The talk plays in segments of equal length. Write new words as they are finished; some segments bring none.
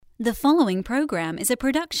The following program is a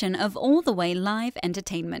production of All the Way Live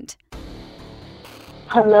Entertainment.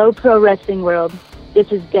 Hello, Pro Wrestling World.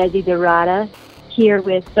 This is Desi Dorada, here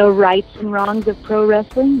with the rights and wrongs of pro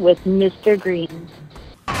wrestling with Mr. Green.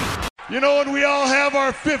 You know, and we all have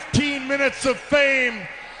our 15 minutes of fame,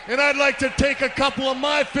 and I'd like to take a couple of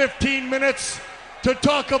my 15 minutes to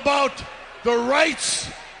talk about the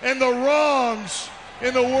rights and the wrongs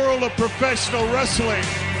in the world of professional wrestling.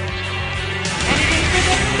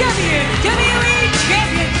 WWE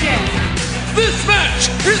Championship. This match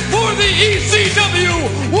is for the ECW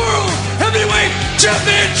World Heavyweight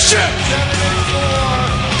Championship. For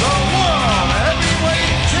the World Heavyweight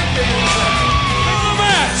Championship. The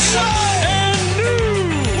match and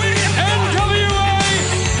new NWA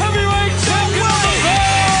Heavyweight Champion.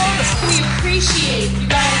 We appreciate you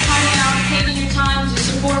guys coming out and taking your time to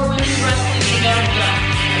support women's wrestling in America.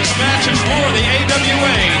 This match is for the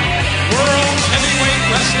AWA World Heavyweight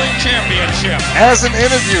Wrestling Championship. As an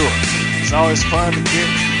interviewer, it's always fun to get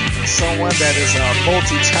someone that is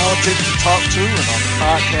multi-talented to talk to, and on the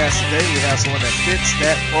podcast today we have someone that fits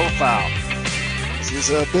that profile. He's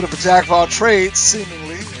a bit of a jack of all trades,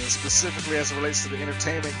 seemingly, and specifically as it relates to the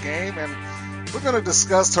entertainment game, and we're going to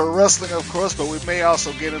discuss her wrestling, of course, but we may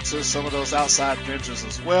also get into some of those outside ventures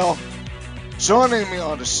as well. Joining me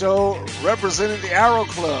on the show, representing the Arrow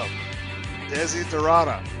Club, Desi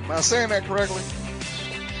Dorada. Am I saying that correctly?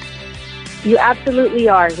 You absolutely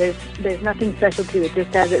are. There's nothing special to it,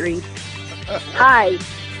 just as it reads. Hi.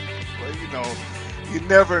 Well, you know, you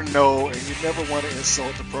never know, and you never want to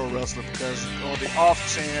insult the pro wrestler, because on the off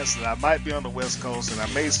chance that I might be on the West Coast and I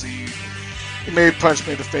may see you may punch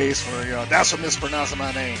me in the face for, that's for mispronouncing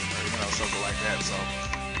my name, or, something like that. So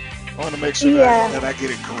I want to make sure that I get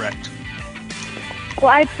it correct. Well,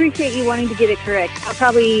 I appreciate you wanting to get it correct.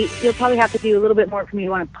 You'll probably have to do a little bit more for me to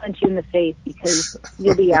want to punch you in the face, because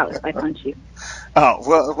you'll be out if I punch you. Oh,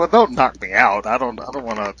 well, don't knock me out. I don't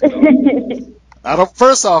want to.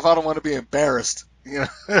 First off, I don't want to be embarrassed,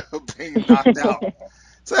 being knocked out.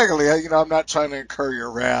 Secondly, I'm not trying to incur your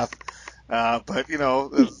wrath, but you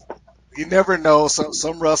never know.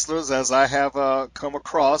 Some wrestlers, as I have come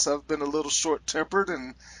across, have been a little short-tempered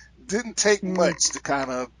and didn't take much to kind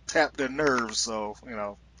of tap their nerves. So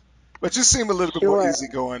but you seem a little bit more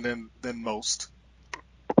easygoing than most.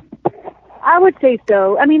 I would say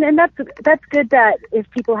so. I mean, and that's good that if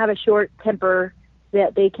people have a short temper,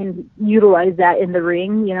 that they can utilize that in the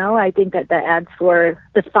ring. I think that adds for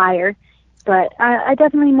the fire. But I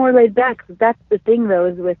definitely more laid back. That's the thing, though,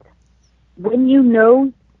 is with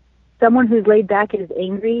when someone who's laid back is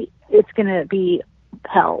angry, it's going to be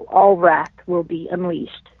hell. All wrath will be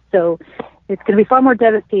unleashed. So it's going to be far more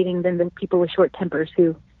devastating than the people with short tempers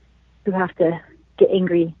who have to get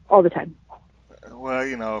angry all the time.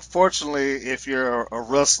 Well, fortunately, if you're a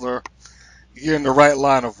wrestler, you're in the right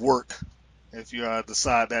line of work. If you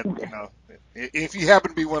decide that, if you happen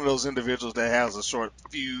to be one of those individuals that has a short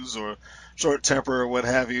fuse or short temper or what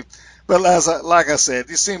have you. But like I said,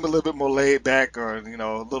 you seem a little bit more laid back or,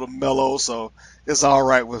 a little mellow, so it's all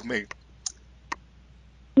right with me.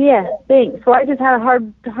 Yeah, thanks. Well, I just had a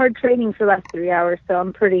hard training for the last 3 hours, so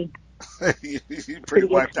I'm pretty You're pretty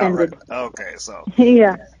wiped extended. out, right? Okay, so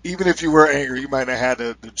yeah. Even if you were angry, you might not have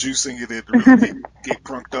had the juice in you to really get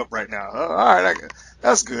crunked up right now. All right,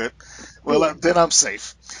 that's good. Well, then I'm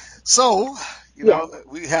safe. So,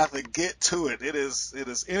 we have to get to it. It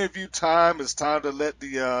is interview time. It's time to let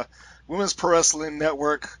the Women's Pro Wrestling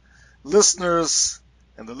Network listeners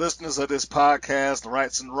and the listeners of this podcast, the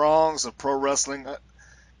rights and wrongs of pro wrestling,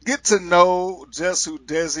 get to know just who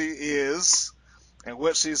Desi is and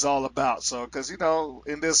what she's all about. So, because,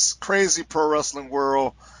 in this crazy pro wrestling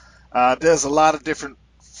world, there's a lot of different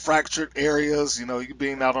fractured areas. You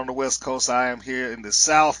being out on the West Coast, I am here in the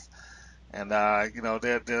South. And,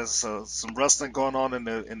 there's some wrestling going on in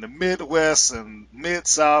the Midwest and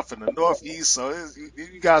Mid-South and the Northeast. So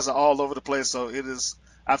you guys are all over the place. So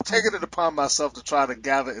I've taken it upon myself to try to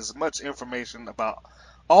gather as much information about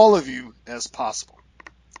all of you as possible.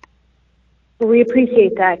 We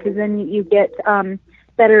appreciate that, because then you get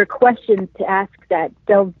better questions to ask that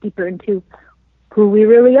delve deeper into who we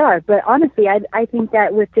really are. But honestly, I think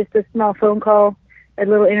that with just a small phone call, a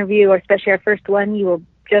little interview, or especially our first one, you will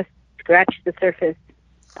just scratch the surface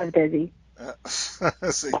of Desi.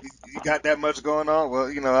 So you got that much going on?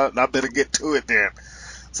 Well, I better get to it then.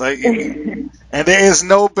 So, and there is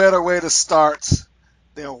no better way to start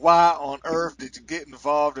than why on earth did you get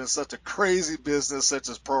involved in such a crazy business such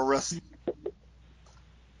as pro wrestling?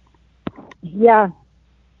 Yeah.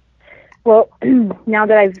 Well, now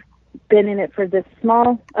that I've been in it for this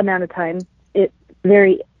small amount of time, it's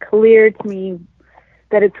very clear to me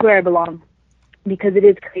that it's where I belong, because it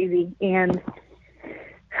is crazy, and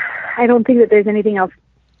I don't think that there's anything else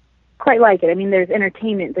quite like it. I mean, there's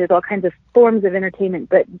entertainment, there's all kinds of forms of entertainment,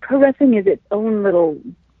 but pro wrestling is its own little,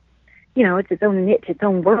 it's its own niche, its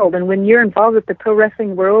own world. And when you're involved with the pro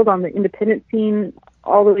wrestling world on the independent scene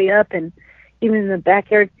all the way up, and even in the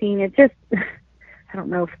backyard scene, it's just, I don't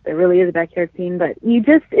know if there really is a backyard scene, but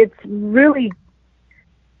it's really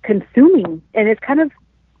consuming, and it's kind of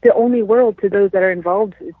the only world to those that are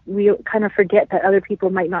involved. We kind of forget that other people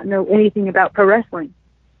might not know anything about pro wrestling.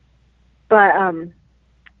 But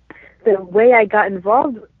the way I got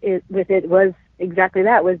involved with it was exactly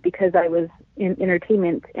that, was because I was in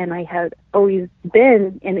entertainment, and I had always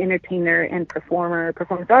been an entertainer and performer,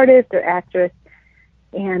 performance artist or actress.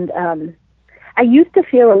 And I used to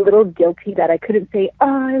feel a little guilty that I couldn't say,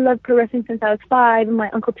 oh, I love pro wrestling since I was 5, and my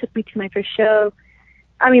uncle took me to my first show.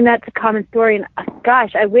 I mean, that's a common story, and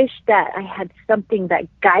gosh, I wish that I had something that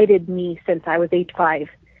guided me since I was age 5.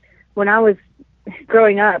 When I was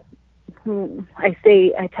growing up,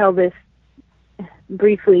 I tell this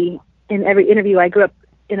briefly in every interview, I grew up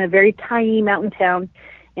in a very tiny mountain town,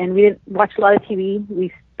 and we didn't watch a lot of TV.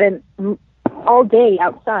 We spent all day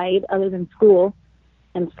outside other than school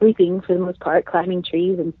and sleeping for the most part, climbing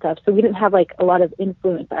trees and stuff. So we didn't have like a lot of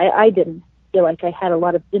influence. I didn't feel like I had a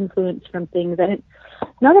lot of influence from things.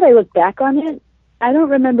 Now that I look back on it, I don't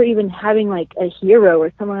remember even having like a hero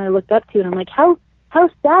or someone I looked up to, and I'm like, how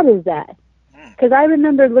sad is that? Because I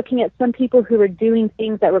remember looking at some people who were doing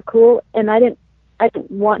things that were cool, and I didn't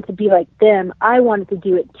want to be like them. I wanted to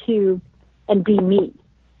do it too and be me.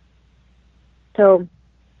 So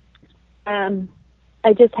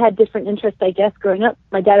I just had different interests, I guess, growing up.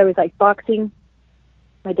 My dad always liked boxing.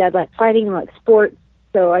 My dad liked fighting and liked sports.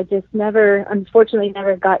 So I just unfortunately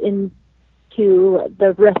never got into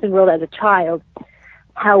the wrestling world as a child.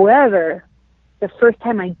 However, the first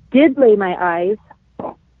time I did lay my eyes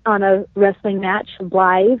on a wrestling match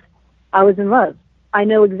live, I was in love. I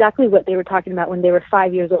know exactly what they were talking about when they were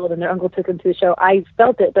 5 years old and their uncle took them to the show. I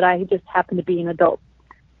felt it, but I just happened to be an adult.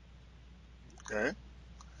 Okay.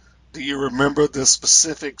 Do you remember the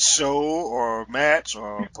specific show or match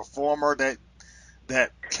or performer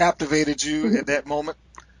that captivated you at that moment?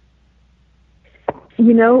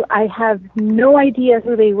 I have no idea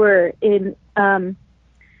who they were.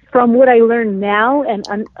 From what I learned now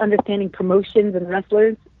and understanding promotions and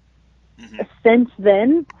wrestlers, since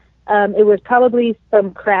then, it was probably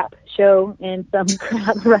some crap show and some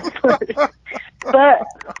crap wrestlers. But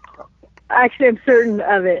actually, I'm certain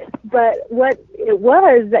of it. But what it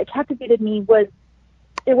was that captivated me was,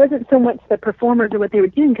 it wasn't so much the performers or what they were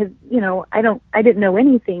doing, because I didn't know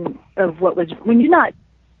anything of what was. When you're not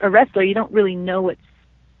a wrestler, you don't really know what's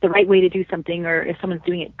the right way to do something, or if someone's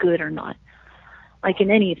doing it good or not. Like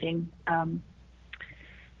in anything,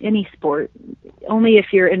 any sport, only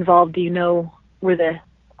if you're involved do you know where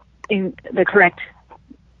the correct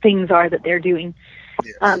things are that they're doing.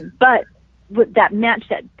 Yes. But that match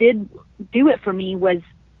that did do it for me was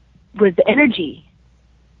the energy.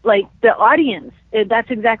 Like the audience, that's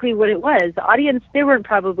exactly what it was. The audience, they weren't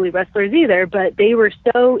probably wrestlers either, but they were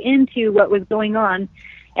so into what was going on.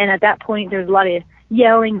 And at that point, there's a lot of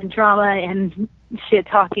yelling and drama and shit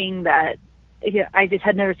talking that I just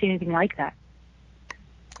had never seen anything like that.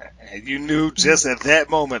 And you knew just at that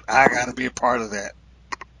moment, I got to be a part of that.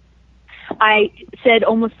 I said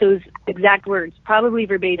almost those exact words, probably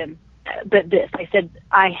verbatim. But I said,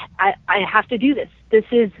 I have to do this. This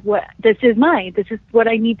is what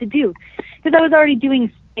I need to do. Because I was already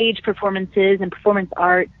doing stage performances and performance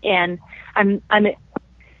art, and I'm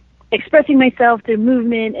expressing myself through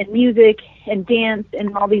movement and music and dance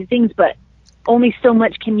and all these things, but only so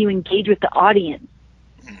much can you engage with the audience.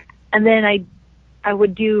 And then I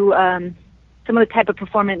would do some of the type of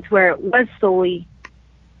performance where it was solely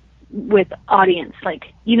with audience.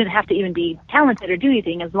 Like, you didn't have to even be talented or do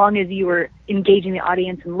anything, as long as you were engaging the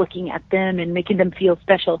audience and looking at them and making them feel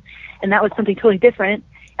special. And that was something totally different.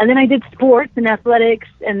 And then I did sports and athletics,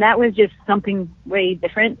 and that was just something way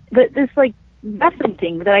different. But this like wrestling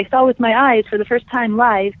thing that I saw with my eyes for the first time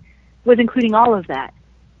live was including all of that.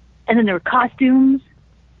 And then there were costumes.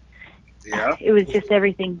 Yeah. It was just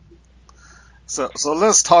everything. So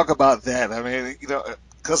let's talk about that. I mean,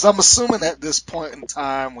 because I'm assuming at this point in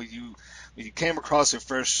time when you came across your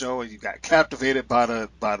first show and you got captivated by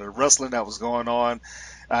the wrestling that was going on,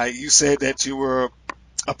 you said that you were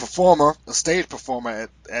a performer, a stage performer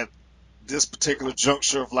at this particular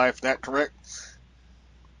juncture of life. Is that correct?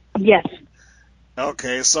 Yes.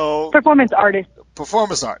 Okay, so performance artist.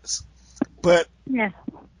 But yeah,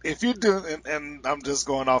 if you do, and I'm just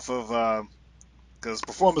going off of because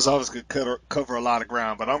performance artists could cover a lot of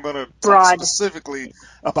ground, but I'm going to talk Broad. specifically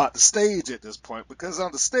about the stage at this point, because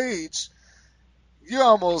on the stage, you're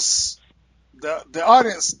almost, the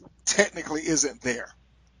audience technically isn't there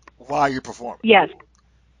while you're performing. Yes,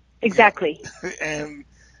 exactly. And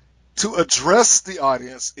to address the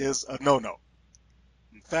audience is a no-no.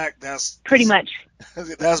 In fact, that's Pretty much.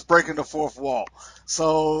 that's breaking the fourth wall.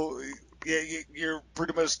 So yeah, you're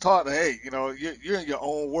pretty much taught that, hey, you're in your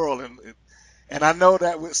own world, and I know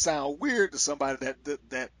that would sound weird to somebody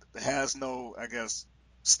that has no, I guess,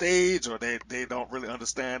 stage, or they don't really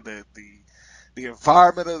understand the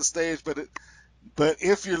environment of the stage, but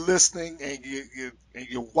if you're listening and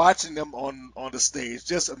you're watching them on the stage,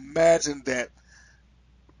 just imagine that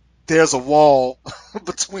there's a wall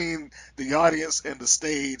between the audience and the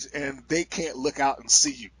stage, and they can't look out and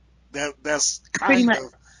see you. That's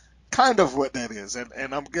kind of what that is.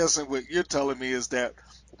 And I'm guessing what you're telling me is that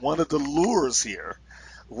one of the lures here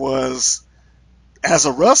was, as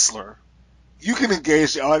a wrestler, you can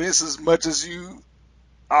engage the audience as much as you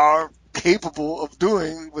are capable of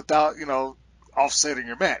doing without, offsetting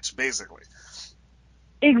your match, basically.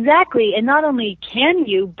 Exactly. And not only can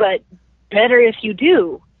you, but better if you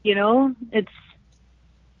do. That's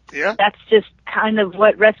just kind of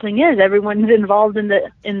what wrestling is. Everyone's involved in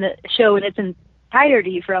the show in its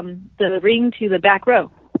entirety, from the ring to the back row.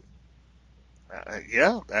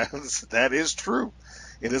 Yeah, that is true.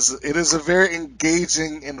 It is a very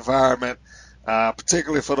engaging environment,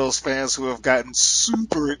 particularly for those fans who have gotten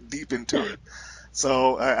super deep into it.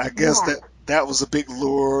 So I guess that was a big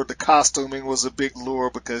lure. The costuming was a big lure,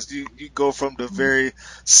 because you go from the very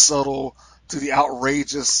subtle to the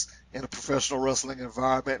outrageous in a professional wrestling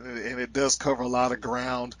environment, and it does cover a lot of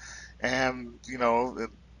ground. And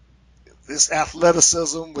this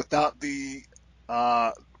athleticism without the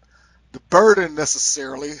burden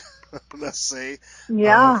necessarily, let's say,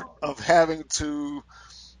 of having to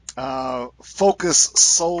focus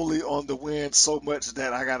solely on the win so much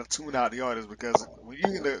that I got to tune out the audience, because when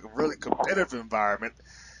you're in a really competitive environment,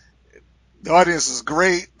 the audience is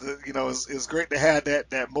great. It's great to have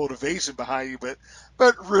that motivation behind you,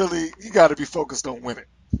 but really you got to be focused on winning.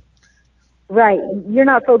 Right. You're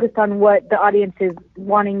not focused on what the audience is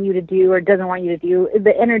wanting you to do or doesn't want you to do.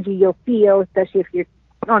 The energy you'll feel, especially if you're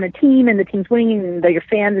on a team and the team's winning and they're your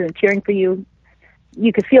fans and cheering for you,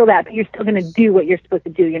 you could feel that, but you're still going to do what you're supposed to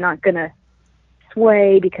do. You're not going to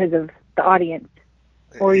sway because of the audience,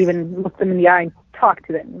 or even look them in the eye and talk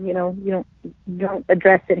to them. You don't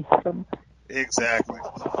address any of them. Exactly.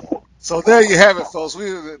 So there you have it, folks.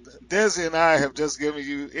 Desi and I have just given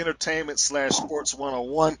you entertainment/sports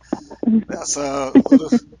 101. That's a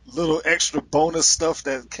little extra bonus stuff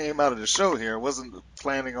that came out of the show here. I wasn't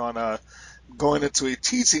planning on going into a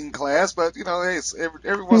teaching class, but hey,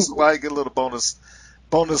 every once in a while you get a little bonus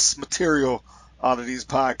material out of these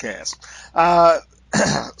podcasts.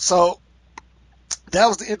 So that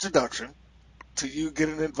was the introduction to you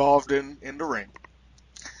getting involved in the ring.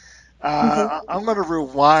 I'm going to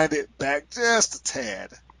rewind it back just a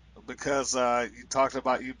tad, because you talked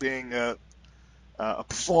about you being a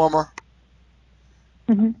performer.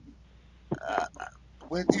 Mm-hmm.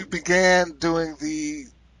 When you began doing the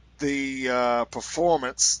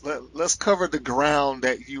performance, let's cover the ground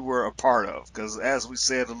that you were a part of, because as we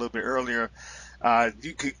said a little bit earlier,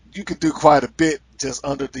 you could do quite a bit just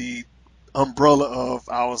under the umbrella of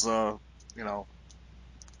I was a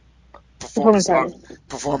performance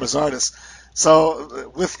artist.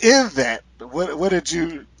 So within that, what did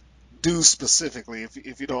you do specifically,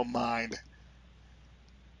 if you don't mind?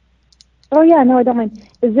 Oh yeah, no, I don't mind.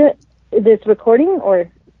 Is it this recording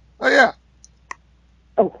or? Oh yeah.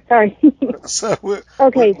 Oh, sorry. So we're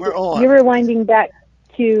on. You're rewinding back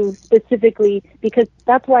to specifically, because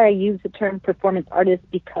that's why I use the term performance artist,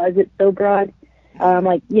 because it's so broad.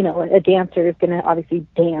 A dancer is going to obviously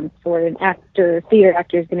dance, or an theater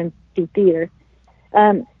actor is going to do theater.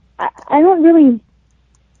 I don't really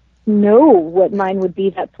know what mine would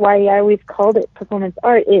be. That's why I always called it performance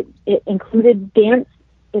art. It included dance.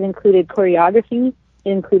 It included choreography. It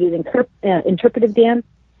included interpretive dance.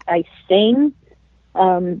 I sang.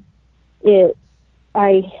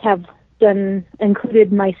 I have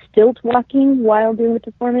included my stilt walking while doing the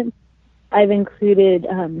performance. I've included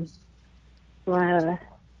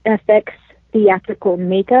FX theatrical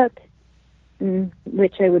makeup, in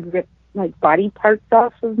which I would rip body parts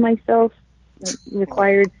off of myself. It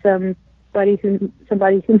required somebody who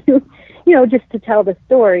knew, just to tell the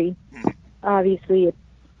story. Obviously, it's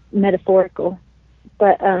metaphorical,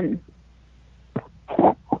 but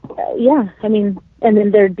yeah. I mean, and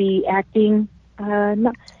then there'd be acting.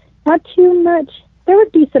 Not too much. There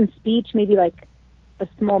would be some speech, maybe a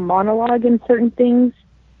small monologue in certain things,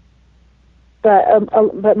 but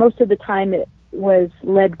most of the time it was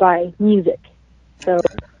led by music. So,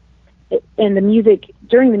 and the music,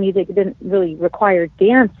 during the music, it didn't really require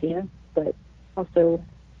dancing, but also,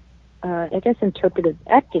 I guess, interpretive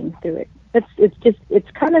acting through it.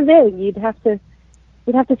 It's kind of vague. You'd have to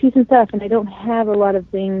see some stuff, and I don't have a lot of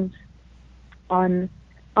things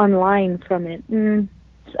online from it.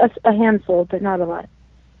 A handful, but not a lot.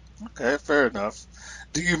 Okay, fair enough.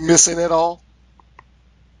 Do you miss it at all?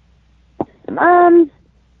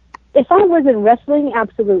 If I wasn't wrestling,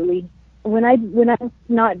 absolutely. When I'm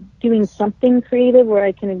not doing something creative where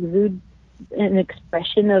I can exude an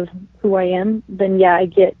expression of who I am, then yeah, I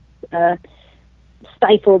get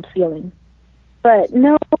stifled feeling. But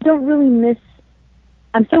no, I don't really miss.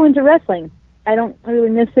 I'm so into wrestling. I don't really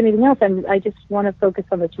miss anything else. I just want to focus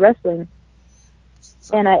on this wrestling.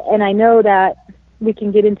 And I know that we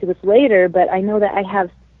can get into this later, but I know that I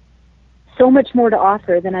have so much more to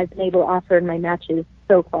offer than I've been able to offer in my matches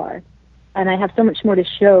so far. And I have so much more to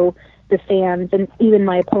show the fans and even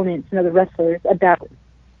my opponents and other wrestlers about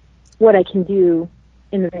what I can do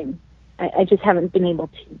in the ring. I just haven't been able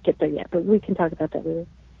to get there yet, but we can talk about that later.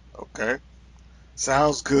 Okay.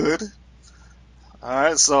 Sounds good. All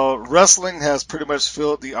right, so wrestling has pretty much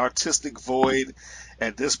filled the artistic void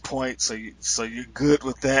at this point, so you're good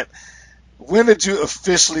with that. When did you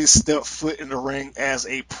officially step foot in the ring as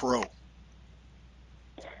a pro?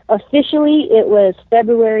 Officially, it was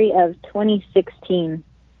February of 2016.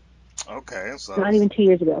 Okay, so not even 2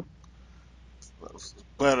 years ago.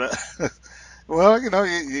 But well,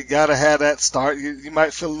 you gotta have that start. You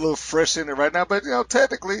might feel a little fresh in it right now, but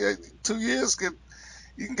technically, 2 years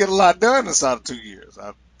you can get a lot done inside of 2 years.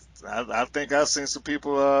 I think I've seen some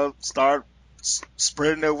people start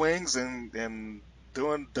spreading their wings and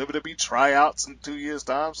doing WWE tryouts in 2 years'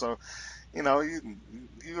 time. So,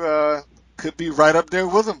 you could be right up there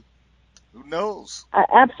with them. Who knows?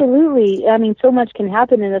 Absolutely. I mean, so much can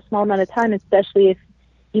happen in a small amount of time, especially if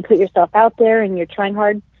you put yourself out there and you're trying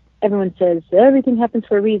hard. Everyone says everything happens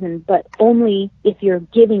for a reason, but only if you're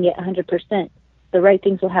giving it 100%. The right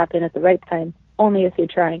things will happen at the right time, only if you're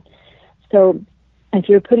trying. So if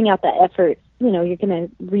you're putting out that effort, you're going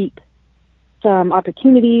to reap some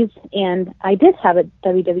opportunities. And I did have a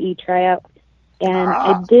WWE tryout, and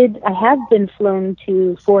I have been flown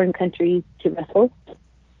to foreign countries to wrestle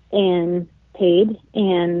and paid,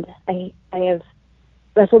 and I have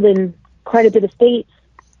wrestled in quite a bit of states.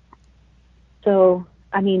 So,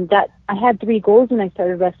 I mean, that I had 3 goals when I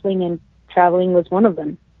started wrestling, and traveling was one of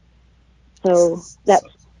them. So that's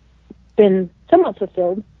been somewhat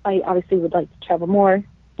fulfilled. I obviously would like to travel more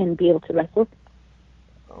and be able to wrestle.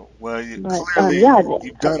 Well, clearly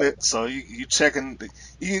you've done it, so you checking.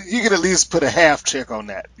 You can at least put a half check on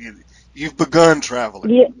that. You've begun traveling.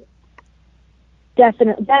 Yeah,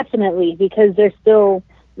 definitely, because there's still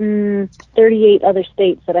 38 other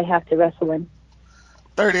states that I have to wrestle in.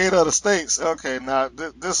 38 other states. Okay, now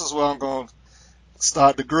this is where I'm going to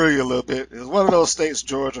start to grill you a little bit. Is one of those states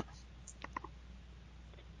Georgia?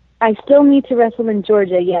 I still need to wrestle in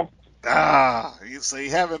Georgia, yes. So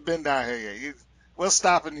you haven't been down here yet. What's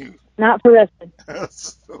stopping you? Not for wrestling. I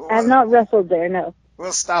have not wrestled there, no.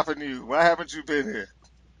 What's stopping you? Why haven't you been here?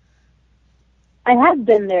 I have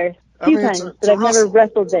been there a few times, but I've never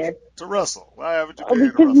wrestled there. To wrestle? Why haven't you been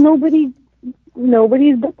here? Because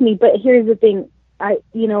nobody's booked me. But here's the thing. I'm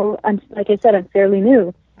like I said, I'm fairly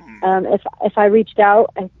new. If I reached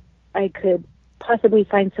out, I could possibly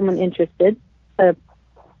find someone interested, a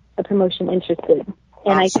promotion interested.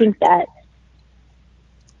 And I think that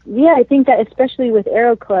especially with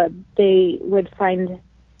Aero Club, they would find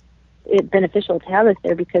it beneficial to have us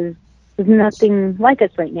there because there's nothing like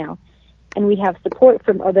us right now. And we have support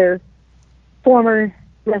from other former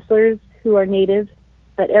wrestlers who are native,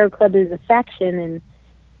 but Aero Club is a faction, and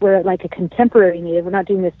we're like a contemporary native. We're not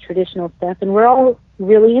doing this traditional stuff, and we're all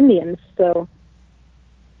really Indians. So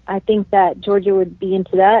I think that Georgia would be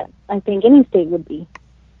into that. I think any state would be.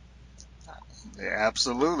 Yeah,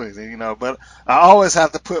 absolutely. But I always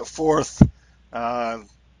have to put forth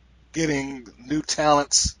getting new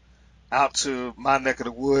talents out to my neck of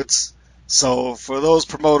the woods. So for those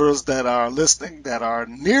promoters that are listening that are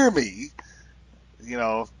near me,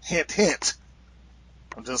 hint, hint.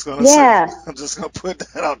 I'm just gonna put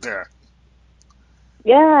that out there.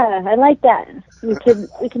 Yeah, I like that. We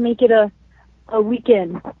can make it a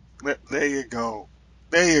weekend. There you go.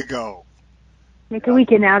 Make a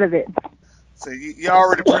weekend out of it. So you're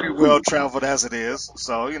already pretty well traveled as it is,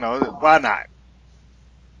 so why not?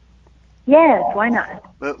 Yes, why not?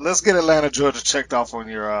 Let's get Atlanta, Georgia checked off on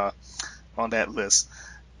your on that list.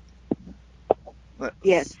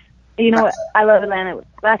 Yes. You know what? I love Atlanta.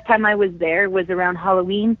 Last time I was there was around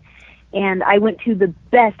Halloween, and I went to the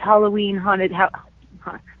best Halloween haunted house.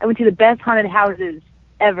 I went to the best haunted houses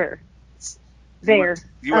ever. There.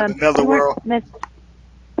 You went to Netherworld?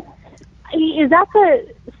 Is that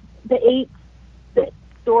the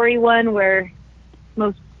 8-story one where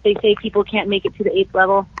they say people can't make it to the 8th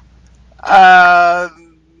level?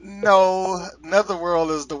 No. Netherworld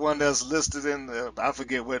is the one that's listed in I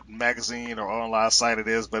forget what magazine or online site it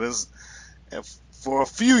is, but for a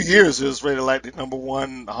few years it was rated like the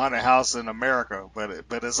 #1 haunted house in America,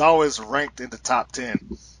 but it's always ranked in the top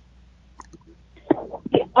 10.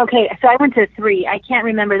 Okay, so I went to 3. I can't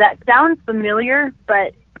remember. That sounds familiar,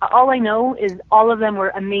 but all I know is all of them were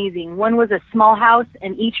amazing. One was a small house,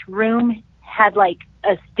 and each room had like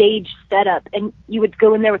a stage set up, and you would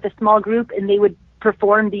go in there with a small group, and they would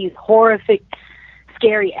perform these horrific,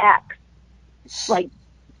 scary acts. Like,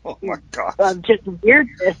 oh my God, just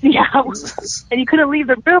weirdness, yeah. And you couldn't leave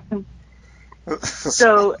the room.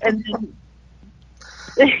 So, and then,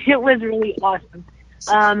 it was really awesome.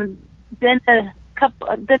 Then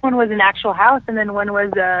one was an actual house, and then one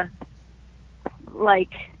was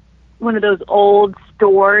like one of those old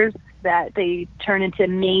stores that they turn into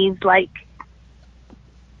maze-like.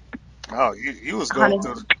 Oh, you was going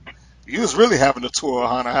through. You was really having a tour of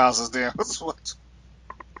haunted houses there.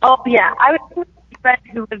 Oh yeah, I was with a friend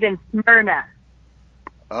who lived in Smyrna.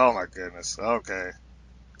 Oh my goodness. Okay.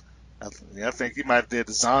 I think you might have did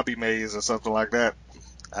the zombie maze or something like that.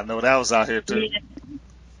 I know that was out here too. Yeah.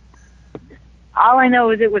 All I know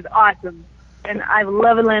is it was awesome, and I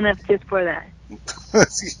love Atlanta just for that.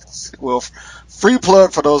 Well, free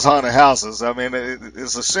plug for those haunted houses. I mean,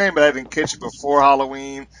 it's a shame that I didn't catch you before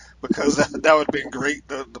Halloween, because that would have been great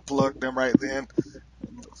to plug them right then.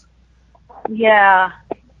 Yeah.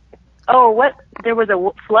 Oh, what? There was a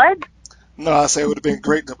flood? No, I say it would have been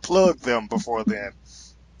great to plug them before then.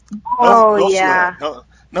 No yeah. Flood.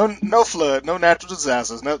 No flood, no natural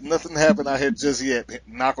disasters, nothing happened out here just yet.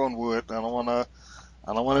 Knock on wood. I don't want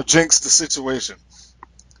to jinx the situation.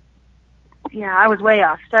 Yeah, I was way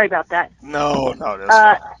off. Sorry about that. No,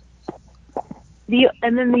 that's fine.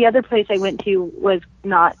 And then the other place I went to was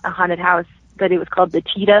not a haunted house, but it was called the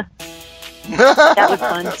Cheetah. That was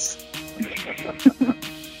fun.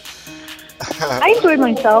 I enjoyed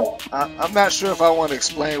myself. I'm not sure if I want to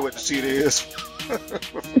explain what the Cheetah is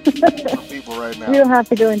for people right now. You don't have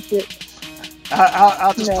to go into it.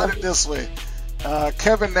 I'll just put it this way.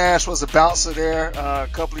 Kevin Nash was a bouncer there a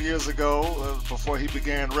couple of years ago before he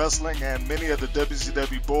began wrestling, and many of the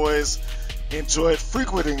WCW boys enjoyed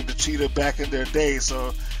frequenting the Cheetah back in their day.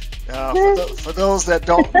 So for those that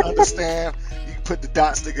don't understand, you can put the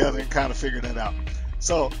dots together and kind of figure that out.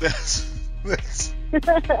 So that's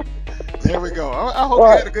there we go. I hope you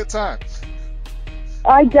had a good time.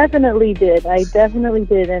 I definitely did.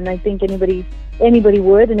 And I think anybody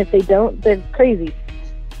would, and if they don't, they're crazy.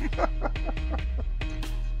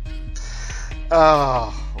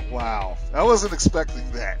 Oh, wow. I wasn't expecting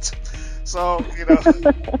that. So,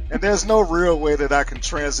 and there's no real way that I can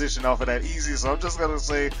transition off of that easy, so I'm just going to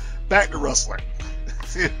say, back to wrestling.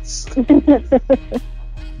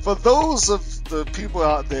 For those of the people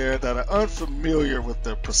out there that are unfamiliar with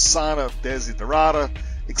the persona of Desi Dorada,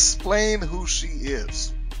 explain who she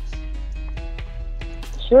is.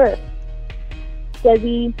 Sure.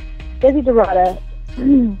 Desi Dorada.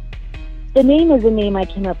 The name is a name I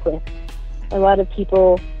came up with. A lot of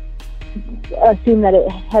people assume that it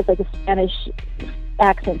has like a Spanish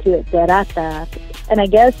accent to it, Dorada. And I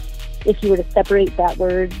guess if you were to separate that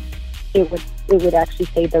word, it would actually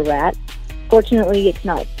say the rat. Fortunately, it's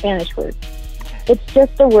not a Spanish word. It's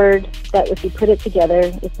just a word that if you put it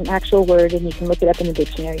together, it's an actual word, and you can look it up in the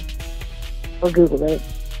dictionary or Google it.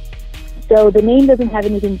 So the name doesn't have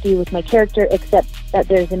anything to do with my character, except that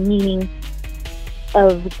there's a meaning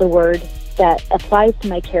of the word that applies to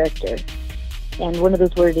my character. And one of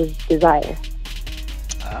those words is desire.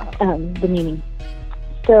 The meaning.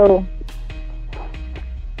 So,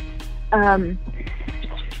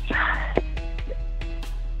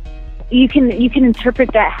 you can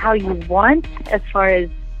interpret that how you want, as far as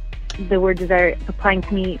the word desire applying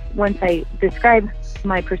to me once I describe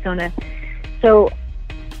my persona. So,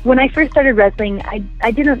 when I first started wrestling,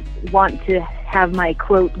 I didn't want to have my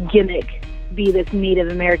quote gimmick be this Native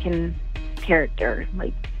American character.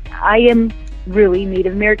 Like, I am really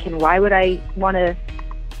Native American. Why would I want to?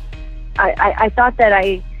 I thought that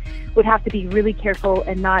I would have to be really careful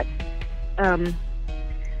and not.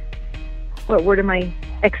 What word am I?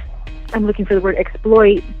 I'm looking for the word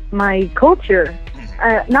exploit my culture.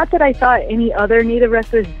 Not that I thought any other Native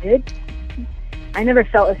wrestlers did. I never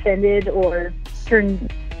felt offended or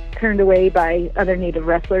turned away by other Native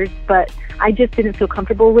wrestlers, but I just didn't feel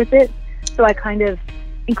comfortable with it. So I kind of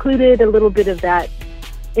included a little bit of that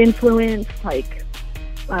influence, like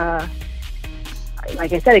I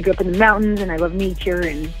said, I grew up in the mountains and I love nature,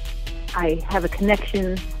 and I have a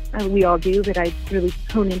connection, we all do, but I really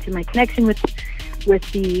hone into my connection with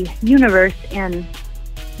the universe, and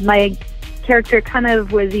my character kind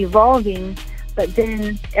of was evolving, but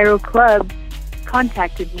then Aero Club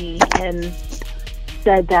contacted me and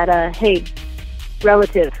said that, hey,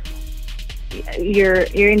 relative, you're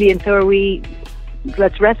Indian, so are we,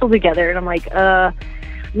 let's wrestle together. And I'm like, I'm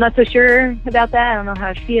not so sure about that. I don't know how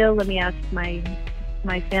I feel. Let me ask my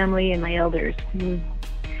family and my elders. And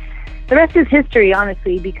the rest is history,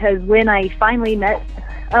 honestly, because when I finally met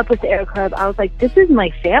up with the Aero Club, I was like, this is my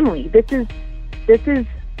family. This is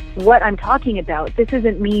what I'm talking about. This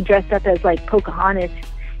isn't me dressed up as like Pocahontas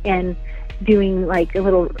and doing like a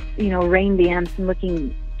little, rain dance and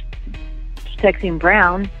looking sexy and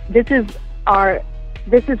brown. This is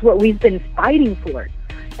what we've been fighting for.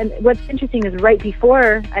 And what's interesting is right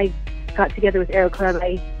before I got together with Aero Club,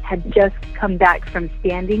 I had just come back from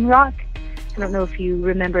Standing Rock. I don't know if you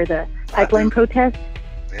remember the pipeline protest.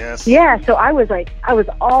 Yes. Yeah, so I was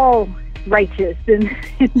all righteous in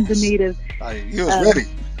the Native. You was ready.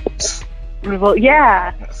 Revolt.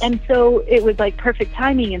 Yeah, and so it was like perfect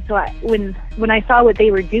timing. And so when I saw what they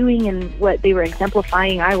were doing and what they were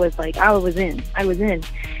exemplifying, I was like, I was in.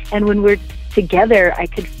 And when we're together, I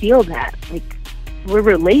could feel that, like, we're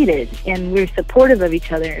related and we're supportive of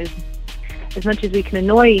each other. As much as we can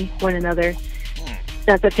annoy one another,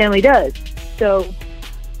 that's what family does. So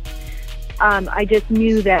I just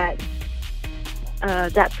knew that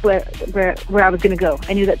that's where I was going to go.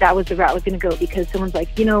 I knew that was the route I was going to go, because someone's like,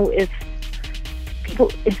 if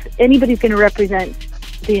anybody's going to represent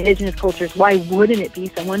the indigenous cultures, why wouldn't it be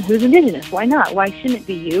someone who's indigenous? Why not? Why shouldn't it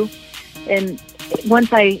be you? And once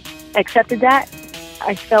I accepted that,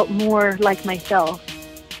 I felt more like myself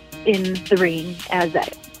in the ring as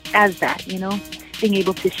that, being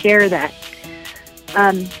able to share that.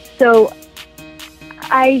 So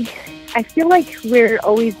I feel like we're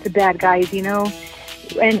always the bad guys,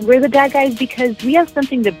 and we're the bad guys because we have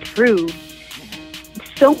something to prove.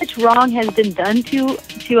 So much wrong has been done to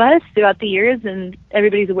us throughout the years, and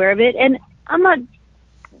everybody's aware of it. And I'm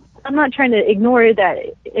not trying to ignore that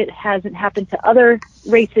it hasn't happened to other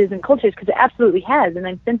races and cultures, because it absolutely has, and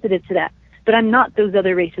I'm sensitive to that. But I'm not those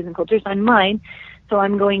other races and cultures. I'm mine, so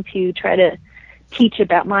I'm going to try to teach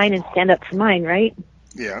about mine and stand up for mine, right?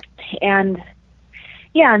 Yeah. And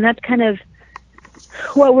that's kind of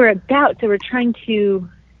what we're about. So we're trying to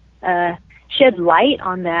shed light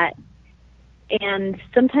on that. And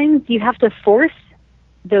sometimes you have to force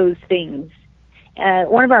those things.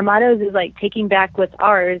 One of our mottos is like taking back what's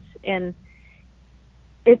ours. And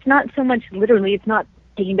it's not so much literally, it's not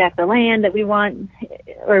taking back the land that we want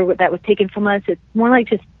or that was taken from us. It's more like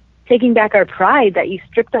just taking back our pride that you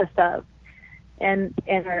stripped us of, and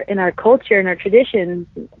in our culture and our traditions.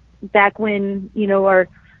 Back when, our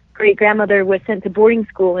great grandmother was sent to boarding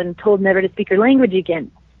school and told never to speak her language again.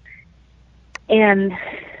 And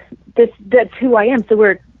that's who I am. So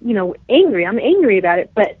we're, angry. I'm angry about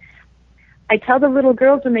it. But I tell the little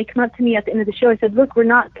girls when they come up to me at the end of the show, I said, look, I'm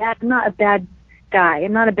not a bad guy.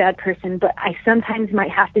 I'm not a bad person, but I sometimes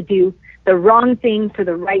might have to do the wrong thing for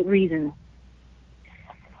the right reason.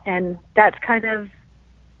 And that's kind of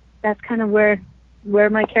where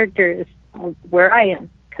my character is, where I am,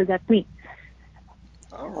 because that's me.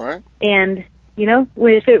 All right. And,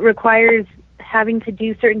 if it requires having to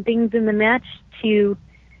do certain things in the match to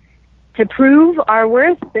prove our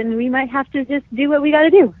worth, then we might have to just do what we got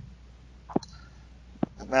to do.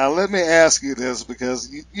 Now, let me ask you this,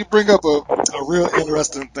 because you bring up a real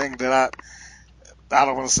interesting thing that I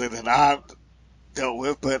don't want to say that I've dealt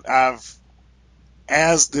with, but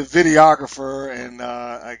as the videographer and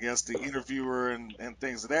I guess the interviewer and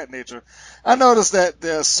things of that nature, I noticed that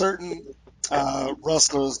there are certain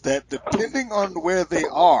wrestlers that, depending on where they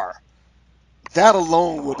are, that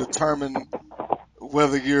alone will determine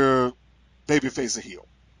whether you're babyface or heel.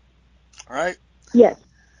 All right? Yes.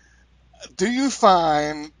 Do you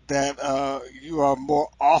find that you are more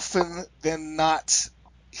often than not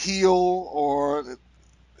heel, or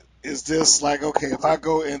is this like, okay, if I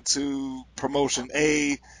go into promotion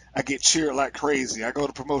A, I get cheered like crazy. I go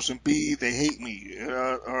to promotion B, they hate me,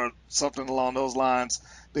 or something along those lines.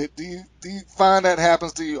 Do you find that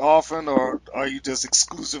happens to you often, or are you just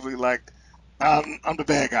exclusively like, I'm the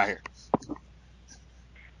bad guy here?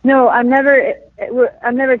 No, I'm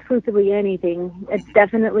never exclusively anything. It's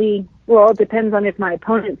definitely, it depends on if my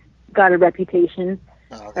opponent's got a reputation.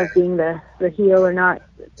 of being the heel or not.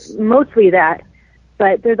 Mostly that.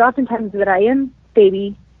 But there's often times that I am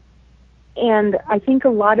Baby, and I think a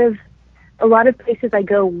lot of places I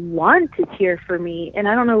go want to cheer for me, and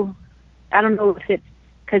I don't know if it's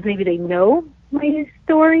because maybe they know my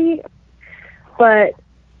story, but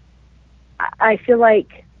I feel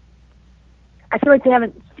like they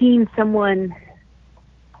haven't seen someone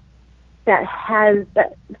that has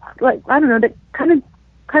that, like, I don't know, that kind of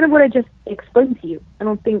what I just explained to you. I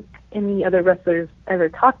don't think any other wrestlers ever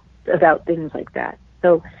talked about things like that.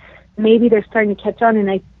 So maybe they're starting to catch on, and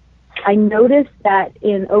I noticed that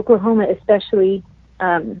in Oklahoma especially,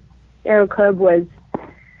 Aero Club was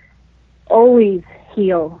always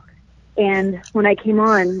heel. And when I came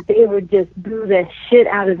on, they would just boo the shit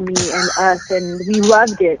out of me and us, and we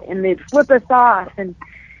loved it, and they'd flip us off. And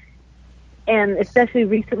especially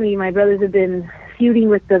recently, my brothers have been feuding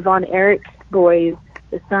with the Von Erich boys,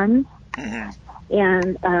 the Sons. Mm-hmm.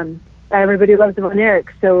 And everybody loves the Von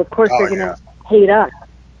Erich, so of course they're going to hate us.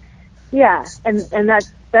 Yeah, and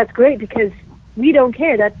that's great because we don't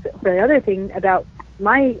care. That's the other thing about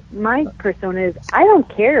my persona is I don't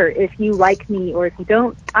care if you like me or if you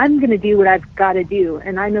don't. I'm going to do what I've got to do,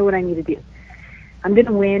 and I know what I need to do. I'm going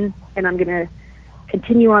to win, and I'm going to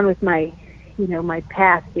continue on with my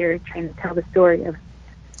path here, trying to tell the story of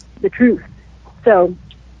the truth. So,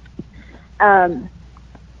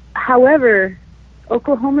 however,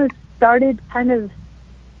 Oklahoma started kind of,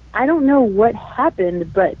 I don't know what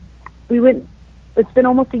happened, but it's been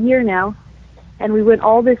almost a year now, and we went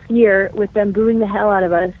all this year with them booing the hell out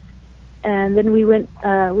of us. And then we were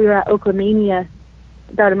at Oklahomania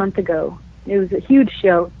about a month ago. It was a huge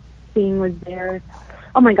show. Sting was there.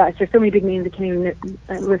 Oh my gosh, there's so many big names I can't even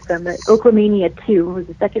list them. But Oklahomania 2 was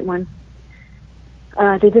the second one.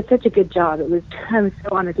 They did such a good job. I was so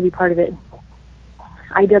honored to be part of it.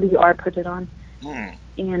 IWR put it on.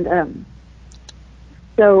 And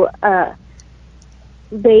so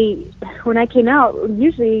when I came out,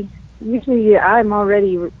 usually I'm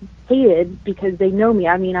already hated because they know me.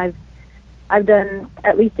 I mean, I've done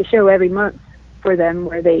at least a show every month for them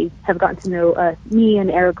where they have gotten to know me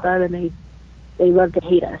and Aero Club, and they love to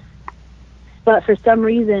hate us. But for some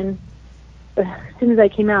reason, as soon as I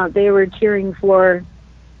came out, they were cheering for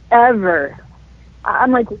ever. I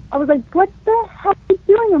was like, what the hell are you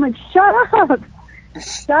doing? I'm like, shut up.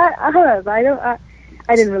 Shut up.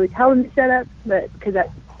 I didn't really tell them to shut up, but because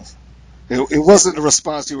it wasn't the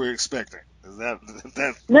response you were expecting. Is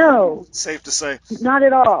that no, safe to say? Not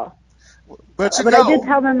at all. But I did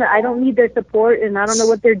tell them that I don't need their support, and I don't know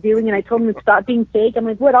what they're doing, and I told them to stop being fake. I'm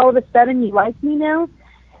like, what, all of a sudden you like me now?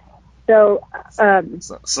 So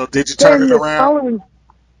did you turn it around?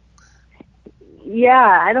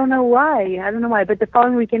 Yeah, I don't know why. But the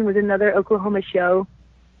following weekend was another Oklahoma show,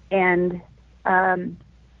 and it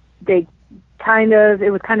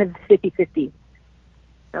was kind of 50-50.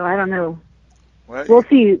 So I don't know. We'll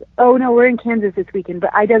see. Oh, no, we're in Kansas this weekend,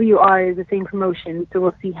 but IWR is the same promotion, so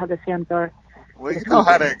we'll see how the fans are. Well, you know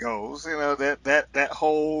how that goes. You know, that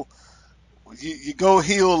whole, you go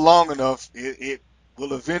heel long enough, it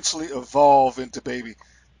will eventually evolve into baby.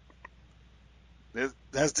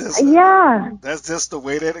 That's just the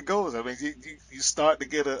way that it goes. I mean, you start to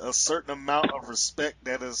get a certain amount of respect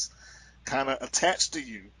that is kind of attached to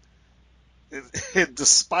you,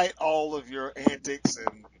 despite all of your antics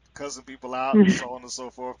and cussing people out and so on and so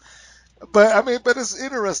forth. But it's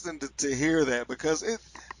interesting to hear that because it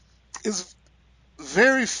is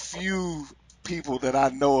very few people that I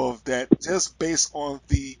know of that just based on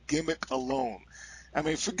the gimmick alone. I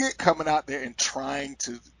mean, forget coming out there and trying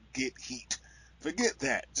to get heat. Forget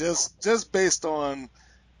that. Just based on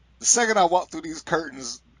the second I walk through these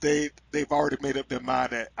curtains, they've already made up their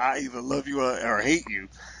mind that I either love you or hate you.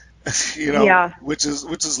 You know, yeah. which is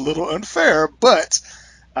a little unfair, but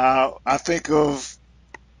I think of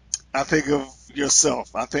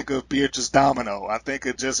yourself. I think of Beatrice Domino. I think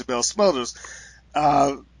of Jezebel Smothers.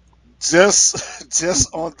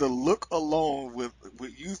 Just on the look alone with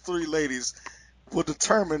you three ladies will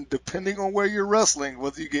determine, depending on where you're wrestling,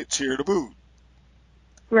 whether you get cheered or booed.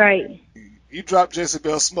 Right. You drop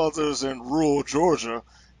Jezebel Smothers in rural Georgia,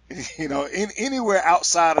 you know, in anywhere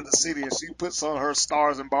outside of the city, and she puts on her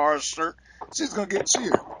Stars and Bars shirt, she's gonna get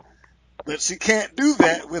cheered. But she can't do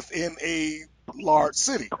that within a large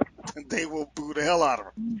city. They will boo the hell out of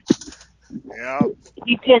her. Yeah.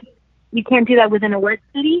 You can't do that within a what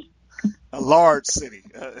city? A large city,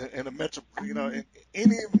 in a metro. You know, in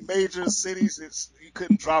any major cities, you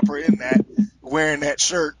couldn't drop her in that wearing that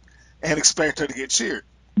shirt and expect her to get cheered.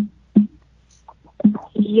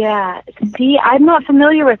 Yeah. See, I'm not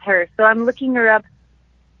familiar with her, so I'm looking her up.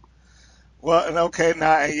 Well, and okay,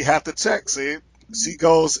 now you have to check. See, she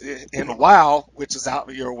goes in WOW, which is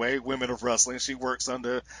out your way, Women of Wrestling. She works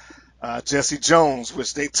under Jesse Jones,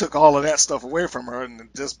 which they took all of that stuff away from her and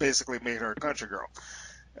just basically made her a country girl.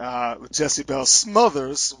 With Jessie Belle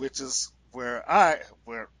Smothers, which is where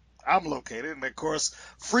I'm located, and of course,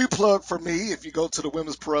 free plug for me. If you go to the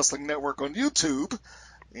Women's Pro Wrestling Network on YouTube,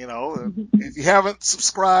 if you haven't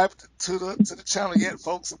subscribed to the channel yet,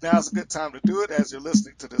 folks, now's a good time to do it. As you're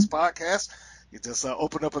listening to this podcast, you just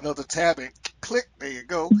open up another tab and click. There you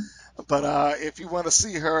go. But if you want to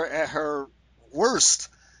see her at her worst,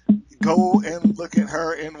 go and look at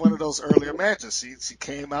her in one of those earlier matches. She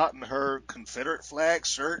came out in her Confederate flag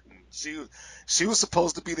shirt, and she was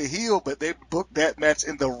supposed to be the heel, but they booked that match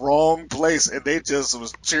in the wrong place, and they just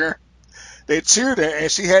was cheering. They cheered her,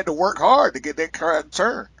 and she had to work hard to get that crowd to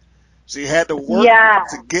turn. She had to work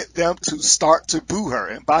to get them to start to boo her.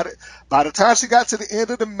 And by the time she got to the end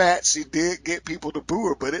of the match, she did get people to boo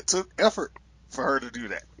her, but it took effort for her to do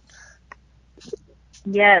that.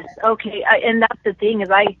 Yes. Okay. And that's the thing is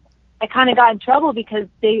I kind of got in trouble because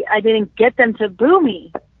I didn't get them to boo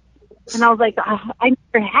me, and I was like, I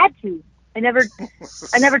never had to. I never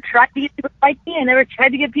tried to get people to like me. I never tried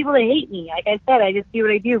to get people to hate me. Like I said, I just do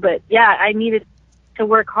what I do. But yeah, I needed to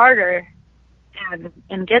work harder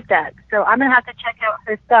and get that. So I'm gonna have to check out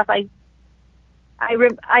her stuff. I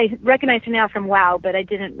recognize her now from WOW, but I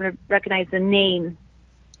didn't recognize the name.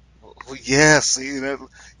 Well, yeah, see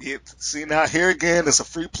now here again, it's a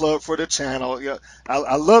free plug for the channel. Yeah,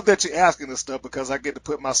 I love that you're asking this stuff because I get to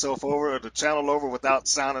put myself over or the channel over without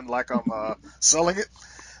sounding like I'm selling it.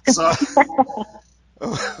 So,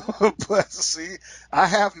 but see, I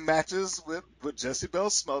have matches with Jessie Belle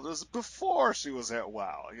Smothers before she was at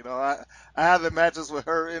WOW. I had the matches with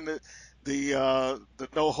her in the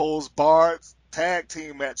No Holds Barred tag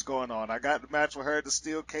team match going on. I got the match with her at the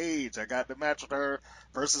Steel Cage. I got the match with her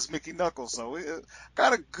versus Mickey Knuckles. So we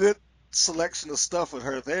got a good selection of stuff with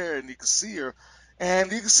her there, and you can see her.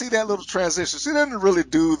 And you can see that little transition. She doesn't really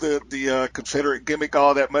do the Confederate gimmick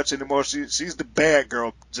all that much anymore. She's the bad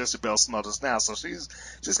girl, Jessie Belle Smothers now. So she's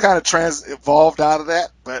kind of evolved out of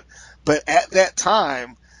that. But at that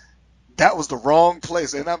time, that was the wrong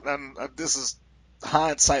place. And this is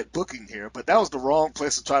hindsight booking here, but that was the wrong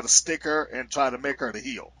place to try to stick her and try to make her the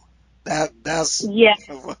heel. That's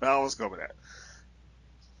what I was going at.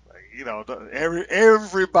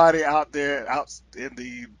 Everybody out there, out in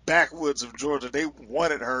the backwoods of Georgia, they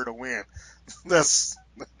wanted her to win. That's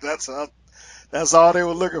all they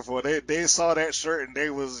were looking for. They saw that shirt and they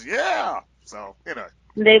was So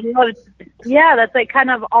they loved. Yeah, that's like kind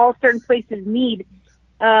of all certain places need.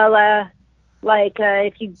 If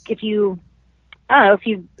you I don't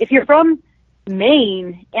know if you're from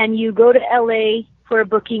Maine and you go to LA for a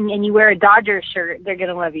booking and you wear a Dodgers shirt, they're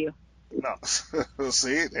gonna love you. No,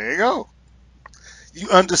 see, there you go. You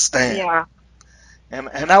understand. Yeah.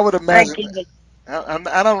 And I would imagine.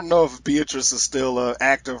 I don't know if Beatrice is still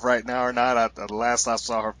active right now or not. The last I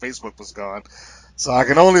saw her, Facebook was gone, so I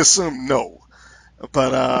can only assume no.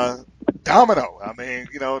 But Domino, I mean,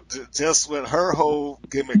 just with her whole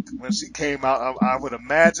gimmick when she came out, I would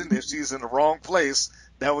imagine if she's in the wrong place,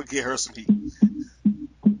 that would get her some heat.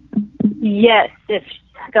 Yes,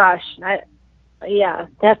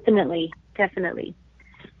 definitely.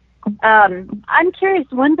 I'm curious,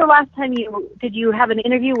 when's the last time did you have an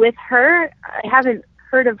interview with her? I haven't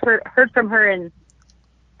heard from her in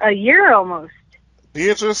a year almost.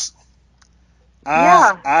 Beatrice?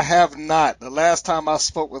 Yeah. I have not. The last time I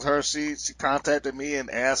spoke with her, she contacted me and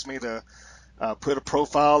asked me to put a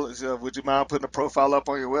profile. Would you mind putting a profile up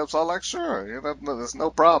on your website? I'm like, sure. There's no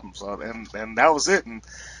problem. So, and that was it. And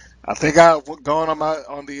I think I gone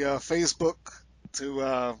on the Facebook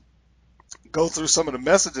to go through some of the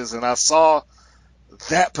messages, and I saw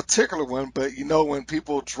that particular one. But when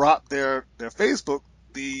people drop their Facebook,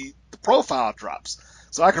 the profile drops.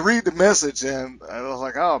 So I could read the message, and I was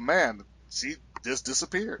like, oh man, she just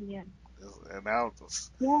disappeared. Yeah. And I was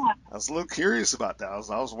a little curious about that. I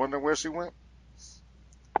was wondering where she went.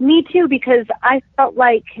 Me too, because I felt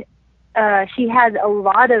like she had a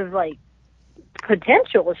lot of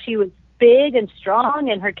potential. She was big and strong,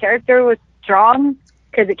 and her character was strong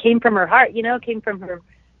because it came from her heart. It came from her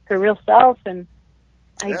real self. And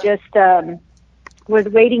I just was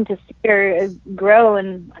waiting to see her grow.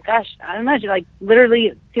 And gosh, I don't know. She literally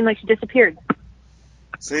it seemed like she disappeared.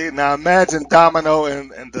 See, now imagine Domino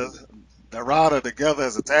and the Rada together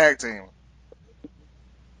as a tag team.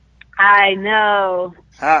 I know.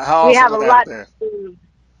 How we awesome have a lot there? to do.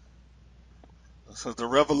 So the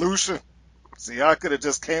Revolution. See, I could have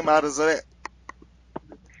just came out as that.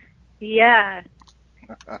 Yeah.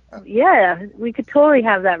 Yeah, we could totally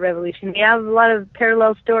have that revolution. We have a lot of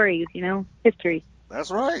parallel stories, history.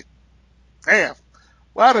 That's right. Damn.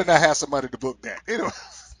 Why didn't I have somebody to book that?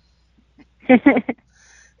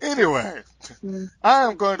 Anyway, I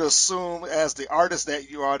am going to assume, as the artist that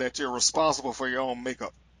you are, that you're responsible for your own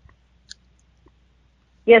makeup.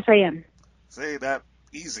 Yes, I am. See, that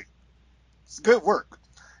easy. It's good work.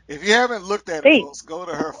 If you haven't looked at it, Thanks. folks, go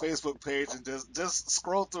to her Facebook page and just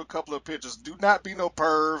scroll through a couple of pictures. Do not be no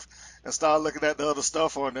perv and start looking at the other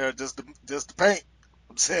stuff on there. Just the paint,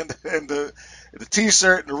 I'm saying, and the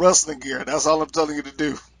t-shirt and the wrestling gear. That's all I'm telling you to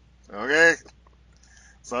do. Okay.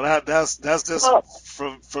 So that's just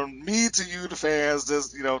from me to you, the fans.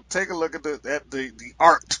 Just take a look at the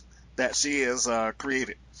art that she has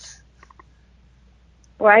created.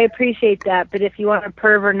 Well, I appreciate that, but if you want a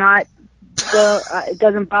perv or not, well, it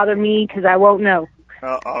doesn't bother me because I won't know.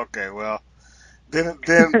 Okay, well, then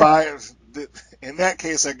in that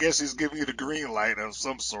case, I guess she's giving you the green light of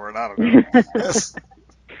some sort. I don't know.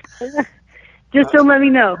 Just don't let me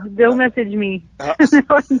know. Don't message me. No,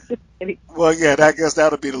 I'm just kidding. Well, yeah, I guess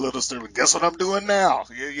that'll be the little disturbing. Guess what I'm doing now?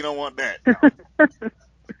 You don't want that.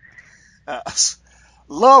 No.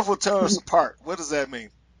 Love will tear us apart. What does that mean?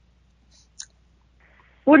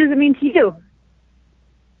 What does it mean to you?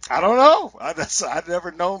 I don't know. I've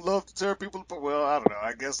never known love to tear people apart. Well, I don't know.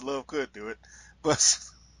 I guess love could do it. But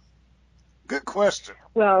good question.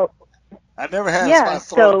 Well, I never had somebody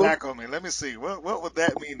throw it back on me. Let me see. What would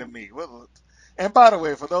that mean to me? And by the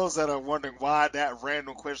way, for those that are wondering why that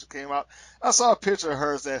random question came out, I saw a picture of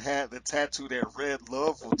hers that had the tattoo that read,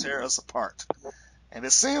 "Love will tear us apart." And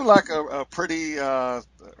it seemed like a pretty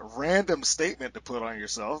random statement to put on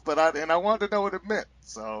yourself, but I wanted to know what it meant.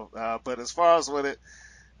 So, but as far as what it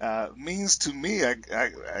means to me,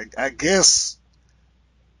 I guess,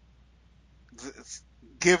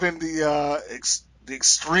 given the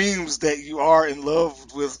extremes that you are in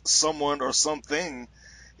love with someone or something,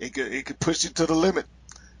 it could push you to the limit.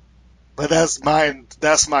 But that's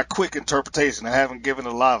my quick interpretation. I haven't given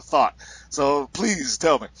it a lot of thought. So please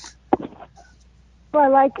tell me.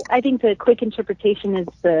 Well, I think the quick interpretation is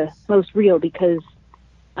the most real because,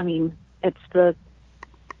 I mean, it's the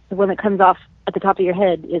one that comes off at the top of your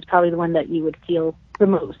head is probably the one that you would feel the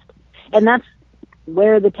most. And that's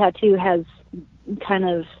where the tattoo has kind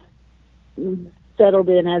of settled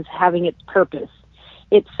in as having its purpose.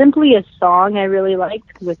 It's simply a song I really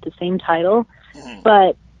liked with the same title,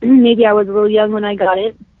 but maybe I was a little young when I got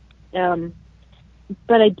it.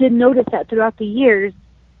 But I did notice that throughout the years,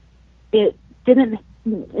 it didn't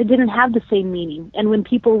have the same meaning. And when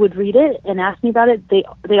people would read it and ask me about it, they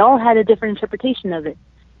all had a different interpretation of it.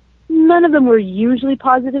 None of them were usually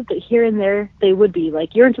positive, but here and there they would be.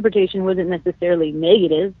 Like, your interpretation wasn't necessarily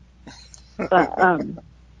negative, but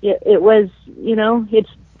it was,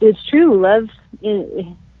 it's true. Love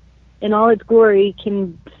in all its glory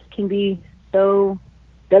can be so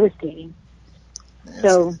devastating. Yes.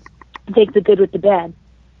 So take the good with the bad.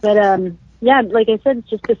 But yeah, like I said, it's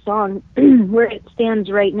just a song where it stands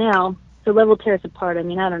right now. So love will tear us apart. I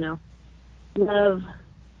mean, I don't know. Love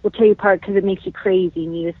will tear you apart because it makes you crazy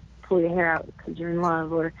and you just pull your hair out because you're in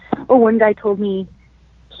love. Or one guy told me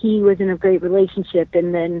he was in a great relationship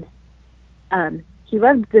and then he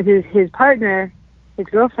loved his partner, his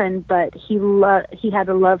girlfriend, but he had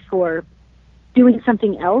a love for doing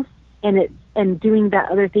something else and doing that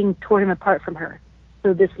other thing tore him apart from her.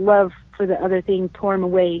 So this love for the other thing tore him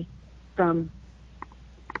away from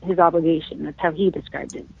his obligation. That's how he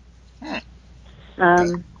described it.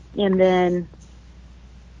 And then,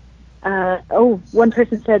 one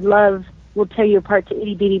person said love will tear you apart to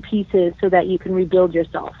itty bitty pieces so that you can rebuild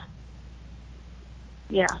yourself.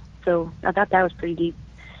 Yeah, so I thought that was pretty deep.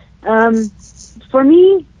 For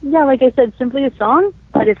me, yeah, like I said, simply a song.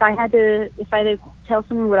 But if I had to tell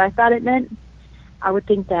someone what I thought it meant, I would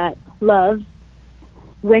think that love,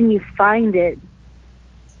 when you find it,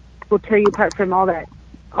 will tear you apart from all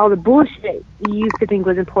the bullshit you used to think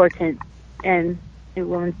was important, and it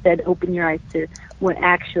will instead open your eyes to what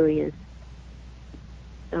actually is.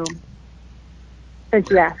 So, since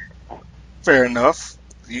you asked. Fair enough.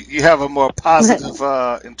 You have a more positive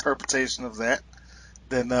interpretation of that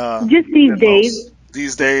than just these days. Most.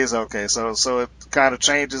 These days, okay. So it kind of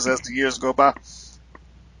changes as the years go by.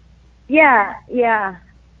 Yeah.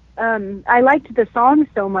 I liked the song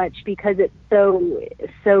so much because it's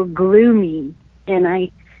so gloomy, and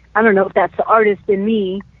I don't know if that's the artist in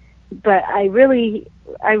me, but I really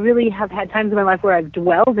have had times in my life where I've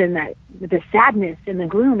dwelled in the sadness and the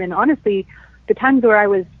gloom, and honestly, the times where I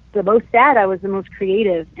was the most sad, I was the most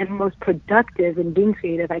creative and most productive in being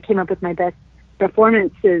creative. I came up with my best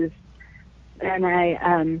performances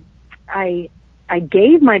and I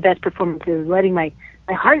gave my best performances, letting my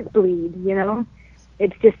heart bleed. You know,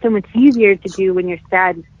 it's just so much easier to do when you're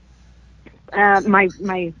sad.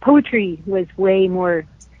 My poetry was way more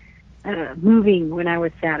moving when I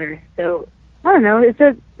was sadder. So I don't know.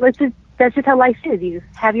 That's just how life is. You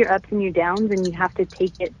have your ups and your downs, and you have to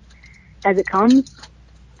take it as it comes.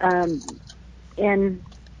 And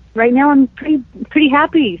right now I'm pretty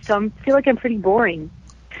happy. So I feel like I'm pretty boring.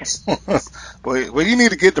 well, you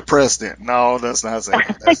need to get depressed then. No, that's not saying.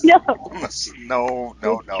 I know.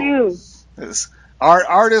 No. True.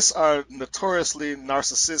 Artists are notoriously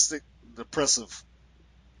narcissistic, depressive,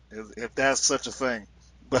 if that's such a thing.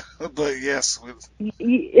 But yes,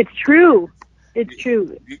 it's true. It's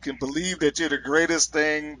true. You can believe that you're the greatest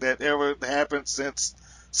thing that ever happened since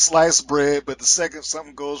sliced bread, but the second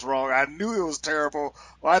something goes wrong, I knew it was terrible.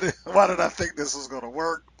 Why did I think this was going to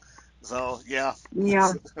work? So yeah,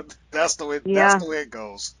 that's the way it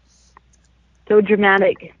goes. So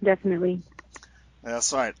dramatic, definitely.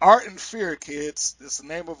 That's right. Art and Fear, kids. It's the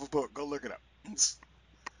name of a book. Go look it up.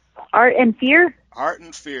 Art and Fear? Art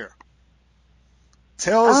and Fear.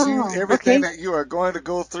 Tells you everything that you are going to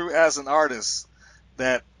go through as an artist.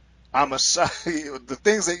 That the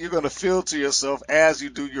things that you're going to feel to yourself as you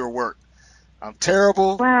do your work. I'm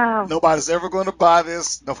terrible. Wow. Nobody's ever going to buy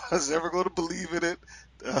this. Nobody's ever going to believe in it.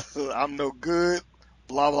 I'm no good.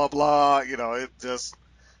 Blah blah blah. You know, it is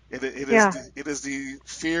the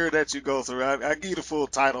fear that you go through. I'll give you the full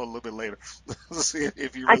title a little bit later.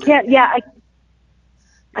 If you really... I can't. Yeah,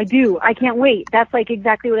 I do. I can't wait. That's like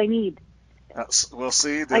exactly what I need. Well,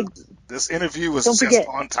 see, this interview was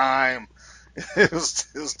on time. It was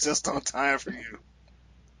just on time for you.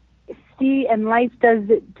 See, and life does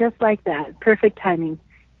it just like that. Perfect timing.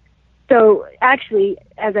 So actually,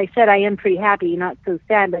 as I said, I am pretty happy, not so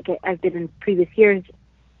sad like I've been in previous years.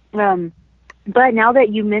 But now that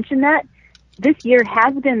you mentioned that, this year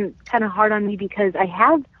has been kind of hard on me because I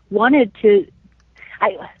have not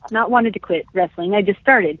wanted to quit wrestling. I just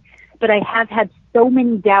started, but I have had so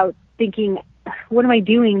many doubts thinking, what am I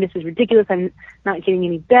doing? This is ridiculous. I'm not getting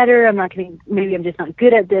any better. Maybe I'm just not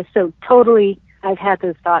good at this. So totally, I've had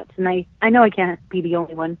those thoughts, and I know I can't be the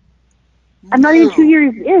only one. I'm not even 2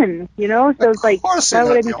 years in, you know? So it's like, why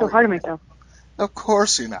would I be so hard on myself? Of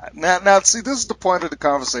course you're not. Now, see, this is the point of the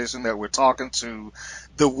conversation that we're talking to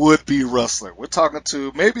the would-be wrestler. We're talking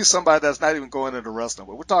to maybe somebody that's not even going into wrestling,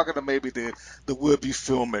 but we're talking to maybe the would-be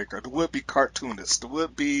filmmaker, the would-be cartoonist, the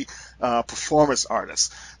would-be performance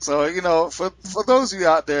artist. So, you know, for those of you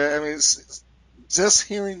out there, I mean, just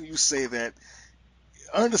hearing you say that,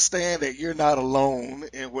 understand that you're not alone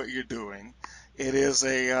in what you're doing. It is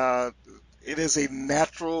a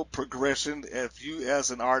natural progression if you as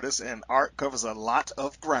an artist, and art covers a lot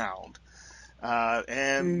of ground.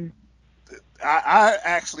 I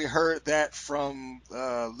actually heard that from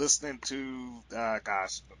listening to, now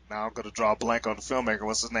I'm going to draw a blank on the filmmaker.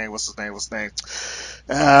 What's his name?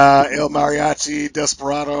 El Mariachi,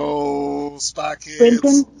 Desperado, Spy Kids.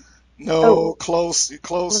 Clinton? No, close.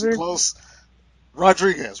 Robert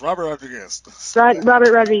Rodriguez. Robert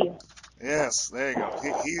Rodriguez. Yes, there you go.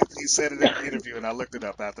 He said it in the interview, and I looked it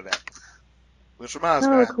up after that. Which reminds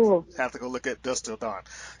me, cool. I have to go look at Dust Till Dawn.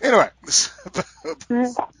 Anyway,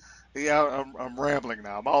 yeah, I'm rambling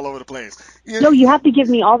now. I'm all over the place. No, you have to give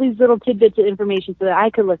me all these little tidbits of information so that I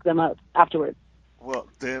could look them up afterwards. Well,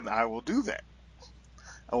 then I will do that.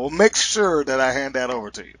 I will make sure that I hand that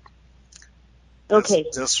over to you. Okay.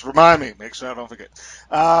 Just remind me. Make sure I don't forget.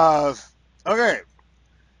 Okay.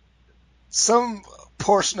 Some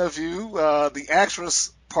portion of you, the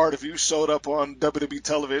actress part of you, showed up on WWE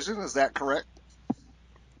television. Is that correct?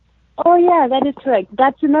 Oh, yeah, that is correct.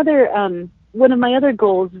 That's another one of my other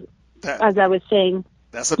goals, as I was saying.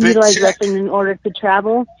 That's a big utilize check. wrestling in order to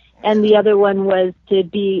travel. And the other one was to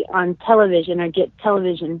be on television or get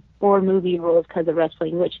television or movie roles because of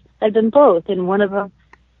wrestling, which I've done both. And one of them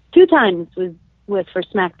 2 times was for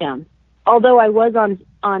SmackDown. Although I was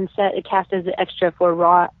on set, cast as an extra for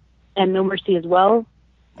Raw and No Mercy as well.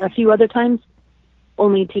 A few other times.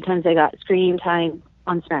 Only 2 times I got screen time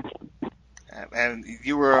on SmackDown. And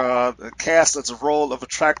you were cast as a role of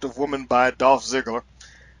attractive woman by Dolph Ziggler.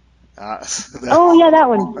 That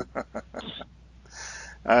one.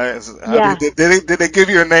 Yeah. Did they give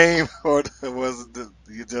you a name, or was it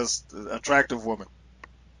you just attractive woman?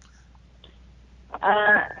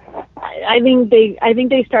 I think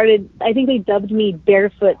they dubbed me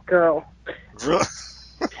Barefoot Girl. Really?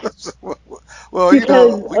 Well,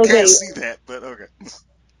 because, we can't see that, but okay.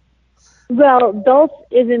 Well, Dolph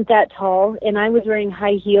isn't that tall, and I was wearing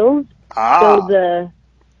high heels, so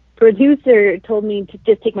producer told me to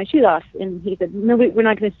just take my shoes off, and he said, "No, we're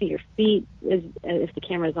not going to see your feet if the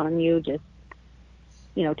camera's on you. Just,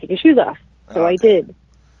 take your shoes off." So I did,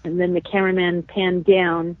 and then the cameraman panned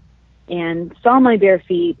down and saw my bare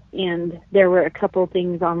feet, and there were a couple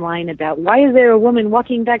things online about why is there a woman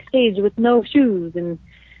walking backstage with no shoes, and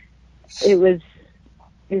it was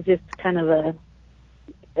just kind of a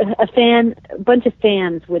bunch of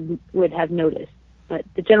fans would have noticed, but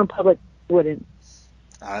the general public wouldn't.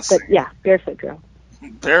 I see. But yeah, barefoot girl.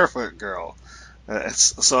 Barefoot girl.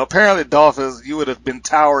 So apparently, Dolph, you would have been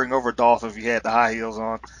towering over Dolph if you had the high heels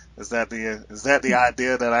on. Is that the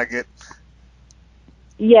idea that I get?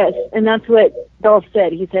 Yes, and that's what Dolph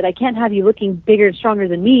said. He said, "I can't have you looking bigger and stronger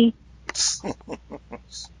than me."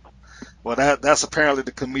 Well, that's apparently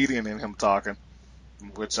the comedian in him talking,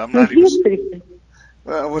 which I'm not even.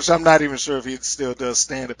 Which I'm not even sure if he still does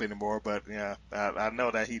stand up anymore. But yeah, I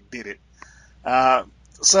know that he did it.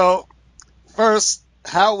 So first,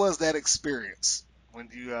 how was that experience when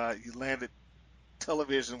you landed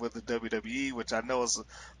television with the WWE, which I know is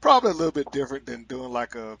probably a little bit different than doing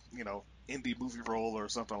like a indie movie role or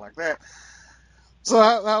something like that. So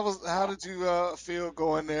how did you feel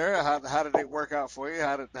going there? How did it work out for you?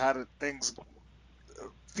 How did things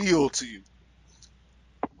feel to you?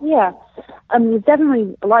 Yeah, it's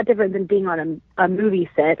definitely a lot different than being on a movie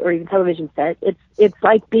set or even television set. It's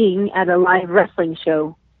like being at a live wrestling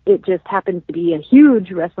show. It just happens to be a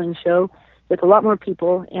huge wrestling show with a lot more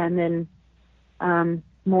people, and then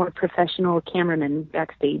more professional cameramen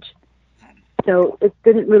backstage. So it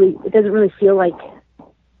doesn't really feel like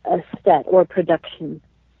a set or production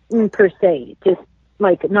per se. Just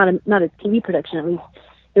like not a TV production, at least.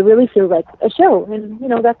 It really feels like a show, and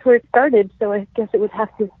that's where it started. So I guess it would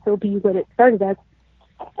have to still be what it started as.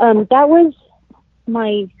 That was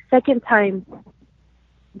my second time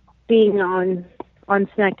being on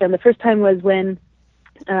SmackDown. The first time was when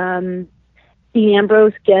Dean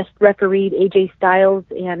Ambrose guest refereed AJ Styles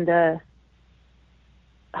and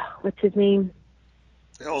what's his name?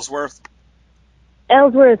 Ellsworth's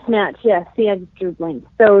match. Yes, see, I just drew blank.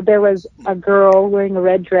 So there was a girl wearing a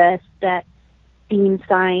red dress that Dean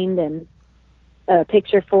signed and a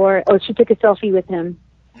picture for. Oh, she took a selfie with him,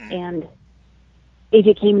 and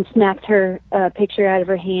AJ came and smacked her picture out of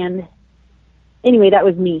her hand. Anyway, that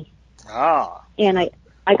was me. And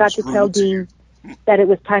I got to tell Dean that it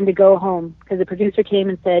was time to go home, because the producer came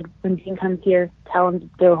and said, when Dean comes here, tell him to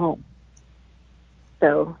go home.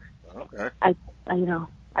 So I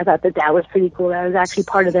thought that was pretty cool. That was actually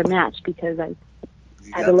part of their match, because I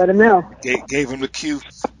had to let him know. Gave him the cue.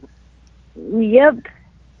 Yep.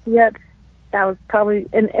 That was probably,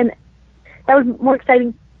 and that was more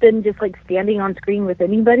exciting than just like standing on screen with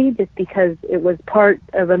anybody, just because it was part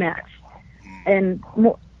of a match. And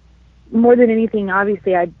more than anything,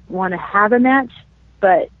 obviously, I'd want to have a match,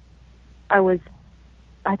 but I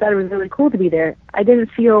thought it was really cool to be there. I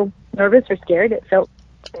didn't feel nervous or scared. It felt,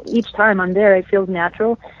 each time I'm there, it feels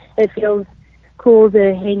natural. It feels cool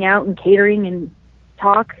to hang out and catering and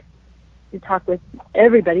talk with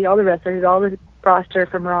everybody, all the wrestlers, all the roster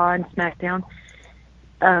from Raw and SmackDown.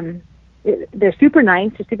 They're super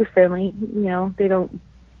nice. They're super friendly. They're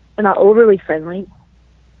not overly friendly,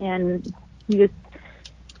 and you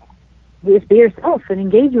just be yourself and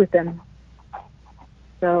engage with them.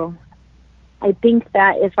 So I think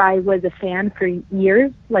that if I was a fan for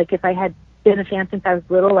years, like if I had been a fan since I was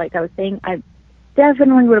little, like I was saying, I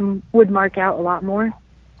definitely would mark out a lot more.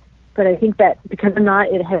 But I think that because I'm not,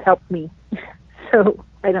 it has helped me. So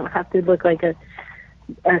I don't have to look like a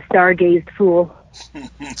stargazed fool.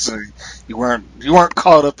 So you weren't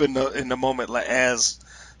caught up in the moment like as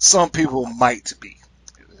some people might be.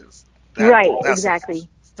 That's exactly.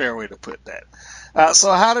 A fair way to put that.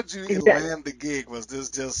 So how did you land the gig? Was this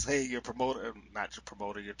just, hey, your promoter, not your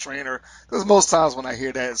promoter, your trainer? Because most times when I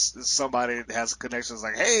hear that, it's somebody that has a connection. It's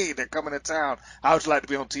like, hey, they're coming to town. How would you like to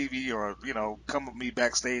be on TV, or come with me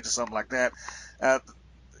backstage or something like that?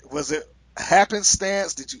 Was it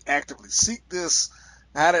happenstance? Did you actively seek this?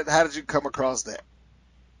 How did you come across that?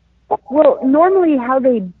 Well, normally how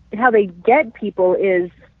they get people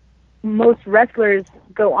is most wrestlers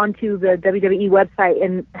go onto the WWE website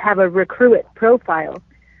and have a recruit profile,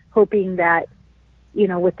 hoping that,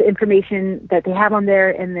 with the information that they have on there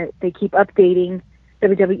and that they keep updating,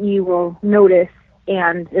 WWE will notice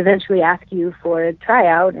and eventually ask you for a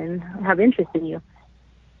tryout and have interest in you.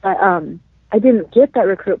 But I didn't get that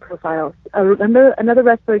recruit profile. Another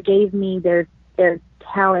wrestler gave me their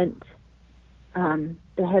talent,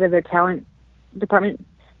 the head of their talent department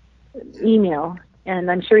email,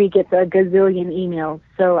 and I'm sure he gets a gazillion emails.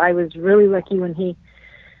 So I was really lucky when he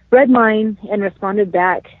read mine and responded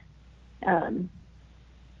back the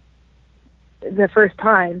first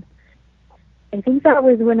time. I think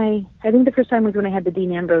the first time was when I had the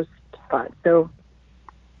Dean Ambrose spot. So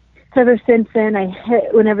ever since then,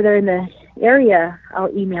 whenever they're in the area,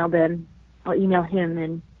 I'll email him,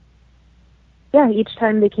 and yeah, each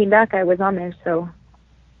time they came back, I was on there. So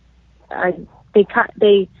they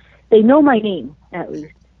know my name at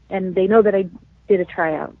least, and they know that I did a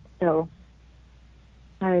tryout. So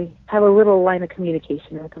I have a little line of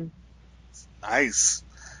communication with them. Nice.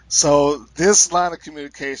 So this line of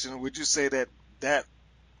communication, would you say that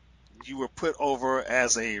you were put over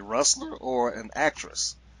as a wrestler or an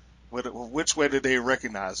actress? Which way did they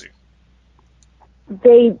recognize you?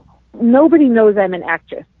 Nobody knows I'm an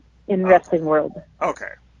actress in wrestling world.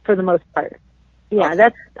 Okay. For the most part. Yeah,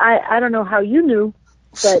 okay. I don't know how you knew,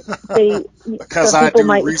 but because some people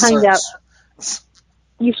might research. Find out.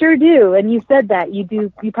 You sure do, and you said that you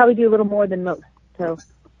do. You probably do a little more than most. So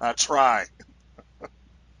I try.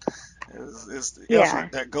 It's the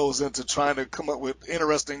effort that goes into trying to come up with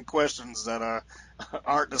interesting questions that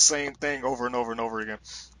aren't the same thing over and over and over again.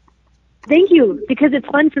 Thank you, because it's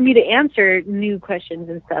fun for me to answer new questions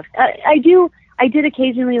and stuff. I did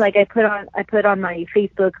occasionally, like I put on my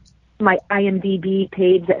Facebook, my IMDb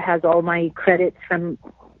page that has all my credits from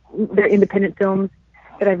their independent films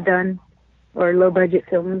that I've done, or low budget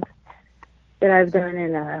films that I've done,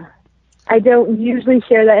 and I don't usually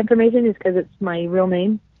share that information just because it's my real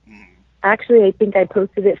name. Actually, I think I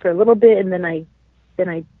posted it for a little bit, and then I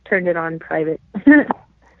turned it on private.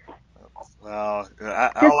 Well,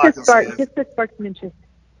 just to spark some interest.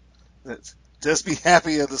 Just be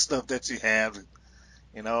happy of the stuff that you have.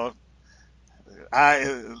 You know,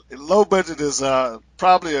 low budget is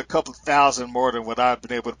probably a couple thousand more than what I've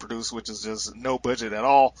been able to produce, which is just no budget at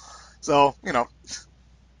all. So, you know,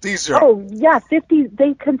 these are. Oh yeah, 50.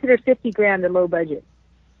 They consider $50,000 a low budget.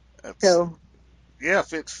 So. Yeah,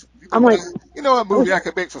 I'm like, you know what movie I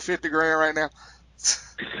could make for $50,000 right now?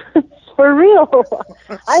 For real,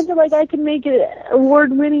 I feel like I can make it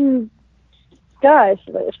award-winning. Gosh,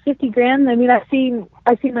 $50,000. I mean, I've seen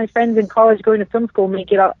my friends in college going to film school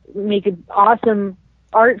make an awesome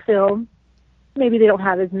art film. Maybe they don't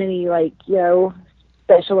have as many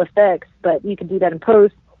special effects, but you can do that in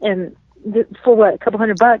post and for a couple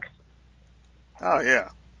 $100. Oh yeah.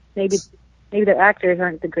 Maybe the actors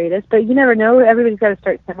aren't the greatest, but you never know. Everybody's got to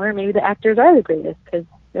start somewhere. Maybe the actors are the greatest because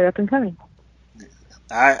they're up and coming.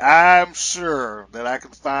 I'm sure that I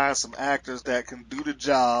can find some actors that can do the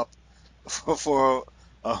job for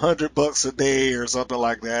 $100 a day or something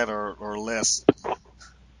like that, or less.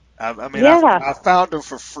 I mean, yeah. I found them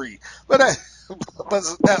for free, but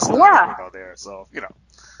that's not there. So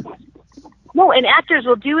No, and actors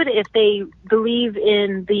will do it if they believe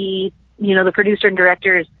in the producer and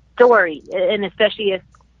director's story, and especially if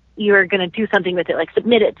you're going to do something with it, like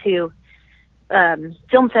submit it to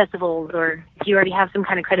film festivals, or if you already have some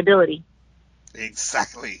kind of credibility.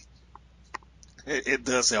 Exactly. It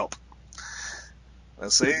does help.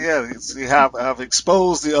 Let's see, you have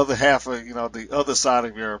exposed the other half of the other side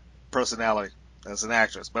of your personality as an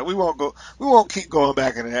actress, but we won't keep going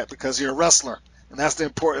back into that because you're a wrestler, and that's the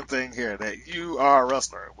important thing here, that you are a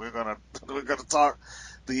wrestler. We're gonna talk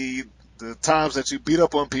the times that you beat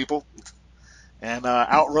up on people and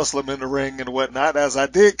out wrestle them in the ring and whatnot, as I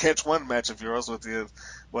did catch one match of yours with you.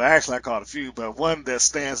 Well, actually I caught a few, but one that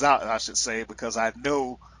stands out, I should say, because I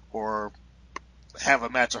know or have a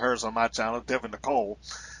match of hers on my channel, Devin Nicole.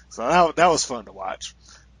 So that was fun to watch.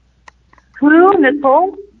 Who,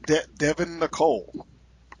 Nicole? Devin Nicole.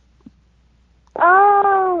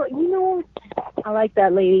 Oh, I like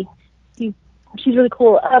that lady. She's really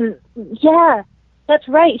cool. Yeah, that's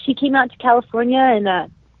right. She came out to California,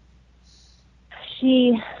 and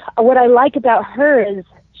what I like about her is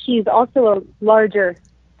she's also a larger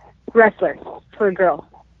wrestler for a girl.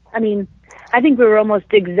 I mean, I think we were almost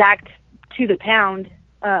exact to the pound,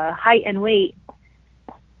 height and weight.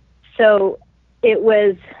 So it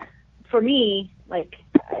was, for me,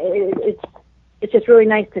 it's just really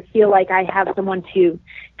nice to feel like I have someone to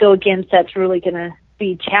go against that's really going to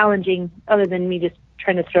be challenging, other than me just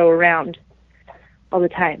trying to throw around all the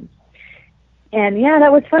time. And yeah,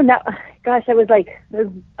 that was fun. That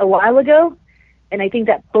was a while ago, and I think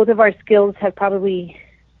that both of our skills have probably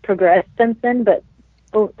progressed since then, but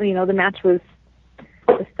the match was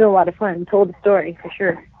still a lot of fun. Told the story for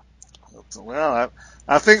sure. Well,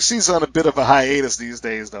 I think she's on a bit of a hiatus these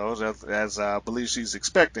days, though, as I believe she's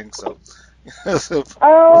expecting. So,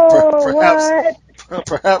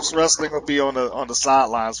 perhaps wrestling will be on the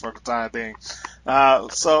sidelines for the time being.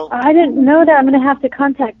 So I didn't know that. I'm going to have to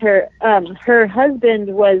contact her. Her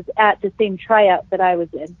husband was at the same tryout that I was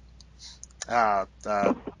in.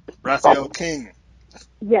 Raphael King.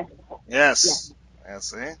 Yes. Yes. Yeah,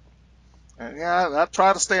 see? And yeah, I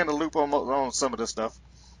try to stay in the loop on some of this stuff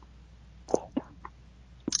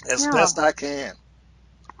as best I can.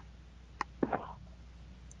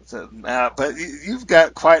 So, but you've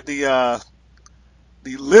got quite the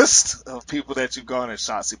list of people that you've gone at: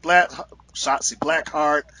 Shotzi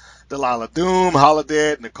Blackheart, Delilah Doom,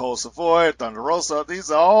 Holiday, Nicole Savoy, Thunder Rosa. These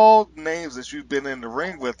are all names that you've been in the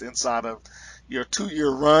ring with inside of your 2-year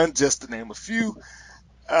run, just to name a few.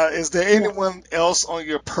 Is there anyone else on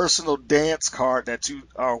your personal dance card that you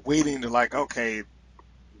are waiting to, like, okay,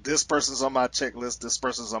 this person's on my checklist, this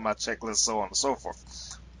person's on my checklist, so on and so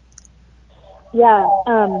forth? Yeah.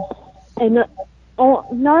 And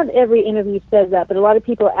not every interview says that, but a lot of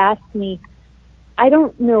people ask me. I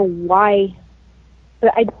don't know why,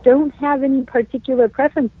 but I don't have any particular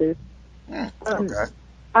preferences. Okay.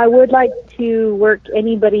 I would like to work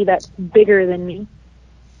anybody that's bigger than me.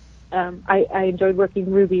 I enjoyed working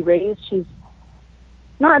Ruby Reyes. She's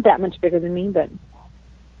not that much bigger than me, but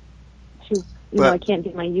she's, I can't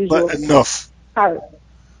do my usual. But enough. Part.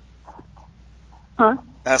 Huh?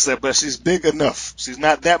 I said, but she's big enough. She's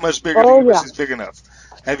not that much bigger than you, but she's big enough.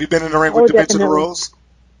 Have you been in the ring with Dimensional Rose?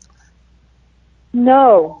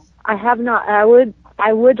 No, I have not. I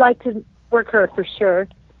would like to work her for sure.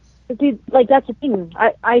 But dude, like, that's the thing.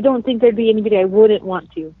 I don't think there'd be anybody I wouldn't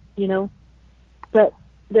want to, But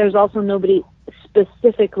there's also nobody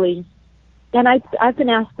specifically. And I've been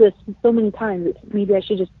asked this so many times that maybe I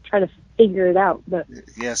should just try to figure it out. But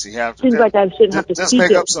yes, you have to. Seems like I shouldn't have to just seek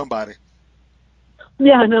make it. up somebody.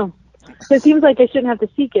 Yeah, I know. So it seems like I shouldn't have to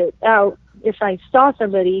seek it out. If I saw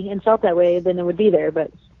somebody and felt that way, then it would be there.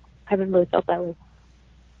 But I haven't really felt that way.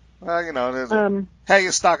 Well, hey,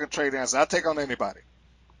 your stock and trade answer. I'll take on anybody.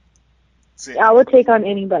 See, I would take on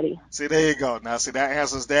anybody. See, there you go. Now, see, that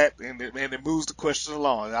answers that, and it moves the question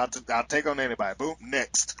along. I'll take on anybody. Boom,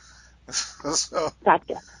 next. So,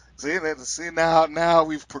 gotcha. See, now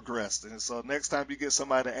we've progressed, and so next time you get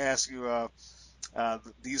somebody to ask you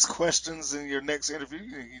these questions in your next interview,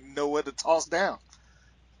 you know what to toss down.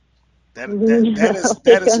 That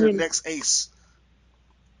is your next ace.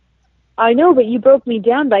 I know, but you broke me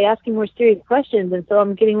down by asking more serious questions, and so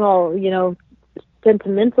I'm getting all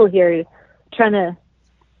sentimental here, trying to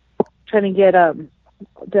get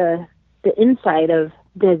the inside of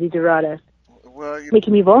Desi Dorada,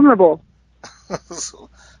 making me vulnerable.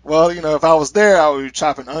 Well, if I was there, I would be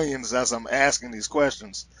chopping onions as I'm asking these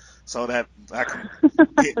questions, so that I can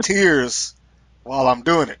get tears while I'm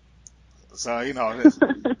doing it. So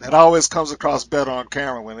that always comes across better on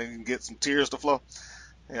camera when they can get some tears to flow.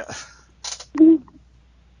 Yeah.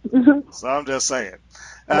 So I'm just saying.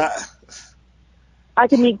 I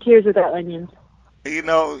can make tears without onions.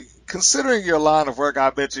 Considering your line of work,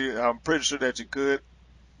 I'm pretty sure that you could.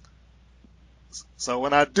 So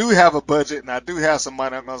when I do have a budget and I do have some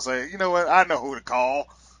money, I'm going to say, you know what, I know who to call.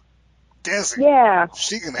 Desi. Yeah.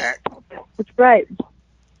 She can act. That's right.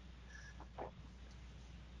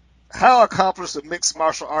 How accomplished a mixed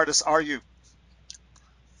martial artist are you?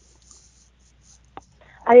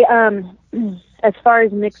 As far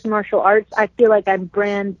as mixed martial arts, I feel like I'm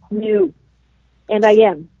brand new, and I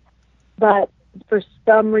am. But for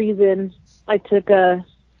some reason, I took a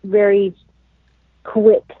very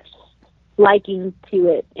quick liking to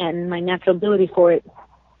it, and my natural ability for it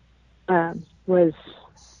was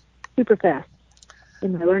super fast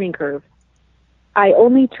in my learning curve. I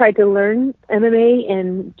only tried to learn MMA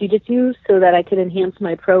and jiu-jitsu so that I could enhance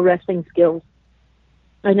my pro wrestling skills.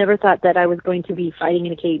 I never thought that I was going to be fighting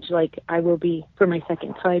in a cage like I will be for my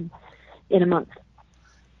second time in a month.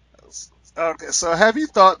 Okay, so have you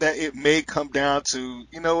thought that it may come down to,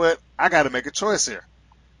 you know what, I got to make a choice here.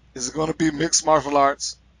 Is it going to be mixed martial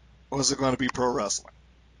arts or is it going to be pro wrestling?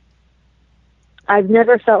 I've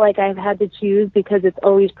never felt like I've had to choose because it's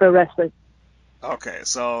always pro wrestling. Okay,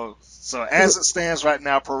 so as it stands right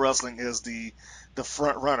now, pro wrestling is the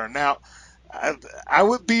front runner. Now, I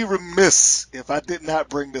would be remiss if I did not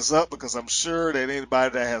bring this up because I'm sure that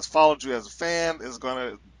anybody that has followed you as a fan is going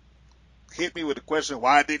to hit me with the question,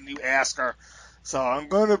 why didn't you ask her? So I'm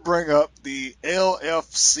going to bring up the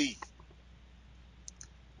LFC,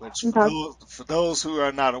 which for those who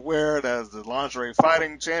are not aware, that is the Lingerie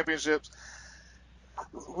Fighting Championships.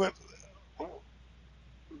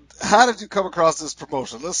 How did you come across this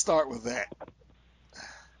promotion? Let's start with that.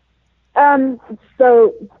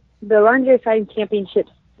 So the Lingerie Fighting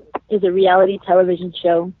Championships is a reality television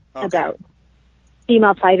show about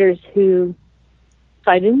female fighters who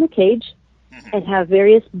fight in the cage and have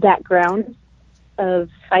various backgrounds of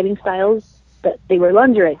fighting styles, but they wear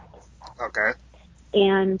lingerie. Okay.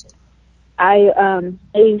 And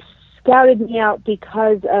they scouted me out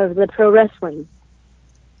because of the pro wrestling.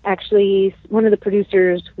 Actually, one of the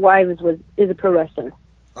producers' wives is a pro wrestler.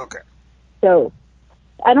 Okay. So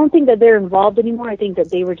I don't think that they're involved anymore. I think that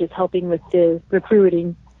they were just helping with the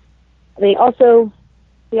recruiting. They also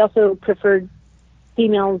preferred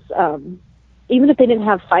females, even if they didn't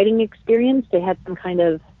have fighting experience, they had some kind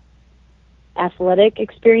of athletic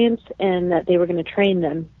experience, and that they were going to train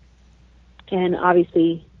them. And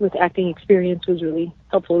obviously, with acting experience was really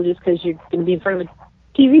helpful, just because you're going to be in front of a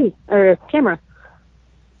TV or a camera.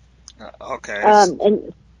 Okay.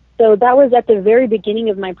 And so that was at the very beginning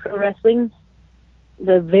of my pro wrestling,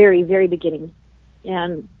 the very, very beginning.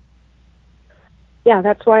 And yeah,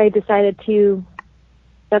 that's why I decided to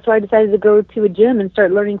go to a gym and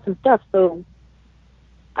start learning some stuff so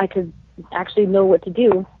I could actually know what to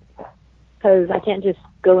do. Because I can't just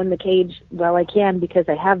go in the cage. Well, I can, because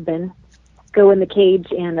I have been. Go in the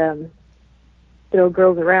cage and throw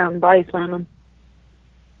girls around, body slam them.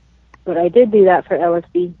 But I did do that for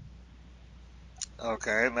LSD.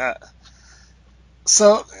 Okay.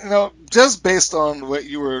 So, just based on what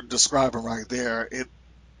you were describing right there,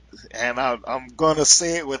 I'm going to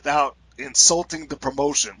say it without insulting the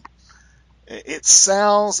promotion. It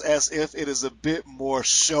sounds as if it is a bit more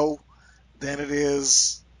show than it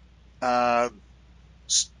is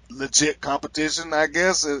legit competition, I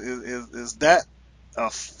guess. Is that a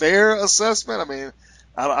fair assessment? I mean,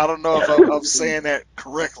 I don't know if I'm saying that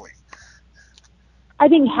correctly. I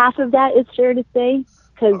think half of that is fair to say,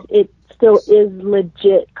 because it still is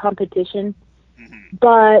legit competition. Mm-hmm.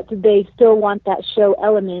 But they still want that show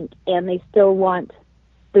element, and they still want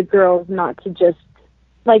the girls not to just,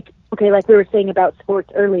 like we were saying about sports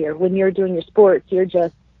earlier, when you're doing your sports, you're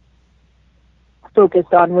just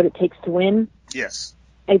focused on what it takes to win. Yes.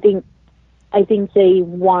 I think they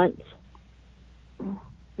want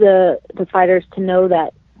the fighters to know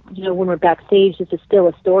that, when we're backstage, this is still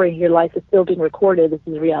a story. Your life is still being recorded. This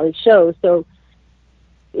is a reality show. So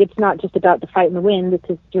it's not just about the fight and the win. This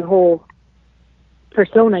is your whole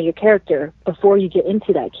persona, your character, before you get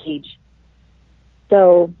into that cage.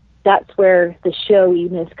 So that's where the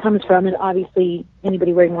showiness comes from. And obviously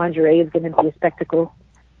anybody wearing lingerie is going to be a spectacle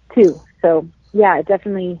too. So yeah,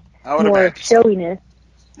 definitely more showiness.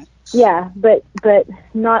 Yeah, but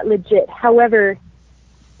not legit. However,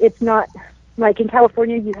 it's not like in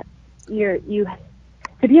California. You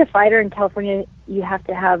to be a fighter in California, you have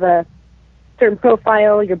to have a certain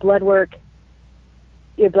profile, your blood work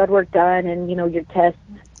done, and your tests.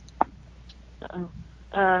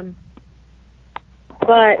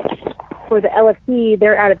 But for the LFC,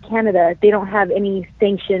 they're out of Canada. They don't have any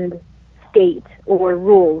sanctioned state or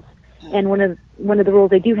rules. And one of the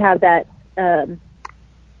rules they do have that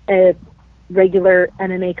a regular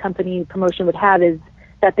MMA company promotion would have is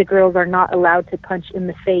that the girls are not allowed to punch in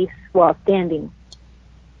the face while standing.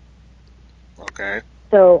 Okay.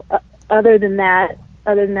 So other than that,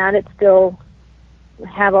 it's still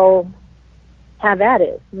have at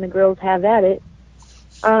it, and the girls have at it.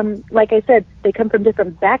 Like I said, they come from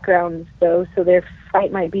different backgrounds, though, so their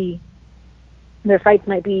fights might be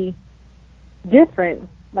different.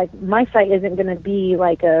 Like my fight isn't going to be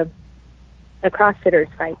like a CrossFitter's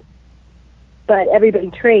fight, but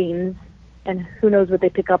everybody trains, and who knows what they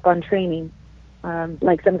pick up on training.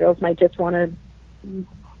 Like some girls might just want to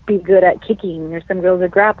be good at kicking, or some girls are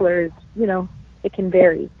grapplers. It can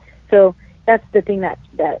vary. So that's the thing that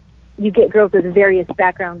you get girls with various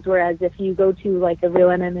backgrounds. Whereas if you go to like a real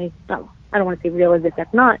MMA, I don't want to say real as if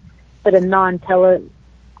that's not, but a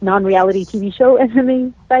non-reality TV show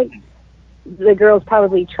MMA fight, the girls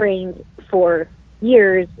probably trained for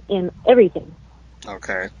years in everything.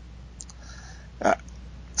 Okay.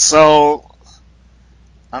 So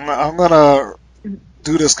I'm gonna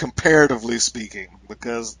do this comparatively speaking,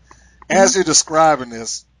 because as you're describing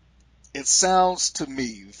this, it sounds to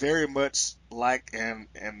me very much like, and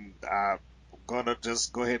I'm gonna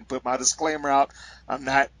just go ahead and put my disclaimer out. I'm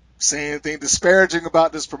not saying anything disparaging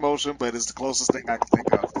about this promotion, but it's the closest thing I can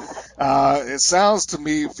think of. It sounds to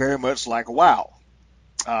me very much like WOW,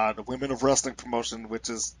 the Women of Wrestling promotion, which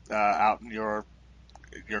is out in your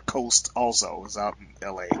coast, also is out in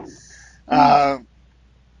LA.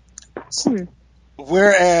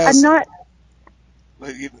 Whereas you're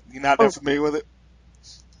not that familiar with it.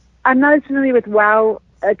 I'm not as familiar with WOW,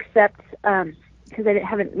 except because I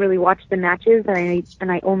haven't really watched the matches,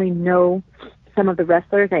 and I only know some of the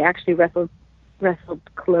wrestlers. I actually wrestled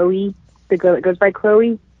Chloe, the girl that goes by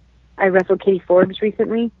Chloe. I wrestled Katie Forbes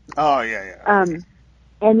recently. Oh yeah.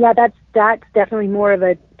 And yeah, that's definitely more of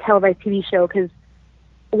a televised TV show, because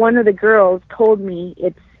one of the girls told me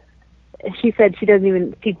she said she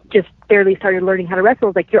just barely started learning how to wrestle. I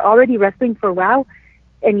was like, you're already wrestling for WoW,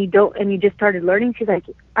 and you just started learning? She's like,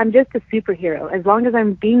 I'm just a superhero. As long as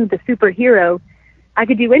I'm being the superhero, I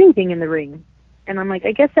could do anything in the ring. And I'm like,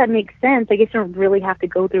 I guess that makes sense. I guess you don't really have to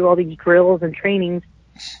go through all these drills and trainings.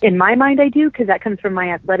 In my mind, I do, because that comes from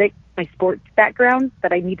my sports background,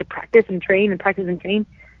 that I need to practice and train and practice and train.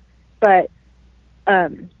 But yeah,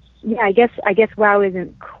 I guess WoW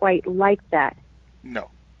isn't quite like that. No.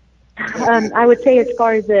 I would say as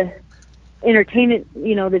far as the entertainment,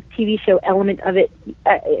 the TV show element of it,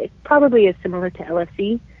 it probably is similar to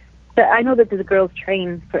LFC. But I know that the girls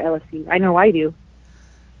train for LFC. I know I do.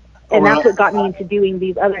 And that's what got me into doing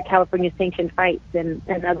these other California sanctioned fights and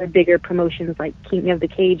other bigger promotions, like King of the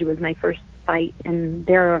Cage was my first fight, and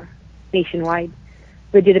they're a nationwide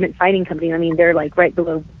legitimate fighting company. I mean, they're like right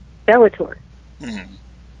below Bellator. Mm-hmm.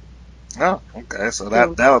 Oh, okay. So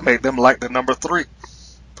that would make them like the number 3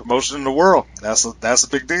 promotion in the world. That's a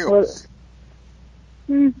big deal.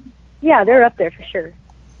 Well, yeah, they're up there for sure.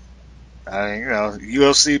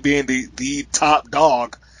 UFC being the top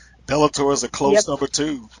dog, Bellator is a close number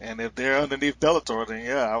 2, and if they're underneath Bellator, then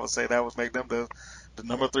yeah, I would say that would make them the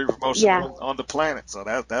number 3 promotion on the planet. So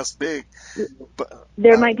that's big. But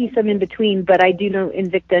there might be some in between, but I do know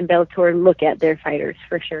Invicta and Bellator look at their fighters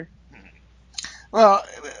for sure. Well,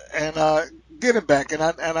 and getting back, and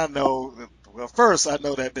I know, well, first I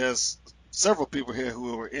know that there's several people here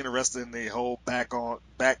who are interested in the whole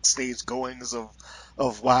backstage goings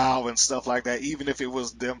of WoW and stuff like that, even if it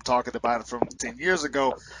was them talking about it from 10 years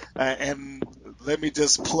ago. And let me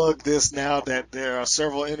just plug this now, that there are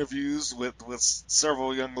several interviews with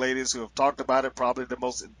several young ladies who have talked about it. Probably the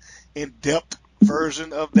most in-depth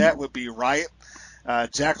version of that would be Riot.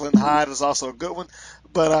 Jacqueline Hyde is also a good one.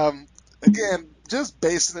 But again, just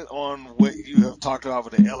basing it on what you have talked about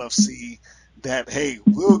with the LFC, that, hey,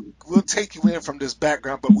 we'll take you in from this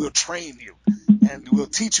background, but we'll train you and we'll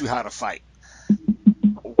teach you how to fight.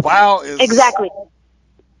 WoW is exactly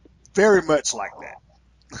very much like that.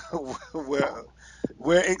 where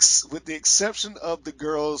with the exception of the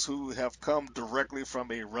girls who have come directly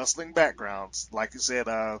from a wrestling background, like you said,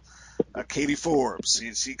 Katie Forbes,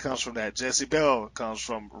 she comes from that. Jessie Bell comes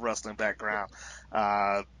from a wrestling background.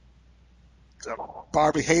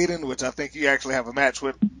 Barbie Hayden, which I think you actually have a match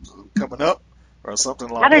with coming up, or something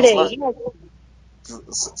along those lines.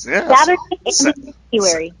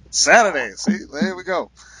 January. Saturday. See, there we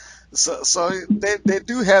go. So they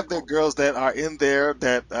do have their girls that are in there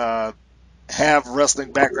that have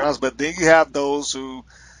wrestling backgrounds, but then you have those who,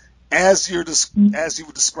 as you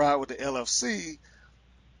would describe with the LFC,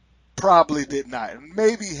 probably did not, and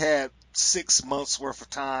maybe had 6 months worth of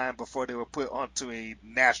time before they were put onto a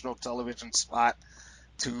national television spot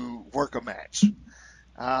to work a match.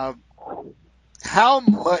 How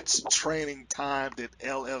much training time did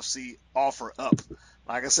LFC offer up?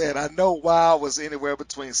 Like I said, I know WoW was anywhere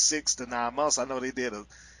between 6 to 9 months. I know they did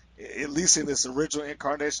at least in this original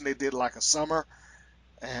incarnation, they did like a summer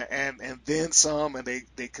and then some, and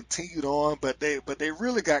they continued on, but they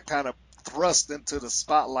really got kind of thrust into the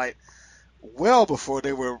spotlight well before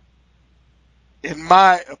they were, in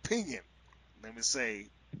my opinion, let me say,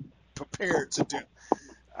 prepared to do.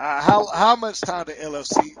 How much time did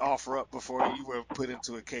LFC offer up before you were put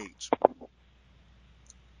into a cage?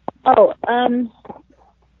 Oh,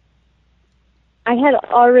 I had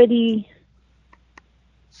already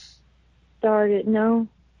started. No,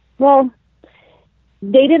 well,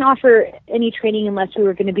 they didn't offer any training unless we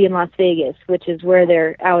were going to be in Las Vegas, which is where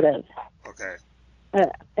they're out of. Okay.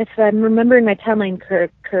 If I'm remembering my timeline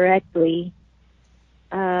correctly,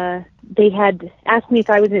 they had asked me if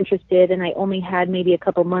I was interested, and I only had maybe a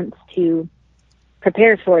couple months to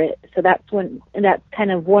prepare for it. So that's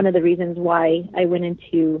kind of one of the reasons why I went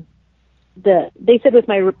into they said with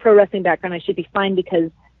my pro wrestling background, I should be fine because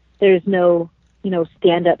there's no,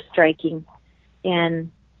 stand-up striking.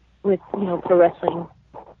 And with, pro wrestling,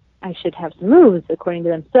 I should have some moves according to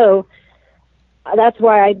them. So that's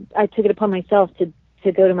why I took it upon myself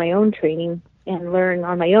to go to my own training and learn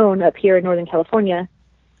on my own up here in Northern California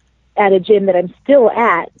at a gym that I'm still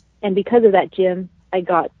at. And because of that gym, I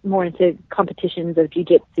got more into competitions of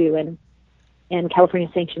jiu-jitsu and California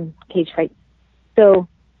sanctioned cage fights. So,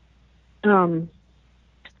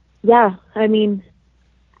 yeah, I mean,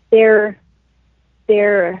 their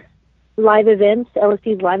live events,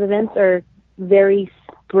 LSC's live events, are very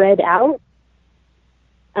spread out.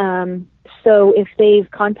 So if they've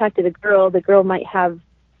contacted a girl, the girl might have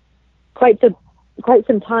quite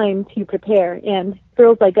some time to prepare. And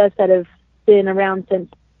girls like us that have been around since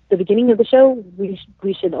the beginning of the show, we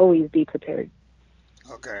should always be prepared.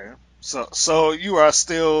 Okay, so you are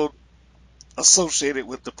still associated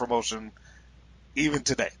with the promotion even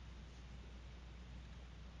today.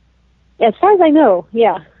 As far as I know,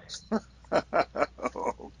 yeah.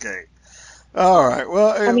 Okay. All right.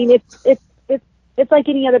 Well, I mean, it's like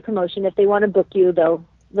any other promotion. If they want to book you, they'll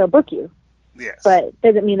book you. yes. But it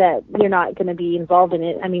doesn't mean that you're not going to be involved in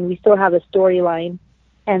it. I mean, we still have a storyline,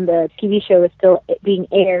 and the TV show is still being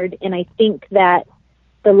aired. And I think that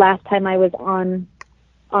the last time I was on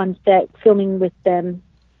set filming with them,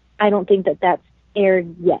 I don't think that that's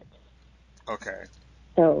aired yet. Okay.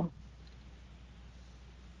 So,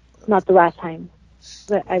 not the last time.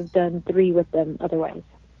 But I've done 3 with them otherwise.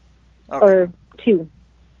 Okay. Or 2.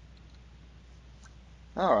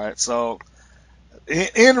 All right. So,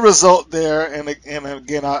 end result there, and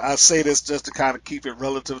again, I say this just to kind of keep it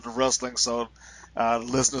relative to wrestling, so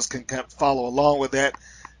listeners can kind of follow along with that.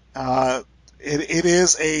 It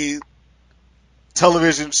is a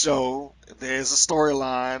television show. There's a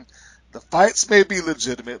storyline. The fights may be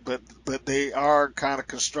legitimate, but they are kind of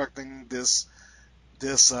constructing this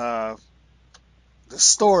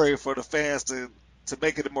story for the fans to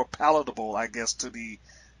make it more palatable, I guess, to the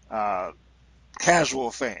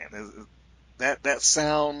casual fan. That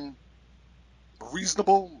sound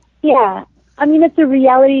reasonable? Yeah. I mean, it's a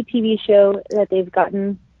reality TV show that they've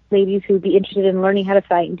gotten ladies who would be interested in learning how to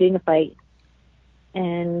fight and doing a fight.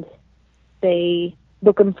 And they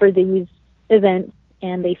book them for these events,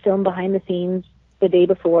 and they film behind the scenes the day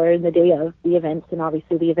before and the day of the events. And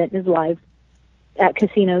obviously the event is live at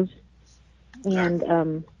casinos.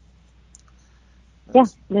 And, yeah,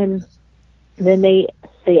 then they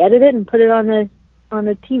edit it and put it on the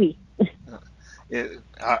TV.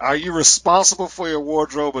 Are you responsible for your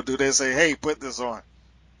wardrobe, or do they say, hey, put this on?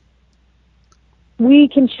 We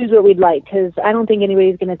can choose what we'd like, because I don't think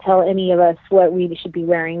anybody's going to tell any of us what we should be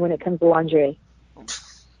wearing when it comes to lingerie.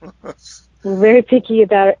 We're very picky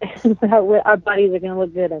about what our bodies are going to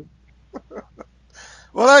look good in.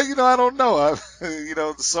 Well, I don't know.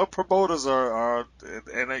 Some promoters are,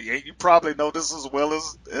 and you probably know this as well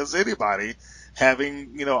as anybody,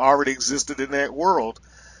 having, already existed in that world.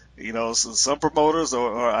 So some promoters,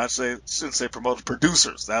 or I shouldn't say promoters,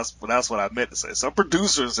 producers. That's what I meant to say. Some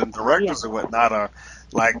producers and directors and whatnot are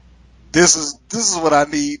like, this is what I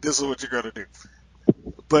need. This is what you're gonna do.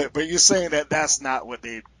 But you're saying that that's not what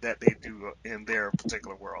they do in their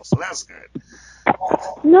particular world. So that's good.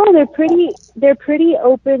 No, they're pretty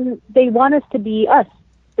open. They want us to be us.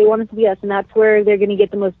 And that's where they're going to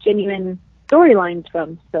get the most genuine storylines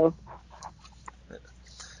from. So.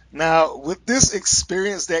 Now, with this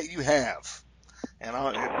experience that you have, and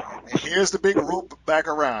here's the big rope back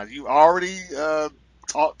around. You already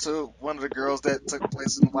talked to one of the girls that took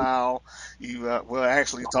place in WoW. You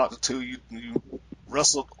actually talked to 2. You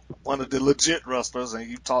wrestled one of the legit wrestlers, and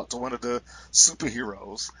you talked to one of the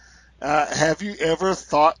superheroes. Have you ever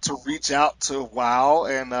thought to reach out to WoW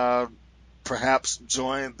and perhaps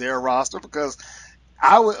join their roster? Because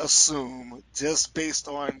I would assume, just based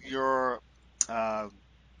on your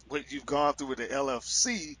what you've gone through with the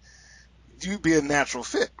LFC, you'd be a natural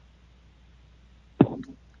fit.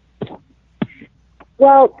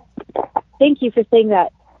 Well, thank you for saying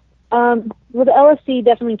that. Well, the LFC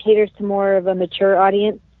definitely caters to more of a mature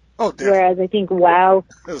audience. Oh, definitely. Whereas I think WoW,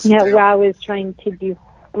 WoW is trying to do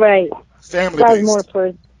right. Family based. More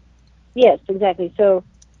for, yes, exactly. So,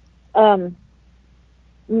 I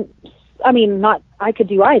mean, I could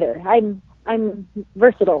do either. I'm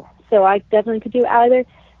versatile, so I definitely could do either.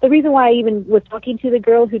 The reason why I even was talking to the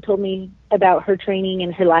girl who told me about her training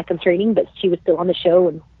and her lack of training, but she was still on the show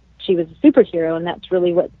and she was a superhero, and that's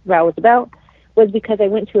really what WoW was about, was because I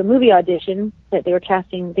went to a movie audition that they were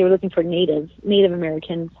casting. They were looking for Native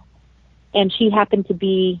Americans, and she happened to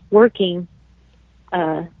be working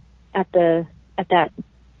at that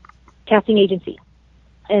casting agency.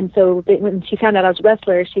 And so when she found out I was a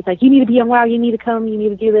wrestler, she's like, you need to be on WoW, you need to come, you need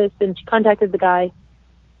to do this. And she contacted the guy.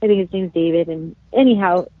 I think his name's David. And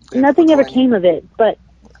anyhow, nothing ever came of it. But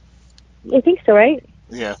I think so, right?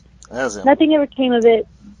 Yeah, that's it. Nothing ever came of it.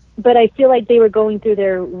 But I feel like they were going through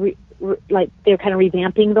their, they were kind of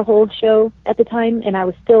revamping the whole show at the time. And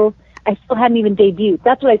I still hadn't even debuted.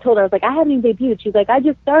 That's what I told her. I was like, I haven't even debuted. She's like, I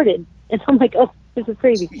just started. And I'm like, oh, this is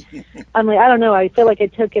crazy. I'm like, I don't know. I feel like I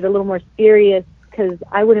took it a little more serious because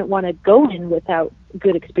I wouldn't want to go in without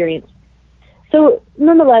good experience. So,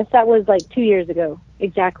 nonetheless, that was like 2 years ago.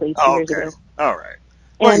 Exactly 2 years ago. All right.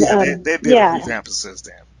 Well, and, they did a revamp since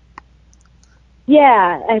then.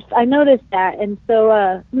 Yeah, I noticed that. And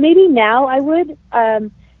so maybe now I would.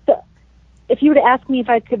 So if you were to ask me if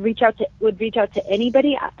I could reach out to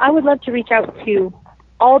anybody, I would love to reach out to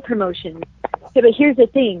all promotions. Yeah, but here's the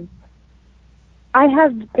thing. I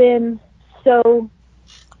have been So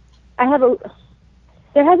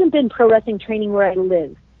there hasn't been pro wrestling training where I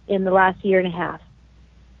live in the last year and a half.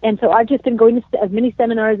 And so I've just been going to as many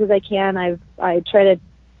seminars as I can. I try to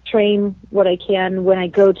train what I can when I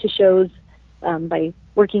go to shows by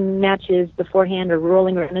working matches beforehand or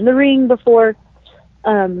rolling around in the ring before.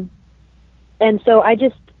 And so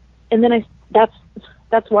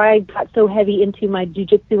that's why I got so heavy into my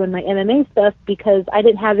jiu-jitsu and my MMA stuff, because I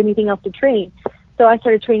didn't have anything else to train. So I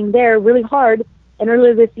started training there really hard. And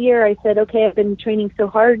earlier this year, I said, okay, I've been training so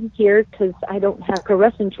hard here because I don't have pro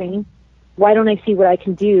wrestling training. Why don't I see what I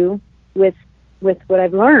can do with what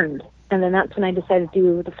I've learned? And then that's when I decided to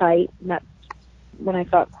do the fight. And that's when I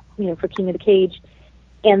thought, for King of the Cage.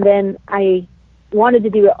 And then I wanted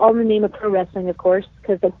to do it all in the name of pro wrestling, of course,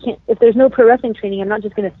 because if there's no pro wrestling training, I'm not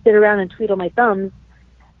just going to sit around and twiddle my thumbs.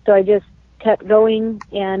 So I just kept going,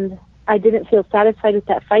 and I didn't feel satisfied with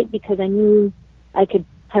that fight because I knew I could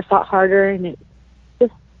have fought harder, and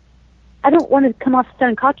I don't want to come off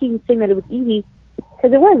sounding cocky and saying that it was easy,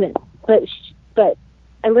 because it wasn't. But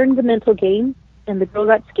I learned the mental game, and the girl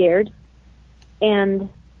got scared, and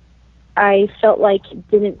I felt like it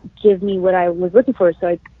didn't give me what I was looking for, so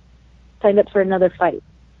I signed up for another fight.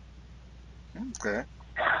 Okay.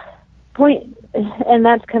 And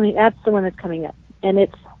that's the one that's coming up. And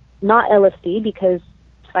it's not LFC, because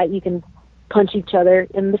fight you can punch each other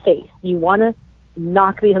in the face. You want to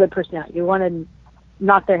knock the other person out. You want to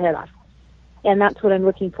knock their head off. And that's what I'm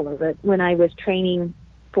looking for. But when I was training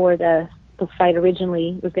for the fight originally,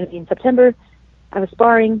 it was going to be in September, I was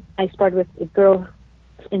sparring. I sparred with a girl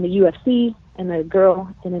in the UFC and a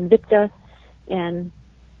girl in Invicta. And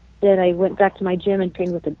then I went back to my gym and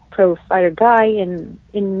trained with a pro fighter guy and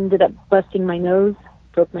ended up busting my nose,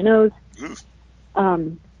 broke my nose.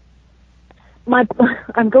 I'm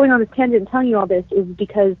going on this tangent and telling you all this is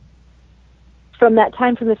because from that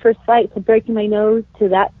time, from the first fight to breaking my nose to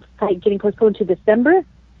that fight getting postponed to December,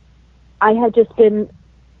 I had just been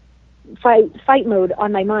fight mode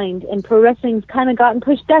on my mind, and pro wrestling's kind of gotten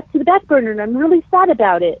pushed back to the back burner, and I'm really sad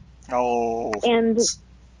about it. Oh. And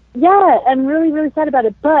yeah, I'm really, really sad about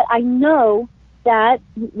it. But I know that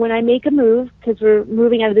when I make a move, because we're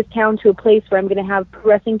moving out of this town to a place where I'm going to have pro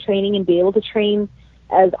wrestling training and be able to train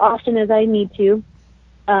as often as I need to,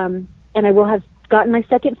 and I will have gotten my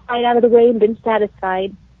second fight out of the way and been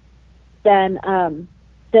satisfied, then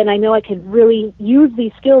I know I can really use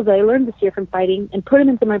these skills that I learned this year from fighting and put them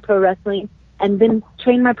into my pro wrestling, and then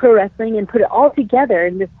train my pro wrestling and put it all together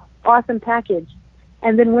in this awesome package.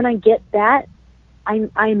 And then when I get that,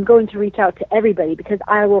 I'm going to reach out to everybody, because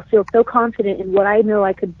I will feel so confident in what I know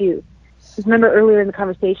I could do. Because remember earlier in the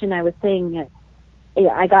conversation I was saying that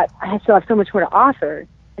I still have so much more to offer,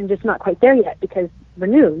 and just not quite there yet, because we're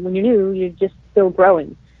new. When you're new, you're just still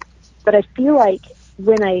growing. But I feel like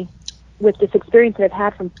with this experience that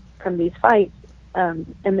I've had from these fights,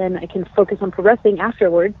 and then I can focus on pro wrestling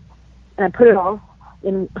afterwards, and I put it all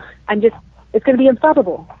in, it's going to be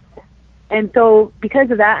unstoppable. And so because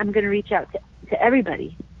of that, I'm going to reach out to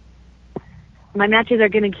everybody. My matches are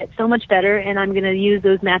going to get so much better, and I'm going to use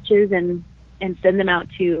those matches and send them out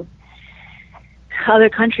to other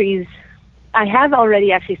countries. I have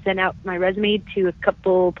already actually sent out my resume to a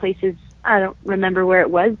couple places. I don't remember where it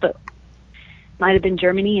was, but might have been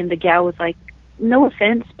Germany, and the gal was like, no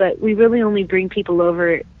offense, but we really only bring people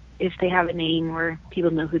over if they have a name or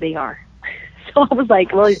people know who they are. So I was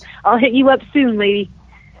like, well, I'll hit you up soon, lady.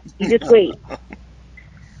 You just wait.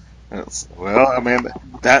 Well, I mean,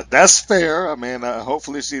 that's fair. I mean,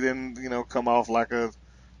 hopefully she didn't, come off like an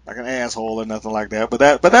asshole or nothing like that. But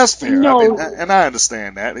that's fair. No. I mean, and I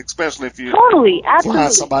understand that, especially if you totally, absolutely,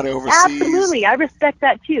 find somebody overseas. Absolutely, I respect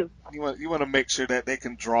that too. You want to make sure that they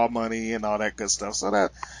can draw money and all that good stuff. So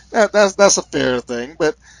that's a fair thing.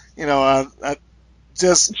 But I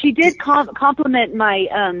just she did compliment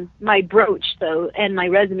my my brooch though and my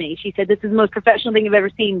resume. She said this is the most professional thing I've ever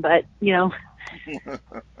seen. But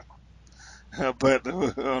But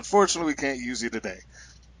unfortunately, we can't use you today.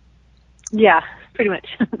 Yeah, pretty much.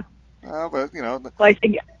 But well, I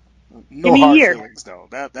think no hard feelings though.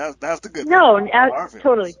 That's the good thing. No,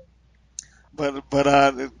 totally.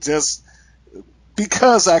 But just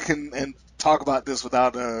because I can talk about this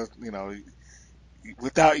without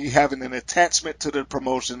without you having an attachment to the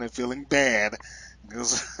promotion and feeling bad,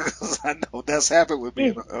 because I know that's happened with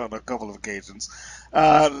me on a couple of occasions.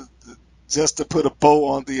 Just to put a bow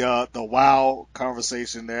on the WoW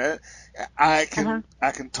conversation there, I can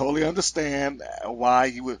totally understand why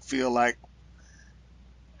you would feel like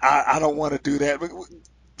I don't want to do that. But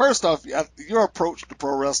first off, your approach to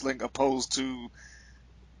pro wrestling opposed to,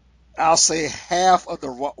 I'll say, half of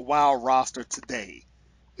the WoW roster today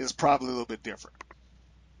is probably a little bit different.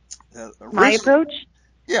 My approach?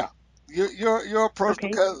 Yeah, your approach,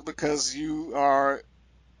 Okay. because you are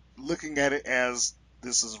looking at it as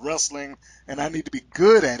this is wrestling and I need to be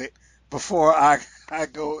good at it before I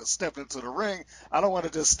go step into the ring. I don't want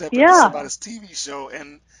to just step into somebody's TV show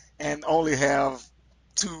and only have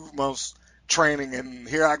 2 months training and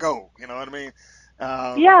here I go. You know what I mean?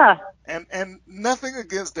 Yeah. And nothing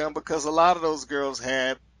against them, because a lot of those girls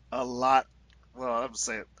had a lot. Well, I'm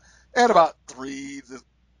saying they had about 3 to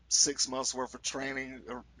 6 months worth of training,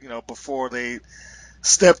 before they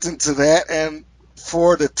stepped into that. And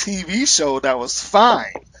for the TV show, that was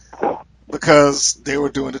fine because they were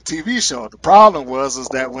doing the TV show. The problem is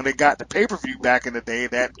that when they got the pay-per-view back in the day,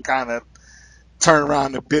 that kind of turned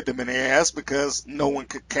around and bit them in the ass because no one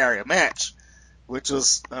could carry a match, which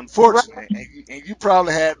was unfortunate. And you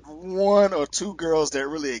probably had 1 or 2 girls that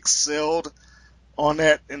really excelled on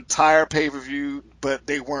that entire pay-per-view, but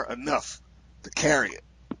they weren't enough to carry it.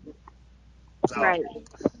 Right.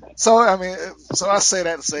 So I say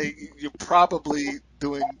that to say you're probably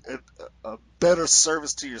doing a better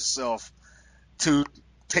service to yourself to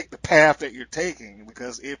take the path that you're taking,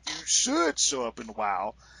 because if you should show up in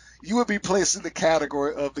WoW, you would be placed in the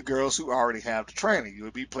category of the girls who already have the training. You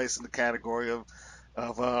would be placed in the category of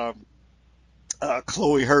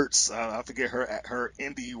Chloe Hertz. I forget her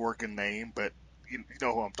indie working name, but you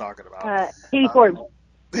know who I'm talking about. Katie Forbes.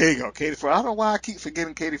 There you go, Katie Forbes. I don't know why I keep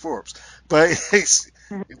forgetting Katie Forbes, but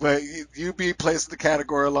you be placed in the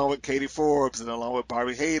category along with Katie Forbes and along with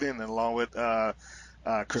Barbie Hayden and along with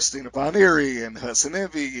Christina Von Eerie and Hudson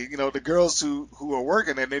Envy. The girls who are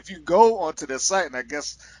working. And if you go onto their site, and I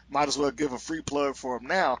guess might as well give a free plug for them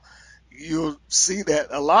now, you'll see that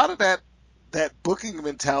a lot of that booking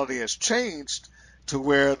mentality has changed to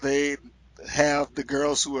where they have the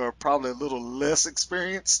girls who are probably a little less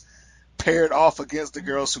experienced paired off against the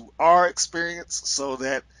girls who are experienced, so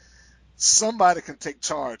that somebody can take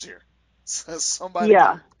charge here. So somebody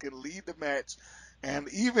can lead the match, and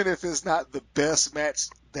even if it's not the best match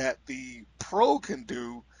that the pro can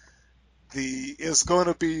do, it's going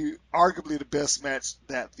to be arguably the best match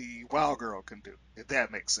that the WoW girl can do, if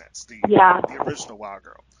that makes sense. The original WoW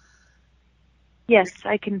girl. Yes,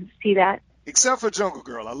 I can see that. Except for Jungle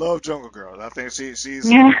Girl. I love Jungle Girl. I think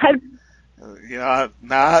she's I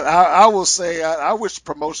will say I wish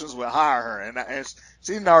promotions would hire her, and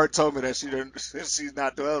she already told me that she's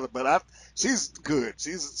not doing it, but she's good.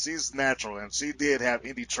 She's natural, and she did have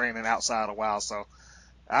indie training outside of WoW, so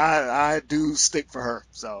I do stick for her.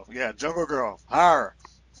 So yeah, Jungle Girl, hire her.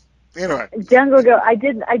 Anyway, Jungle Girl, I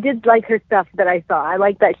did like her stuff that I saw. I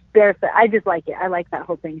like that barefoot. I just like it. I like that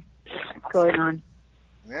whole thing going on.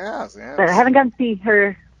 Yeah. But I haven't gotten to see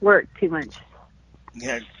her work too much.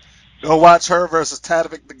 Yeah. Go watch her versus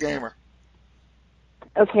Tadvik the Gamer.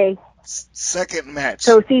 Okay. Second match.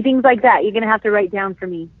 So see, things like that, you're going to have to write down for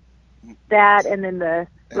me. That and then the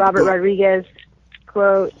Robert Rodriguez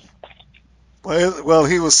quote. Well,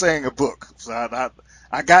 he was saying a book. So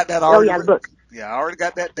I got that already. Oh, yeah, the book. Yeah, I already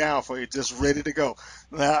got that down for you, just ready to go.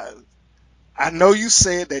 Now, I know you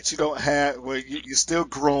said that you don't have, you're still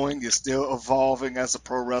growing, you're still evolving as a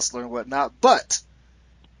pro wrestler and whatnot, but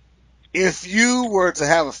if you were to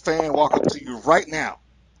have a fan walk up to you right now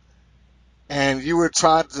and you were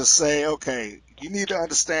trying to say, okay, you need to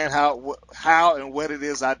understand how and what it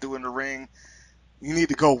is I do in the ring, you need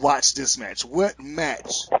to go watch this match. What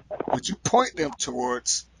match would you point them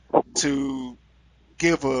towards to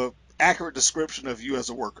give a accurate description of you as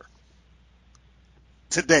a worker?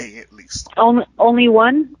 Today, at least. Only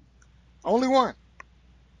one? Only one.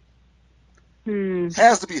 It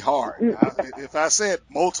has to be hard. If I said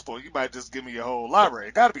multiple, you might just give me your whole library.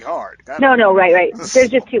 It got to be hard. No, right. There's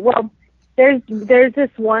just two. Well, there's this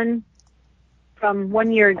one from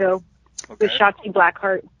 1 year ago with Shotzi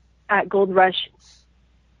Blackheart at Gold Rush.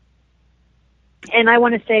 And I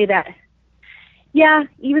want to say that, yeah,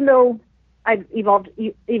 even though I've evolved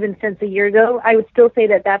even since a year ago, I would still say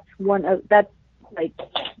that that's like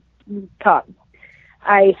top.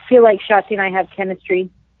 I feel like Shotzi and I have chemistry.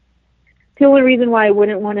 The only reason why I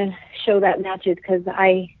wouldn't want to show that match is because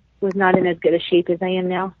I was not in as good a shape as I am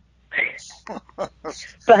now.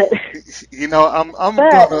 But I'm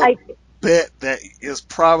gonna bet that it's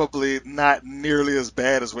probably not nearly as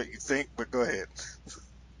bad as what you think. But go ahead.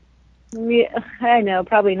 Yeah, I know,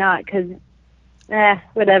 probably not, because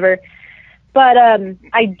whatever. But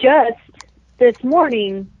I just this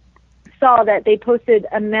morning saw that they posted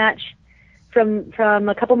a match from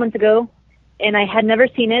a couple months ago, and I had never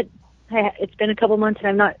seen it. It's been a couple months and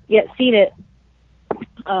I've not yet seen it,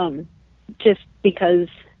 just because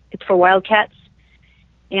it's for Wildcats.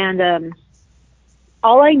 And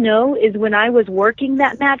all I know is when I was working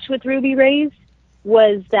that match with Ruby Reyes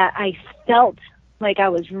was that I felt like I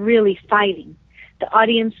was really fighting. The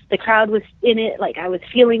audience, the crowd was in it, like I was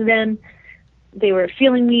feeling them. They were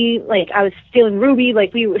feeling me, like I was feeling Ruby,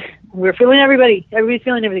 like we were feeling everybody. Everybody's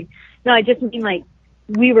feeling everything. No, I just mean like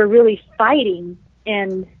we were really fighting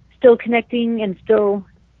and still connecting and still,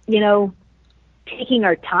 taking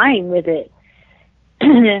our time with it.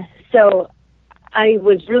 So I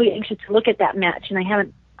was really anxious to look at that match, and I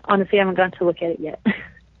haven't gone to look at it yet.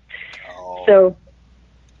 Oh. So,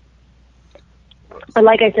 but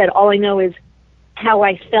like I said, all I know is how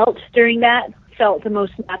I felt during that felt the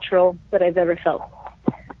most natural that I've ever felt.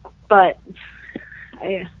 But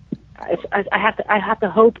I have to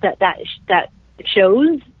hope that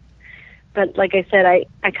shows. But like I said, I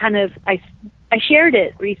shared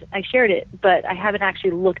it. I shared it, but I haven't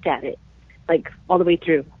actually looked at it like all the way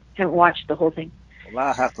through. I haven't watched the whole thing. Well,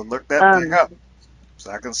 I have to look that thing up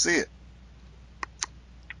so I can see it.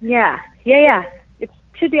 Yeah. It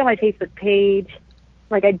should be on my Facebook page.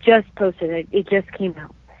 Like I just posted it. It just came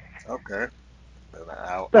out. Okay.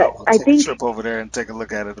 I'll I take think a trip over there and take a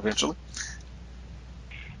look at it eventually.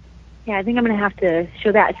 Yeah, I think I'm going to have to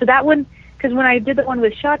show that. So that one, because when I did the one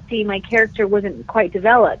with Shotzi, my character wasn't quite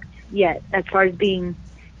developed yet as far as being,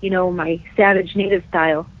 my savage native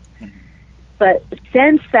style. Mm-hmm. But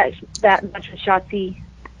since that match with Shotzi,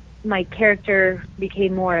 my character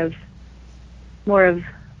became more of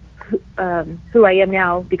who I am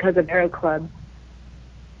now because of Arrow Club.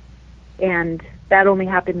 And that only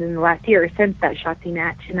happened in the last year since that Shotzi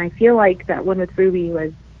match. And I feel like that one with Ruby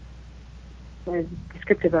was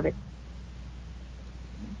descriptive of it.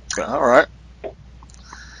 All right.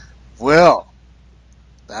 Well,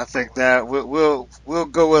 I think that we'll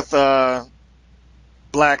go with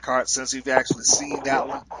Blackheart since you've actually seen that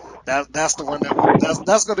one. That's the one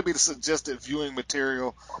that's going to be the suggested viewing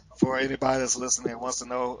material for anybody that's listening and wants to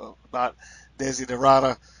know about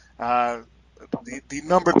Desiderata. The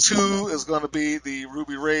number 2 is going to be the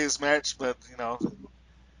Ruby Reyes match, but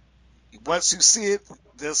once you see it,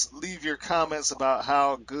 just leave your comments about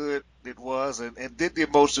how good it was and did the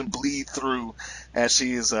emotion bleed through as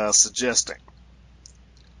she is suggesting.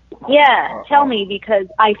 Yeah, tell me, because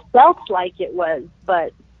I felt like it was,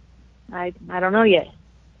 but I don't know yet.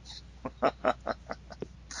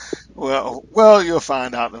 Well, you'll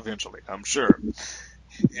find out eventually, I'm sure.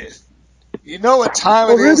 You know what time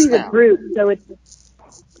it is Ruby's now. a brute, so it's...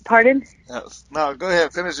 Pardon? No, go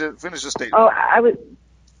ahead. Finish your statement. Oh, I was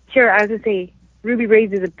going to say, Ruby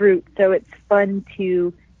Reyes is a brute, so it's fun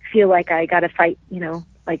to feel like I got to fight,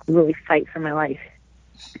 like really fight for my life.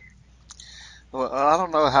 Well, I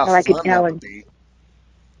don't know how like fun that would be.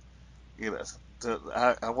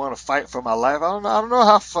 I want to fight for my life. I don't know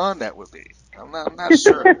how fun that would be. I'm not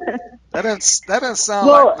sure. That doesn't sound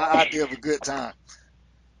like my idea of a good time.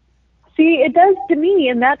 See, it does to me,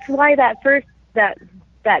 and that's why that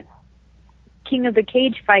King of the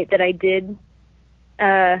Cage fight that I did,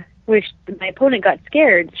 which my opponent got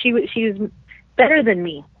scared. She was better than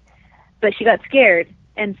me, but she got scared,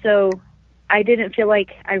 and so I didn't feel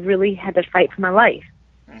like I really had to fight for my life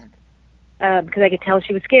because I could tell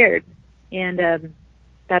she was scared, and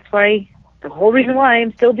that's why the whole reason why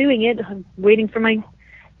I'm still doing it. I'm waiting for my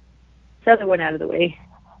other one out of the way.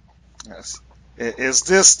 Yes. Is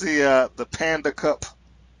this the Panda Cup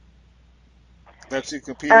that you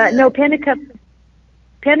compete in? No, Panda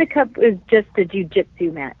Cup is just a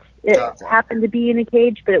jiu-jitsu match. It happened to be in a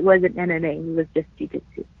cage, but it wasn't MMA. It was just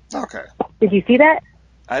jiu-jitsu. Okay. Did you see that?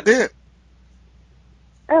 I did.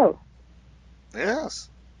 Oh. Yes.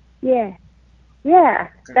 Yeah.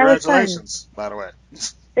 Congratulations, by the way.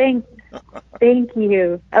 Thank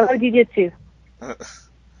you. I love jiu-jitsu.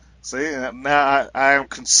 See, now I am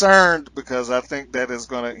concerned because I think that is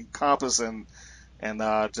going to encompass and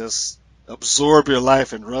just absorb your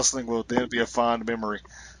life, and wrestling will then be a fond memory.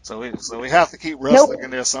 So we have to keep wrestling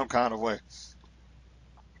in there some kind of way.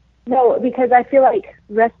 No, because I feel like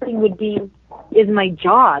wrestling is my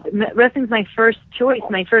job. Wrestling's my first choice,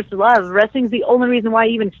 my first love. Wrestling's the only reason why I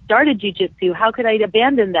even started jiu-jitsu. How could I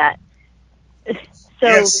abandon that? So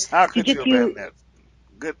yes, how could you abandon that?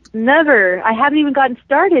 Good. Never. I haven't even gotten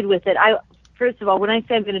started with it. First of all, when I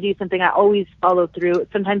say I'm going to do something, I always follow through.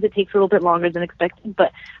 Sometimes it takes a little bit longer than expected,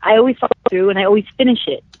 but I always follow through and I always finish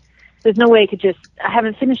it. There's no way I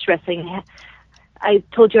haven't finished wrestling. I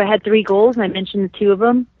told you I had 3 goals, and I mentioned 2 of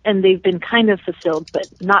them, and they've been kind of fulfilled, but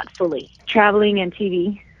not fully. Traveling and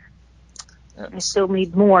TV. Yes. I still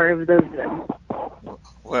need more of those.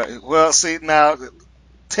 Well, see, now,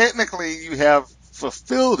 technically you have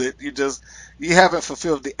fulfilled it. You haven't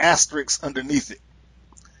fulfilled the asterisks underneath it.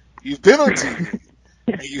 You've been on TV.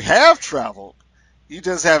 and you have traveled. You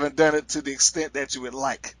just haven't done it to the extent that you would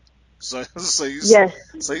like. So you Yes.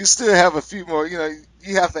 so you still have a few more. You know,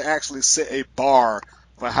 you have to actually set a bar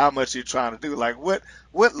for how much you're trying to do. Like what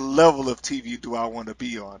level of TV do I want to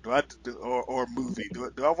be on? Or movie?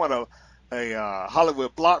 Do I want a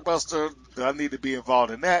Hollywood blockbuster? Do I need to be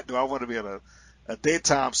involved in that? Do I want to be in a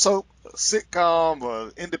daytime soap, a sitcom,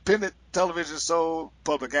 or independent television show,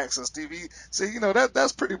 public access TV? So you know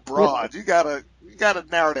that's pretty broad. You gotta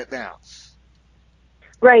narrow that down.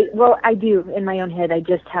 Right. Well, I do in my own head. I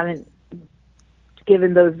just haven't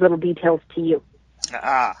given those little details to you.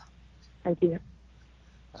 I do.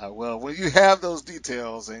 Well, when you have those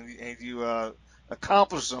details and you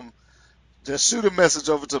accomplish them, just shoot a message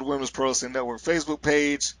over to the Women's Pro Wrestling Network Facebook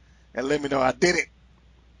page and let me know I did it.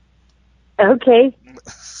 Okay.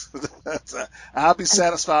 I'll be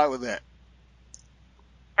satisfied with that.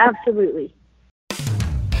 Absolutely.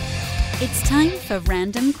 It's time for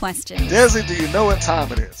random questions. Desi, do you know what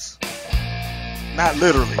time it is? Not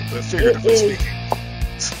literally, but figuratively speaking.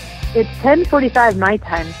 It's 10:45 my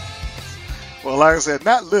time. Well, like I said,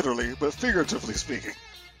 not literally, but figuratively speaking.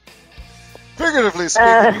 Figuratively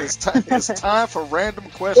speaking, it's time for random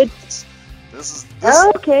questions.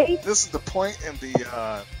 Okay. This is the point in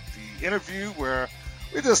the interview where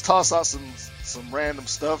we just toss out some random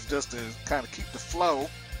stuff just to kind of keep the flow,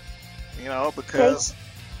 you know, because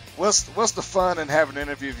what's the fun in having an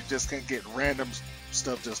interview if you just can't get random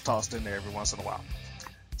stuff just tossed in there every once in a while?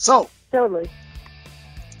 So totally.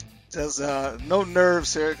 There's no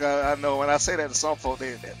nerves here. I know when I say that to some folks,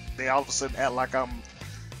 they all of a sudden act like I'm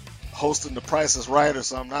hosting The Price is Right or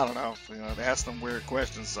something. I don't know. You know, they ask them weird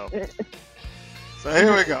questions. So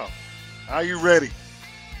here we go. Are you ready?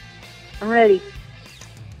 I'm ready.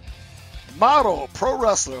 Model, pro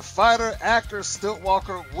wrestler, fighter, actor, stilt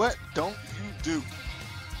walker. What don't you do?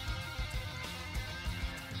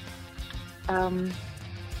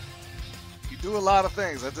 You do a lot of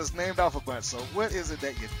things. I just named off a bunch. So what is it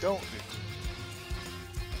that you don't do?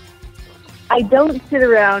 I don't sit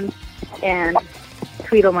around and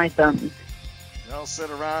twiddle my thumbs. You don't sit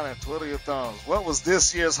around and twiddle your thumbs. What was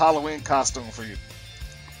this year's Halloween costume for you?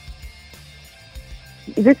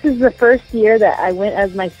 This is the first year that I went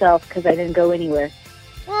as myself because I didn't go anywhere.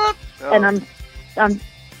 What? Oh. And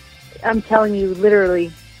I'm telling you,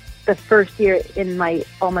 literally, the first year in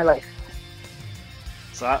all my life.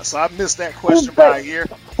 So I missed that question by a year. Is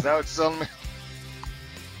that what you're telling me?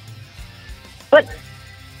 But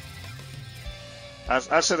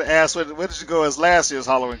I should have asked, where did you go as last year's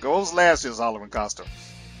Halloween? What was last year's Halloween costume?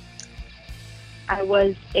 I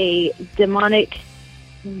was a demonic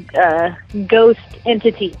ghost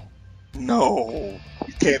entity. No,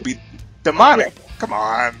 you can't be demonic. Yes. Come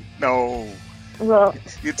on, no. Well,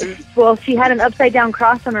 she had an upside down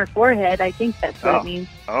cross on her forehead. I think that's what it means.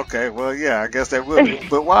 Okay, well, yeah, I guess that would be.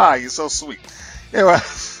 But why? You're so sweet. Anyway,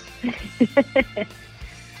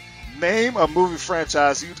 name a movie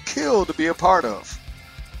franchise you'd kill to be a part of.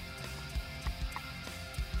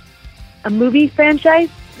 A movie franchise?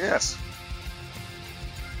 Yes.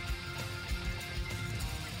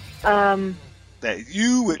 That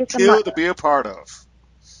you would kill to be a part of.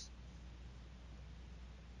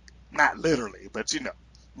 Not literally, but you know.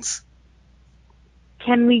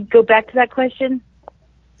 Can we go back to that question?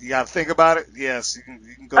 You got to think about it? Yes, you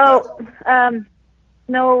can go back.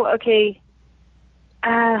 No, okay.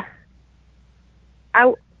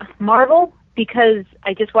 Marvel, because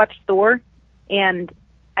I just watched Thor, and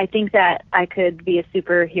I think that I could be a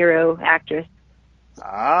superhero actress.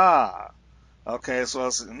 Okay, so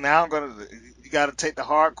now you got to take the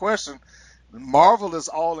hard question. Marvel is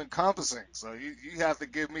all encompassing, so you got to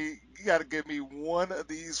give me one of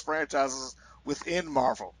these franchises within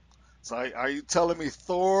Marvel. So are you telling me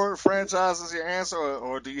Thor franchise is your answer,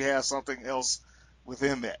 or do you have something else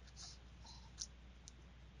within that?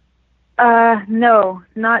 No,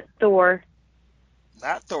 not Thor.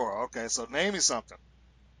 Not Thor. Okay, so name me something.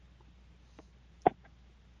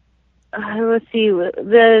 Let's see,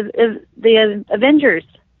 the Avengers.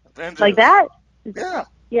 Like that? Yeah.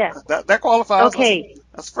 Yeah. That qualifies. Okay.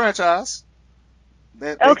 That's a franchise.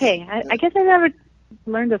 Okay. I guess I never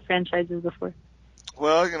learned of franchises before.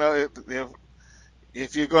 Well, you know,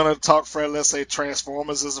 if you're going to talk for, let's say,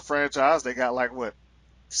 Transformers is a franchise, they got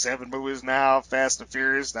 7 movies now. Fast and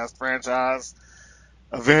Furious, that's franchise.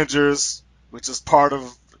 Avengers, which is part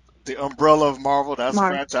of the umbrella of Marvel, that's a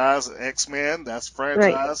franchise. X-Men, that's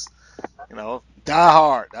franchise. Right. You know, Die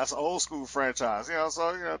Hard, that's an old school franchise. You know,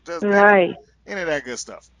 so just any of that good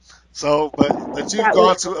stuff. So, but you've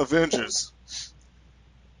gone to Avengers.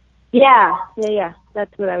 Yeah.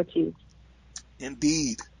 That's what I would choose.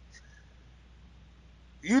 Indeed.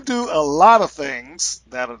 you do a lot of things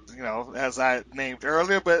that are, as I named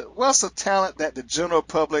earlier, but what's a talent that the general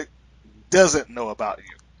public doesn't know about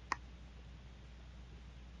you?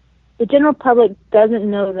 The general public doesn't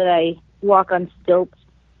know that I walk on stilts,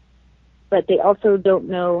 but they also don't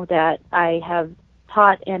know that I have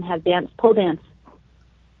taught and have danced pole dance.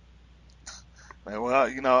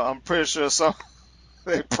 Well, I'm pretty sure some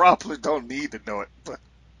they probably don't need to know it, but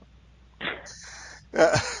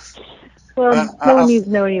Well, no one needs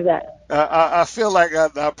to know any of that. I feel like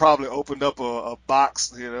I probably opened up a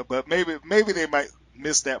box, but maybe they might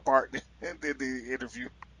miss that part in the interview.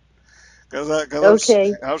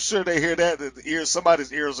 Okay. I'm sure they hear that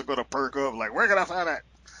somebody's ears are going to perk up. Like, where can I find that?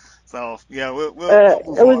 So yeah, we'll move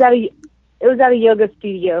on. It was at a yoga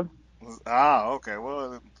studio. Okay.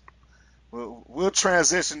 Well, we'll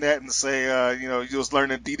transition that and say, you was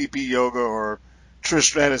learning DDP yoga or Trish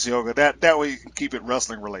Stratus yoga. That way you can keep it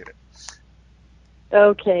wrestling related.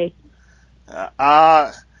 Okay.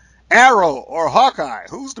 Arrow or Hawkeye?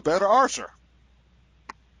 Who's the better archer?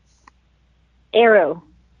 Arrow.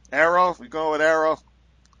 Arrow? We going with Arrow?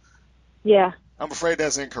 Yeah. I'm afraid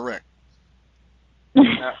that's incorrect.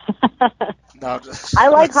 No, just, I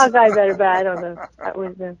like Hawkeye better, but I don't know. That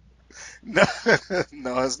was no,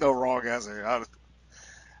 there's no wrong answer.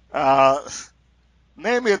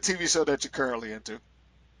 Name me a TV show that you're currently into.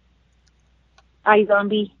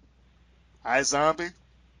 iZombie. iZombie?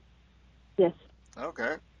 Yes.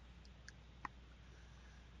 Okay.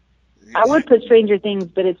 I would put Stranger Things,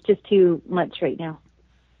 but it's just too much right now.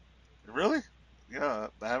 Really? Yeah,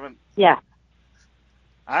 I haven't. Yeah.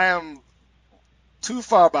 I am too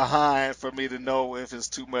far behind for me to know if it's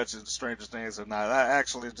too much in Stranger Things or not. I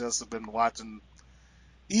actually just have been watching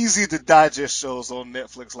easy to digest shows on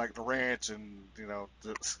Netflix like The Ranch and, the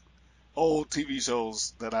old TV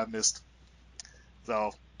shows that I missed.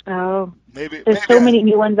 So maybe there's so many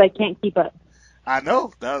new ones I can't keep up. I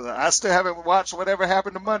know. I still haven't watched Whatever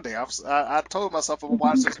Happened to Monday. I told myself I would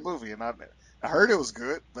watch this movie, and I heard it was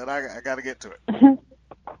good, but I got to get to it.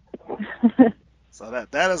 So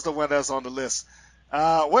that is the one that's on the list.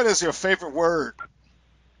 What is your favorite word?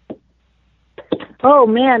 Oh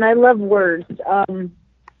man, I love words.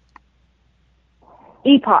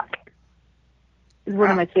 Epoch is one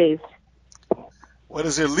of my faves. What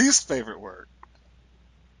is your least favorite word?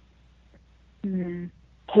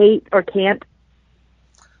 Hate or can't.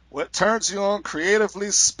 What turns you on creatively,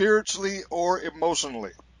 spiritually, or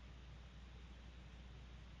emotionally?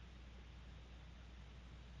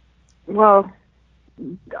 Well,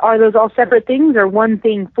 are those all separate things or one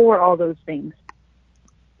thing for all those things?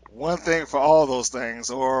 One thing for all those things,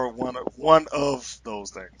 or one of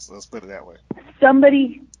those things. Let's put it that way.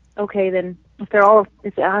 Somebody, okay, then if it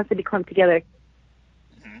has to be clumped together.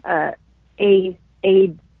 A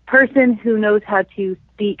person who knows how to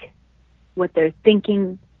speak what they're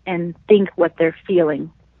thinking and think what they're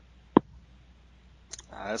feeling.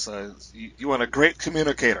 So you want a great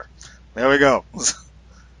communicator. There we go.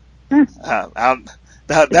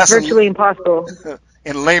 That's virtually impossible.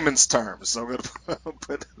 In layman's terms. So I'm going to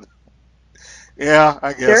put yeah,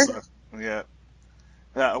 I guess. Sure.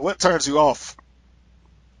 Yeah. What turns you off?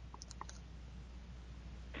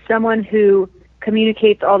 Someone who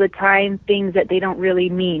communicates all the time things that they don't really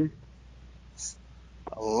mean.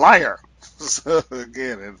 A liar. So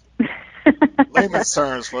again, in layman's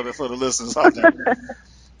terms for the listeners out there.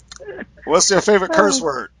 What's your favorite curse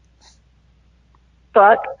word?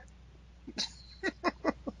 Fuck.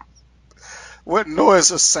 What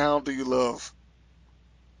noise or sound do you love?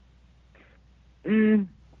 Men's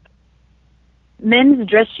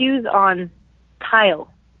dress shoes on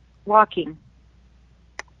tile, walking.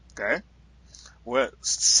 Okay. What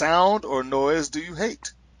sound or noise do you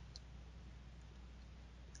hate?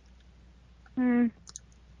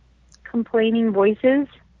 Complaining voices.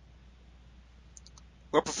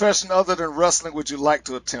 What profession other than wrestling would you like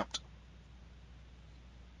to attempt?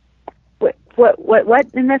 What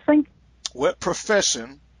in wrestling? What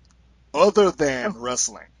profession other than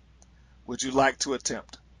wrestling would you like to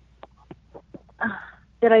attempt?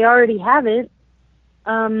 That I already haven't.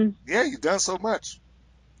 Yeah, you've done so much.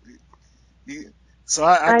 So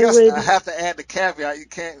I guess I have to add the caveat: you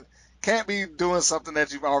can't be doing something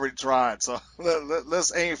that you've already tried. So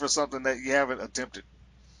let's aim for something that you haven't attempted.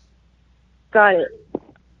 Got it.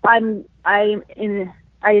 I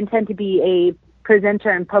intend to be a presenter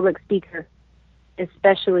and public speaker,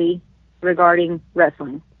 especially regarding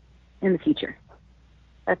wrestling in the future.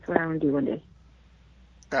 That's what I want to do one day.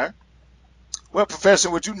 Okay. What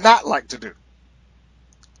profession would you not like to do?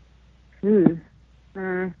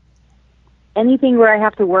 Anything where I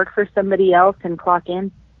have to work for somebody else and clock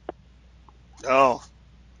in. Oh,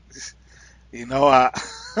 You know, I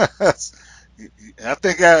I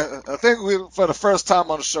think we, for the first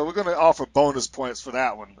time on the show, we're going to offer bonus points for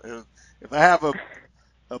that one. If I have a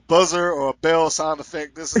buzzer or a bell sound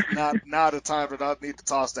effect, this is not now the time that I need to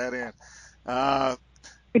toss that in.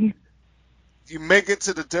 You make it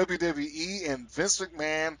to the WWE, and Vince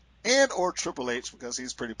McMahon and or Triple H, because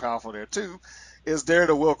he's pretty powerful there too, is there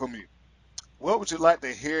to welcome you. What would you like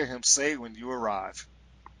to hear him say when you arrive?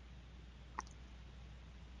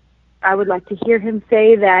 I would like to hear him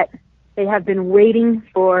say that they have been waiting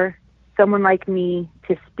for someone like me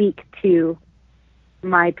to speak to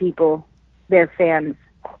my people, their fans.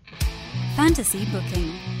 Fantasy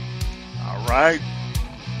booking. All right.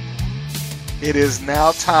 It is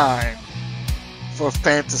now time for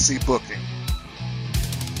fantasy booking.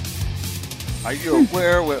 Are you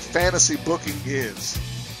aware what fantasy booking is?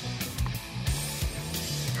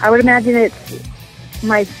 I would imagine it's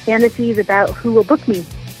my fantasies about who will book me.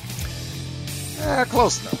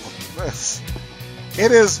 Close enough.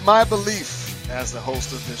 It is my belief as the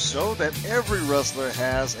host of this show that every wrestler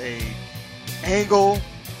has a angle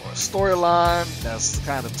or a storyline that's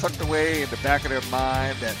kind of tucked away in the back of their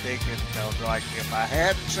mind that they can, like, if I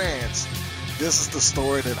had the chance, this is the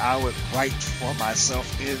story that I would write for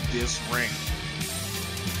myself in this ring.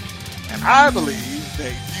 And I believe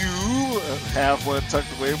that you have one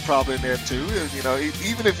tucked away, probably in there too,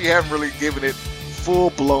 even if you haven't really given it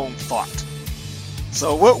full-blown thought.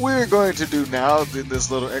 So what we're going to do now in this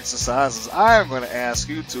little exercise is I am going to ask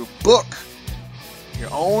you to book your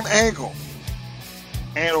own angle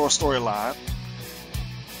and or storyline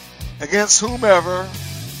against whomever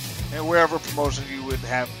and wherever promotion you would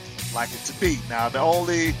have like it to be. Now, the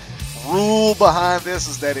only rule behind this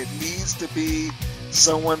is that it needs to be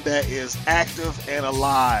someone that is active and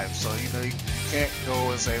alive. So, you can't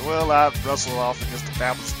go and say, well, I wrestled off against the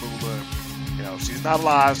fabulous Moolah. She's not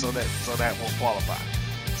alive, so that won't qualify.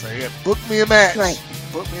 So yeah, book me a match. Right.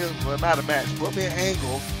 Not a match. Book me an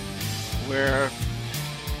angle where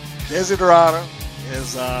Desi Dorada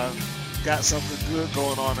has got something good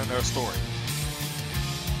going on in her story.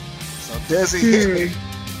 So Desi, hit me.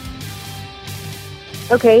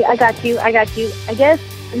 Okay, I got you. I guess,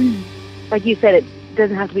 like you said, it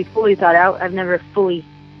doesn't have to be fully thought out. I've never fully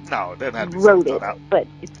it doesn't have to be wrote fully it, thought out. but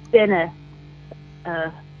it's been a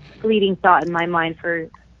fleeting thought in my mind for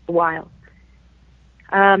a while.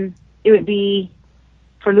 It would be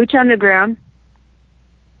for Lucha Underground,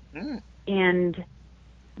 and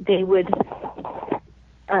they would,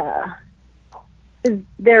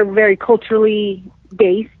 they're very culturally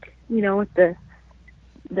based, with the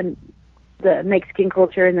Mexican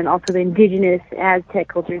culture and then also the indigenous Aztec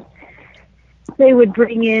cultures. They would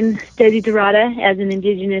bring in Desi Dorada as an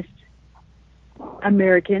indigenous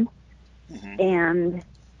American, and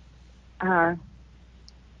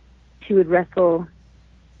she would wrestle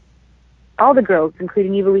all the girls,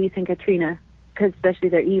 including Ivelisse and Katrina, because especially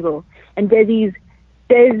they're evil. And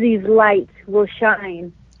Desi's light will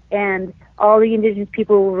shine, and all the indigenous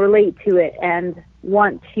people will relate to it and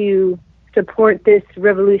want to support this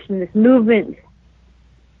revolution, this movement.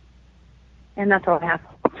 And that's all I have.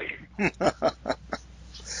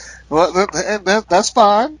 Well, that's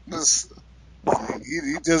fine.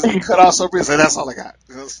 You just cut off somebody and say, that's all I got.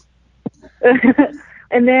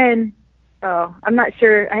 And then, I'm not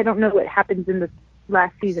sure. I don't know what happens in the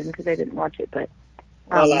last season because I didn't watch it. But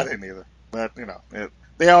well, I didn't either. But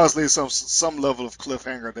they always leave some level of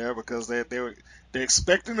cliffhanger there because they're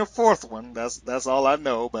expecting a fourth one. That's all I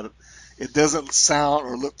know. But it doesn't sound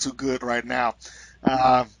or look too good right now.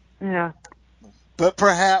 Yeah. But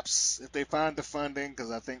perhaps if they find the funding,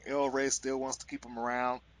 because I think El Rey still wants to keep them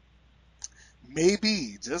around,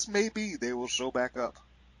 maybe, just maybe, they will show back up.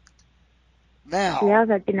 Now, yeah,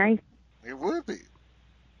 that'd be nice. It would be.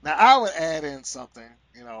 Now, I would add in something,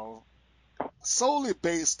 solely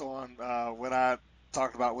based on what I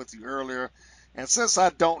talked about with you earlier. And since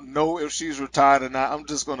I don't know if she's retired or not, I'm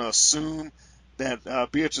just going to assume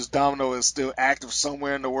that Beatrice Domino is still active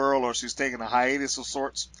somewhere in the world, or she's taking a hiatus of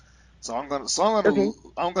sorts. So I'm gonna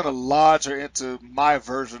lodge her into my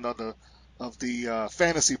version of the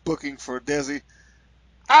fantasy booking for Desi.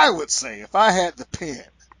 I would say if I had the pen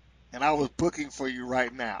and I was booking for you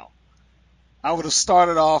right now, I would have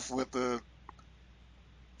started off with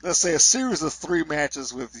let's say a series of 3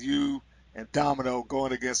 matches with you and Domino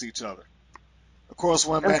going against each other. Of course,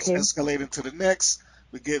 one match escalated into the next.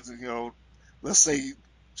 We get, let's say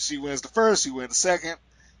she wins the first, you win the second,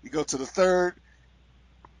 you go to the third.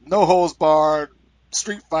 No holds barred,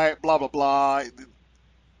 street fight, blah, blah, blah.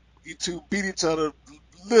 You two beat each other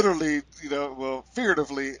literally,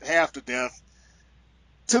 figuratively, half to death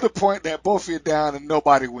to the point that both of you are down and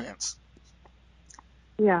nobody wins.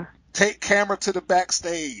 Yeah. Take camera to the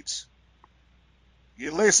backstage.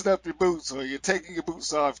 You're lacing up your boots, or you're taking your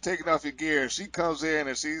boots off, taking off your gear. She comes in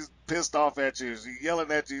and she's pissed off at you. She's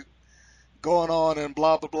yelling at you, going on and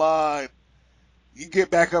blah, blah, blah. And you get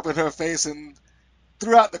back up in her face, and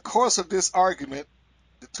throughout the course of this argument,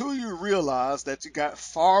 the two of you realize that you got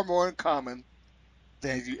far more in common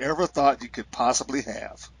than you ever thought you could possibly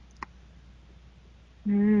have.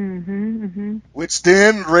 Which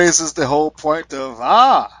then raises the whole point of,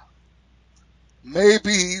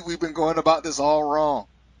 maybe we've been going about this all wrong.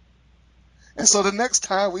 And so the next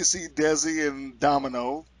time we see Desi and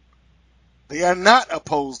Domino, they are not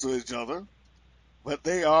opposed to each other, but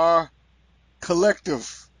they are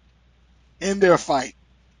collective in their fight.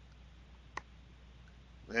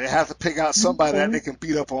 They have to pick out somebody that they can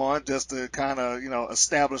beat up on just to kind of,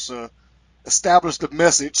 establish the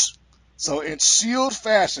message. So in Shield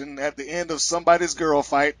fashion, at the end of somebody's girl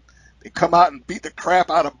fight, they come out and beat the crap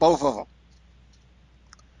out of both of them.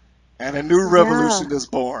 And a new revolution is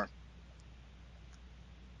born.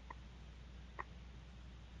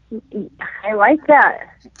 I like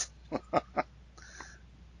that.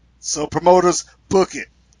 So promoters, book it.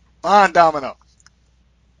 On, Domino.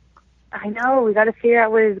 I know. We got to figure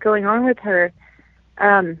out what is going on with her.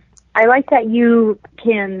 I like that you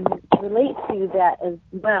can relate to that as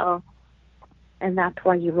well, and that's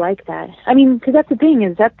why you like that. I mean, because that's the thing,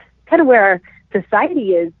 is that's kind of where our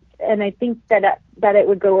society is, and I think that it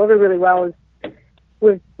would go over really well. Is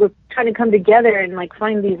we're trying to come together and like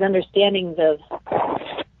find these understandings of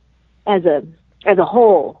as a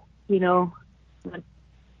whole,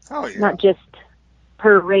 Oh, yeah. Not just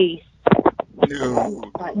per race. No.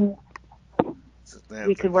 But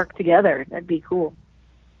we could work together. That'd be cool.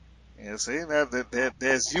 Yeah, see,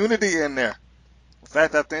 there's unity in there. In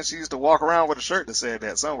fact, I think she used to walk around with a shirt that said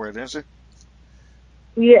that somewhere, didn't she?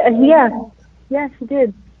 Yeah, she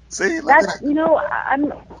did. See, that's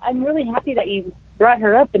I'm really happy that you brought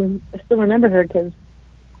her up, and I still remember her because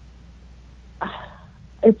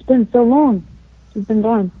it's been so long. She's been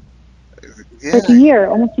gone. Yeah. Like a year,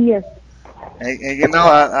 almost a year. And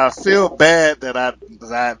I feel bad that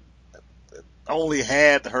I only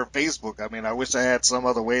had her Facebook. I mean, I wish I had some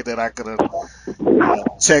other way that I could have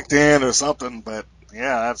checked in or something. But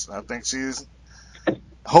yeah, I think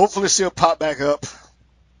hopefully she'll pop back up.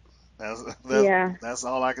 That's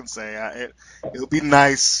all I can say. It'll be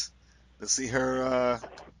nice to see her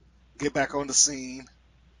get back on the scene.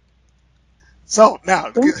 So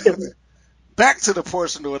now, back to the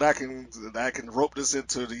portion where I can rope this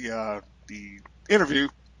into the interview.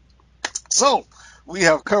 So we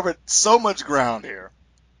have covered so much ground here.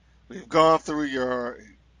 We've gone through your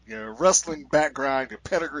wrestling background, your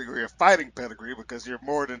pedigree, or your fighting pedigree, because you're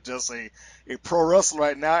more than just a pro wrestler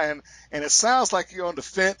right now. And it sounds like you're on the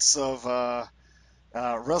fence of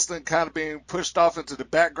wrestling kind of being pushed off into the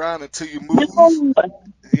background until you move.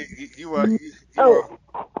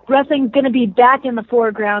 Wrestling's going to be back in the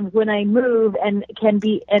foreground when I move and can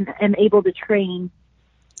be and able to train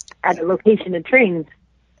at a location of trains.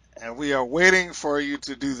 And we are waiting for you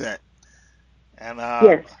to do that. And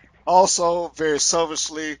yes. Also, very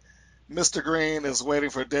selfishly, Mr. Green is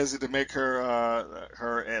waiting for Desi to make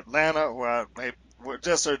her Atlanta or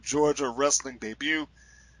just her Georgia wrestling debut.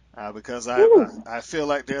 Because I feel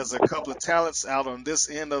like there's a couple of talents out on this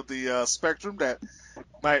end of the spectrum that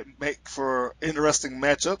might make for interesting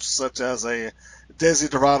matchups, such as a Desi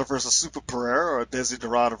Dorado versus Super Pereira, or Desi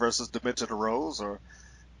Dorado versus Dementia DeRose, or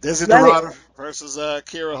Desi Dorado versus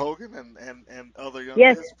Kiera Hogan and other young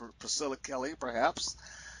kids, Priscilla Kelly, perhaps.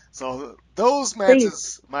 So those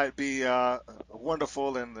matches might be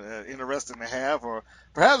wonderful and interesting to have, or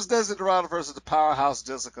perhaps Desi Dorado versus the powerhouse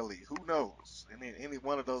Jessica Lee. Who knows? Any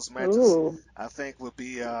one of those matches, I think, would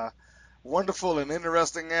be wonderful and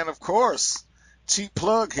interesting. And of course, cheap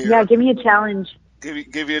plug here. Yeah, give me a challenge.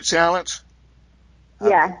 Give you a challenge.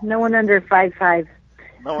 Yeah, no one under 5'5".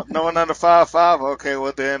 No one under 5'5". Okay,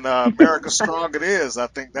 well then, America Strong it is. I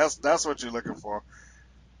think that's what you're looking for.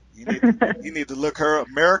 You need to look her up.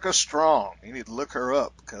 America Strong. You need to look her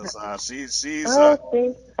up because she's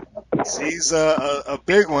a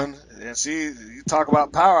big one, and you talk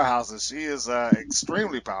about powerhouses. She is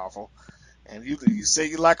extremely powerful, and you say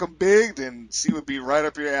you like them big, then she would be right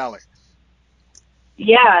up your alley.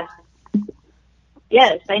 Yeah.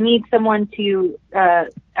 Yes, I need someone to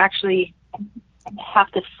actually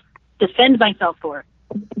have to defend myself for.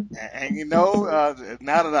 And now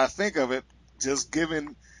that I think of it, just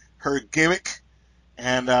given her gimmick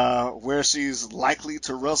and where she's likely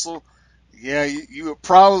to wrestle, yeah, you would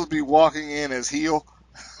probably be walking in as heel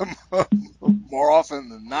more often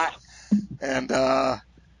than not, and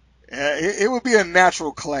it would be a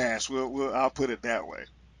natural clash. I'll put it that way.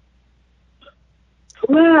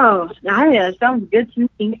 Wow, that sounds good to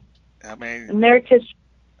me. I mean, America's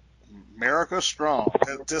strong.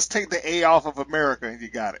 Just take the A off of America and you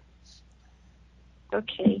got it.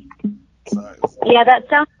 okay. So, Yeah, that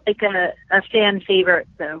sounds like a fan favorite,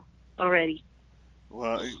 though, already.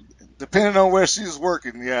 well, depending on where she's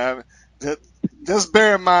working, yeah. Just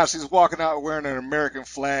bear in mind she's walking out wearing an American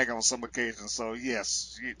flag on some occasions. So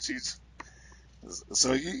yes, she's.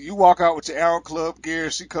 So you walk out with your Aero Club gear,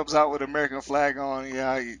 she comes out with an American flag on.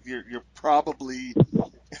 Yeah, you're probably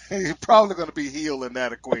going to be heel in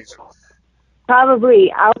that equation.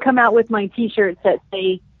 Probably. I'll come out with my T-shirts that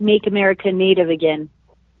say "Make America Native Again."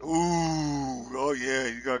 Ooh, oh yeah,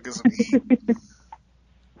 you gotta get some heat.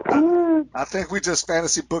 I think we just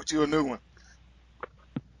fantasy booked you a new one.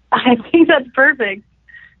 I think that's perfect.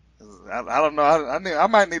 I don't know. I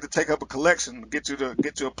might need to take up a collection to get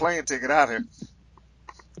you a plane ticket out here.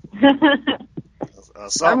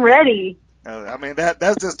 I'm ready. I mean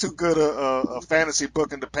that's just too good a fantasy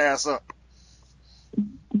booking to pass up.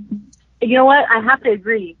 You know what? I have to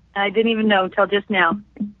agree. I didn't even know until just now.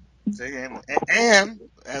 And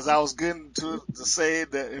as I was getting to say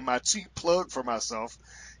that in my cheap plug for myself,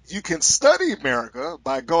 you can study America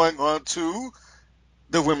by going on to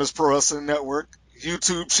the Women's Pro Wrestling Network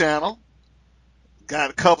YouTube channel.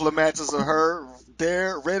 Got a couple of matches of her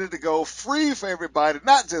there ready to go, free for everybody,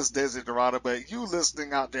 not just Desi Dorado, but you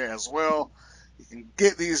listening out there as well. You can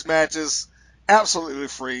get these matches absolutely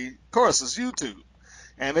free. Of course, it's YouTube.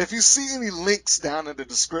 And if you see any links down in the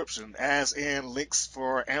description, as in links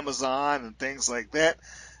for Amazon and things like that,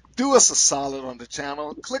 do us a solid on the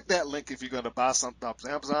channel. Click that link if you're going to buy something off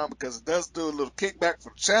Amazon, because it does do a little kickback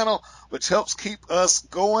for the channel, which helps keep us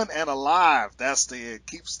going and alive. It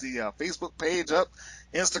keeps the Facebook page up,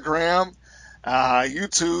 Instagram,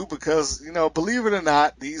 YouTube, because, believe it or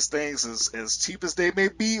not, these things, as cheap as they may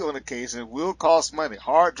be on occasion, will cost money.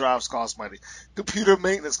 Hard drives cost money. Computer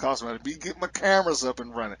maintenance costs money. Me getting my cameras up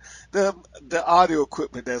and running. The audio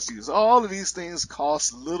equipment that's used. All of these things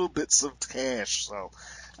cost little bits of cash. So,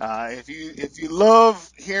 if you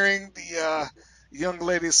love hearing the young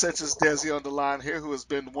ladies such as Desi on the line here, who has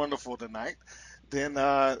been wonderful tonight, then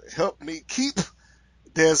help me keep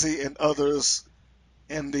Desi and others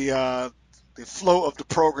in the flow of the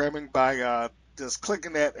programming by just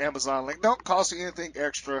clicking that Amazon link. Don't cost you anything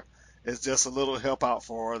extra. It's just a little help out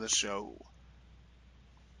for the show.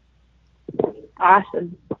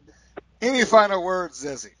 Awesome. Any final words,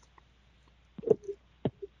 Desi?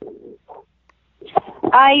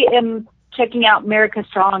 I am checking out America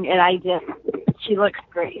Strong, and she looks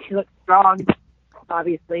great. She looks strong,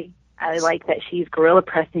 obviously. I like that she's gorilla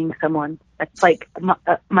pressing someone. That's like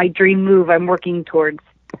my dream move I'm working towards.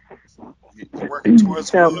 You're working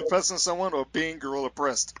towards gorilla pressing someone or being gorilla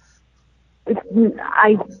pressed?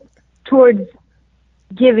 Towards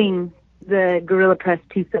giving the gorilla press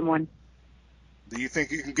to someone. Do you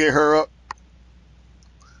think you can get her up?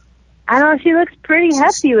 I don't know. She looks pretty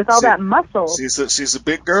hefty with all that muscle. She's a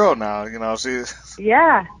big girl now,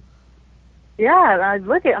 Yeah. I'm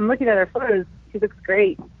looking at her photos. She looks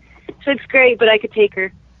great. She looks great, but I could take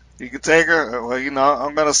her. You could take her. Well,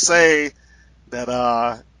 I'm gonna say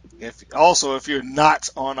that if you're not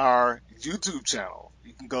on our YouTube channel,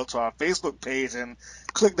 you can go to our Facebook page and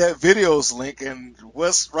click that videos link, and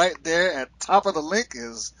what's right there at top of the link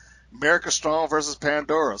is America Strong versus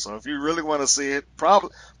Pandora. So if you really want to see it,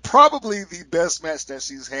 probably the best match that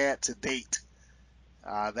she's had to date.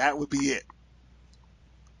 That would be it.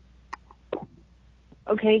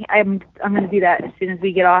 Okay, I'm going to do that as soon as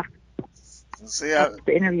we get off the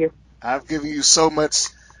interview. I've given you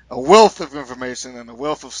a wealth of information and a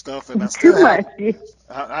wealth of stuff, and that's too much.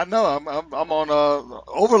 I know I'm on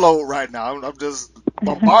overload right now. I'm just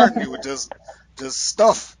bombarding you with just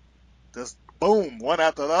stuff, just boom, one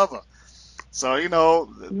after the other. So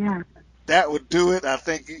that would do it. I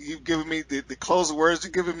think you've given me the closing words.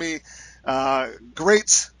 You've given me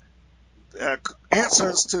great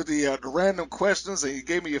answers to the random questions, and you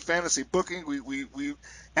gave me your fantasy booking. We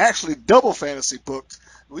actually double fantasy booked.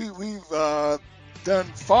 We've done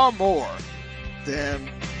far more than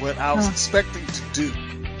what I was expecting to do,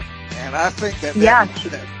 and I think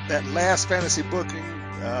that last fantasy booking,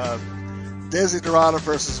 Desi Dorado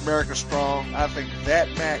versus America Strong, I think that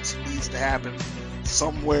match needs to happen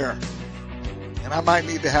somewhere, and I might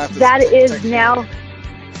need to have this.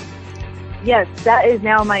 Yes, that is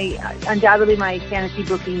now undoubtedly my fantasy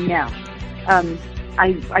booking now.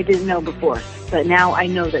 I didn't know before, but now I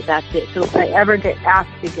know that that's it. So if I ever get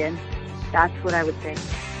asked again, That's what I would say.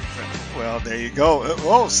 Well, there you go.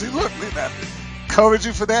 Oh, see, look, we covered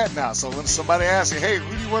you for that now. So when somebody asks you, hey,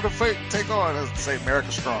 who do you want to take on? I'll say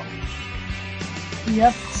America Strong.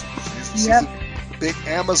 Yep. She's a big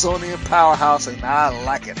Amazonian powerhouse, and I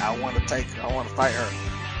like it. I want to fight her.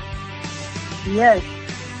 Yes.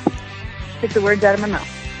 Took the words out of my mouth.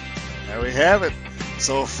 There we have it.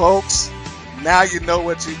 So, folks, now you know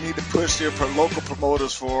what you need to push your local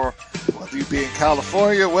promoters for. Whether you be in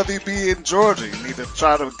California, whether you be in Georgia, you need to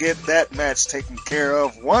try to get that match taken care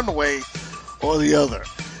of one way or the other.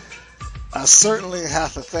 I certainly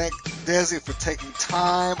have to thank Desi for taking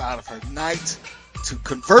time out of her night to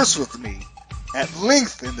converse with me at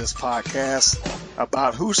length in this podcast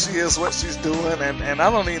about who she is, what she's doing, and I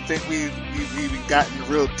don't even think we've even gotten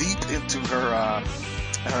real deep into her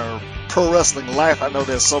pro wrestling life. I know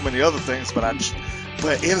there's so many other things, but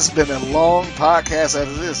it has been a long podcast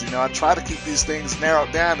as it is. I try to keep these things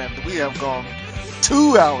narrowed down, and we have gone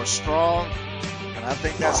 2 hours strong, and I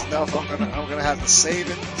think that's enough. I'm gonna have to save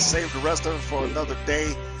the rest of it for another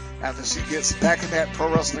day. After she gets back in that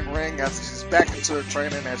pro wrestling ring, after she's back into her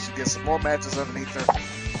training, as she gets some more matches underneath her,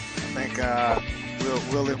 I think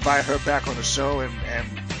we'll invite her back on the show and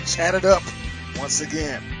chat it up once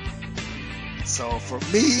again. So for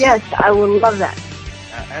me, yes, I would love that,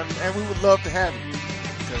 and we would love to have you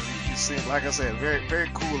because you seem, like I said, very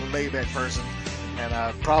very cool and laid back person,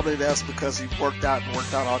 and probably that's because he worked out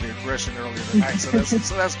all the aggression earlier tonight. So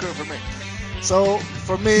that's good for me. So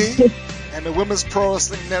for me. And the Women's Pro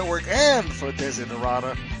Wrestling Network, and for Desi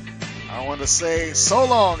Dorada, I want to say so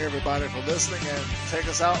long, everybody, for listening, and take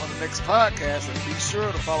us out on the next podcast. And be sure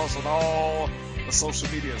to follow us on all the social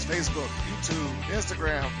medias: Facebook, YouTube,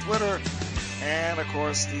 Instagram, Twitter, and of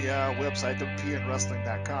course the website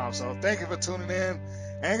WPNWrestling.com. So thank you for tuning in,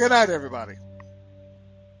 and good night, everybody.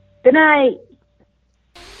 Good night.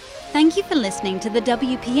 Thank you for listening to the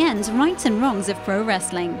WPN's Rights and Wrongs of Pro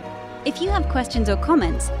Wrestling. If you have questions or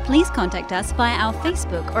comments, please contact us via our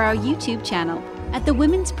Facebook or our YouTube channel at the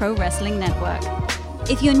Women's Pro Wrestling Network.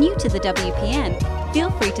 If you're new to the WPN, feel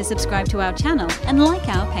free to subscribe to our channel and like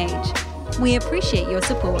our page. We appreciate your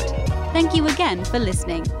support. Thank you again for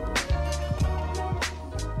listening.